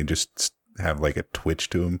haste, then they just have like a twitch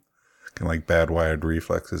to them, kind of like bad wired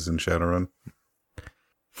reflexes in Shadowrun.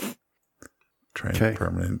 Try and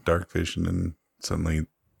permanent dark vision, and suddenly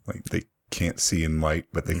like they can't see in light,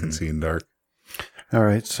 but they can see in dark. All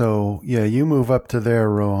right, so you move up to there,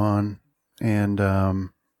 Rohan, and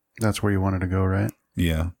that's where you wanted to go, right?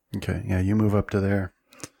 Yeah. Okay, you move up to there.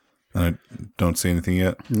 And I don't see anything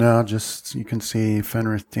yet? No, just you can see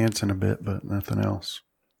Fenrith dancing a bit, but nothing else.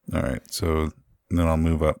 All right, so then I'll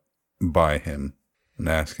move up by him and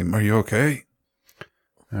ask him, "Are you okay?"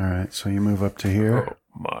 All right, so you move up to here. Oh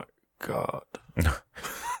my God.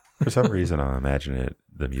 For some reason, I imagine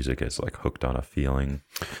the music is like hooked on a feeling.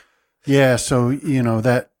 Yeah, so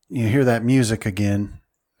that you hear that music again,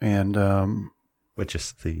 and which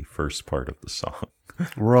is the first part of the song.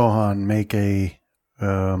 Rohan, make a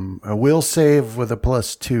will save with a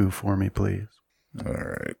 +2 for me, please. All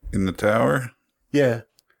right, in the tower. Yeah.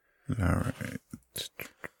 All right.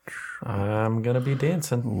 I'm gonna be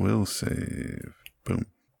dancing. Will save. Boom.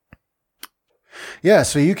 Yeah,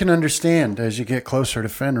 so you can understand as you get closer to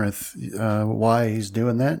Fenrith why he's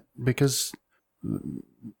doing that, because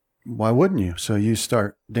why wouldn't you? So you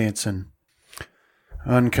start dancing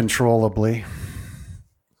uncontrollably.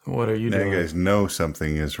 What are you now doing? You guys know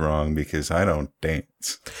something is wrong because I don't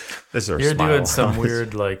dance. You're doing some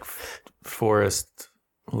weird like forest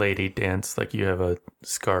lady dance, like you have a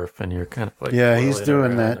scarf and you're kind of like he's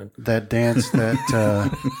doing that dance that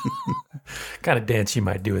kind of dance you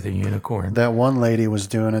might do with a unicorn. That one lady was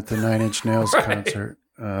doing at the Nine Inch Nails concert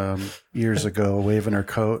years ago, waving her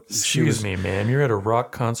coat. Excuse me, man. You're at a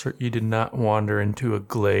rock concert. You did not wander into a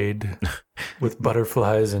glade with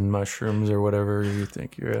butterflies and mushrooms or whatever you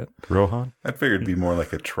think you're at. Rohan? I figured it'd be more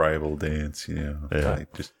like a tribal dance, Yeah.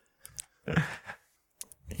 Like just.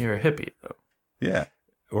 You're a hippie, though. Yeah.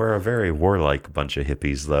 We're a very warlike bunch of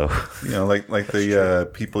hippies, though. Like the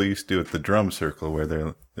people used to do at the drum circle, where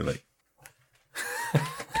they're like.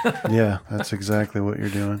 Yeah, that's exactly what you're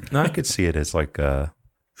doing. No, I could see it as like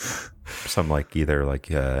some like either like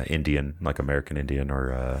Indian, like American Indian,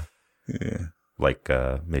 or like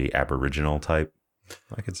maybe Aboriginal type.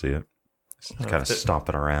 I could see it. Kind of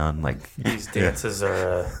stomping around like these dances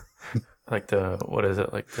are like what is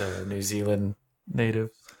it, like the New Zealand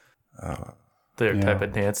natives? Their type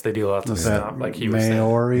of dance. They do lots of stomp, like he was saying.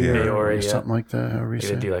 Maori or something like that.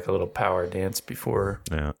 They do like a little power dance before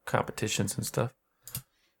competitions and stuff.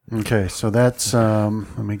 Okay, so that's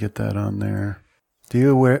let me get that on there.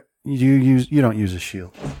 You don't use a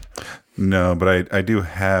shield? No, but I do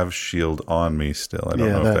have shield on me still. I don't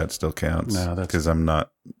know if that still counts. No, that's because I'm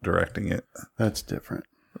not directing it. That's different.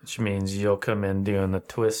 Which means you'll come in doing the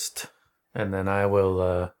twist, and then I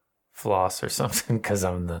will floss or something because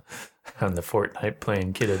I'm the Fortnite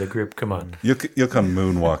playing kid of the group. Come on. You'll come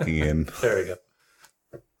moonwalking in. There we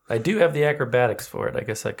go. I do have the acrobatics for it. I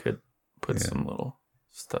guess I could put some little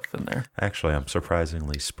stuff in there. Actually, I'm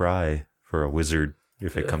surprisingly spry for a wizard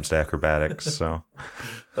if it comes to acrobatics. So,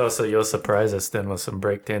 so you'll surprise us then with some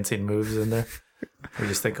breakdancing moves in there. We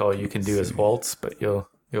just think all you can do is waltz, but you'll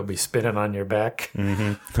be spinning on your back.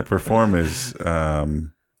 mm-hmm. Perform is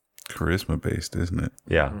charisma based, isn't it?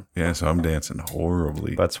 Yeah. Yeah, so I'm dancing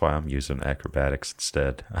horribly. That's why I'm using acrobatics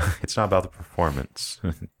instead. It's not about the performance.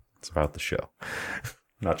 It's about the show.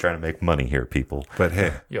 I'm not trying to make money here, people. But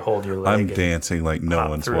hey, You hold your leg. I'm and dancing like no pop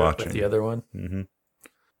one's through it watching. with the other one. Mm-hmm.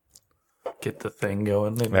 Get the thing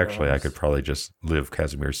going. in Actually, your I arms. could probably just live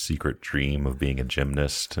Casimir's secret dream of being a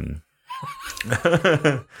gymnast and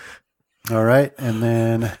All right, and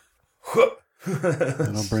then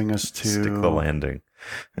that'll bring us to stick the landing.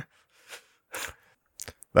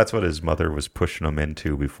 That's what his mother was pushing him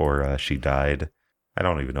into before she died. I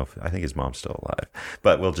don't even know I think his mom's still alive,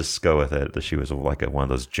 but we'll just go with it that she was like one of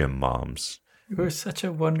those gym moms You were such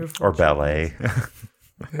a wonderful. or ballet.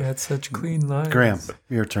 You had such clean lines. Graham.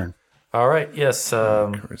 Your turn. All right. Yes.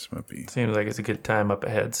 Charisma B. Seems like it's a good time up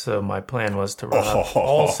ahead. So my plan was to run up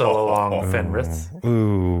also along Fenrith.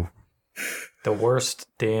 Ooh. The worst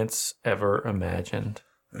dance ever imagined.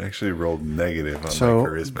 I actually rolled negative on my So,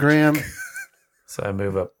 charisma. Graham, So I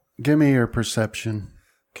move up. give me your perception.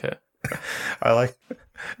 Okay. I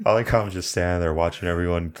like how I'm just standing there watching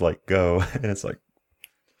everyone like go, and it's like,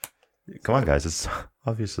 come on, guys, it's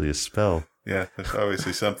obviously a spell. Yeah, there's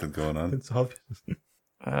obviously something going on. It's obvious.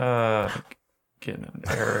 Getting an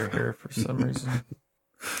error here for some reason.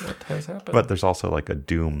 What has happened? But there's also like a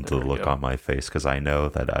doomed There we look go. on my face because I know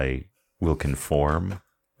that I will conform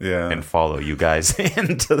Yeah. and follow you guys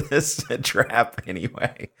into this trap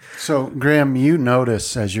anyway. So, Graham, you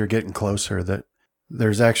notice as you're getting closer that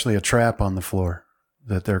there's actually a trap on the floor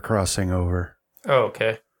that they're crossing over, Oh,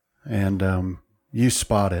 okay. and you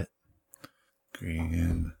spot it.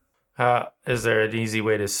 Green. Is there an easy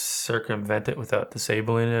way to circumvent it without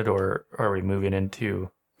disabling it, or are we moving into?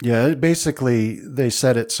 Yeah, basically they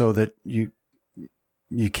set it so that you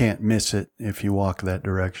can't miss it if you walk that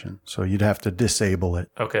direction. So you'd have to disable it,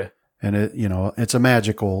 Okay. and it's a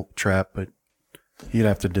magical trap, but you'd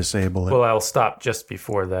have to disable it. Well, I'll stop just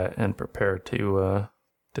before that and prepare to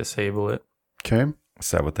disable it. Okay. Is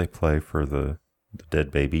that what they play for the dead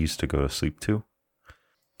babies to go to sleep to?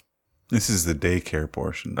 This is the daycare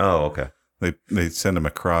portion. Oh, okay. They send them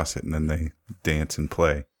across it and then they dance and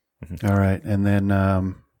play. All right, and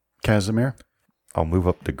then Casimir. I'll move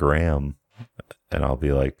up to Graham and I'll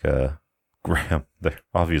be like, Graham, they're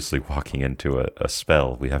obviously walking into a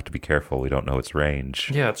spell. We have to be careful. We don't know its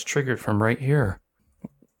range. Yeah, it's triggered from right here. I'm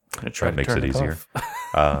gonna try That to makes turn it easier.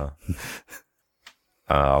 off.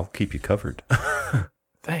 I'll keep you covered.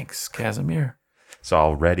 Thanks, Casimir. So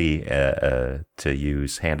I'll ready to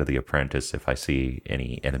use Hand of the Apprentice if I see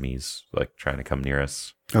any enemies like trying to come near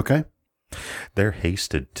us. Okay. They're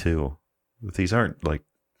hasted too. These aren't like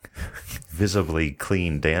visibly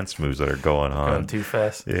clean dance moves that are going on. Going too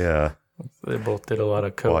fast. Yeah. They both did a lot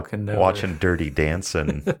of coke and now watching Dirty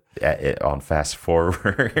Dancing on fast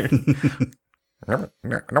forward. All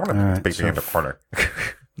right, Beat me in the so corner.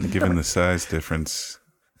 Given the size difference,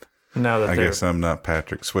 now that I they're guess I'm not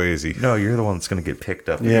Patrick Swayze. No, you're the one that's going to get picked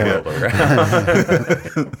up and Yeah. wheeled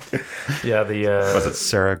around. yeah the Was it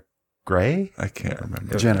Sarah Gray? I can't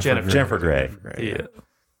remember. Jennifer Gray. yeah.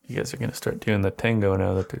 You guys are gonna start doing the tango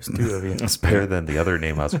now that there's two of you. It's better than the other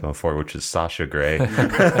name I was going for, which is Sasha Gray.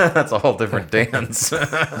 That's a whole different dance.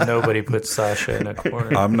 Nobody puts Sasha in a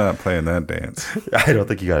corner. I'm not playing that dance. I don't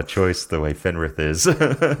think you got a choice the way Fenrith is.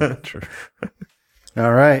 True.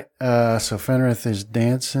 All right. So Fenrith is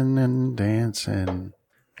dancing and dancing.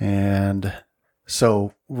 And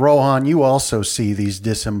so, Rohan, you also see these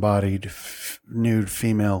disembodied nude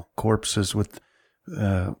female corpses with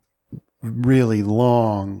really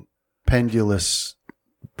long, pendulous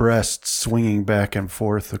breasts swinging back and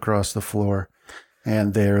forth across the floor.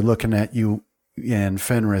 And they're looking at you and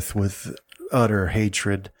Fenrith with utter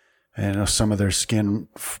hatred. And some of their skin,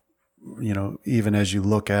 even as you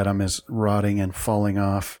look at them, is rotting and falling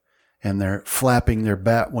off. And they're flapping their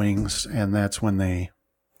bat wings. And that's when they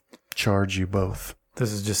charge you both.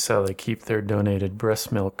 This is just how they keep their donated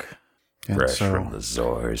breast milk. And Fresh so, from the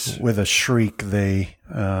Zors. with a shriek, they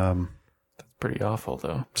Pretty awful,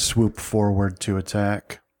 though. swoop forward to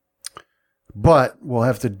attack. But we'll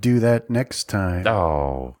have to do that next time.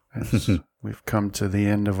 Oh. As we've come to the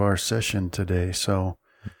end of our session today. So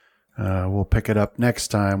We'll pick it up next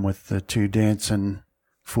time with the two dancing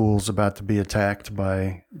fools about to be attacked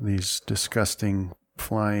by these disgusting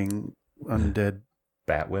flying undead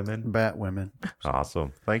Bat women. bat women.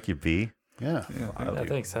 Awesome. Thank you, B. Yeah. Yeah,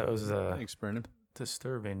 thanks. That was Thanks, Brandon.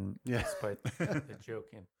 disturbing, Yeah. despite the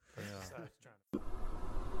joking.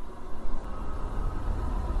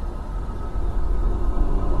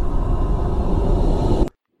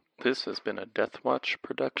 This has been a Death Watch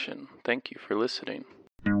production. Thank you for listening.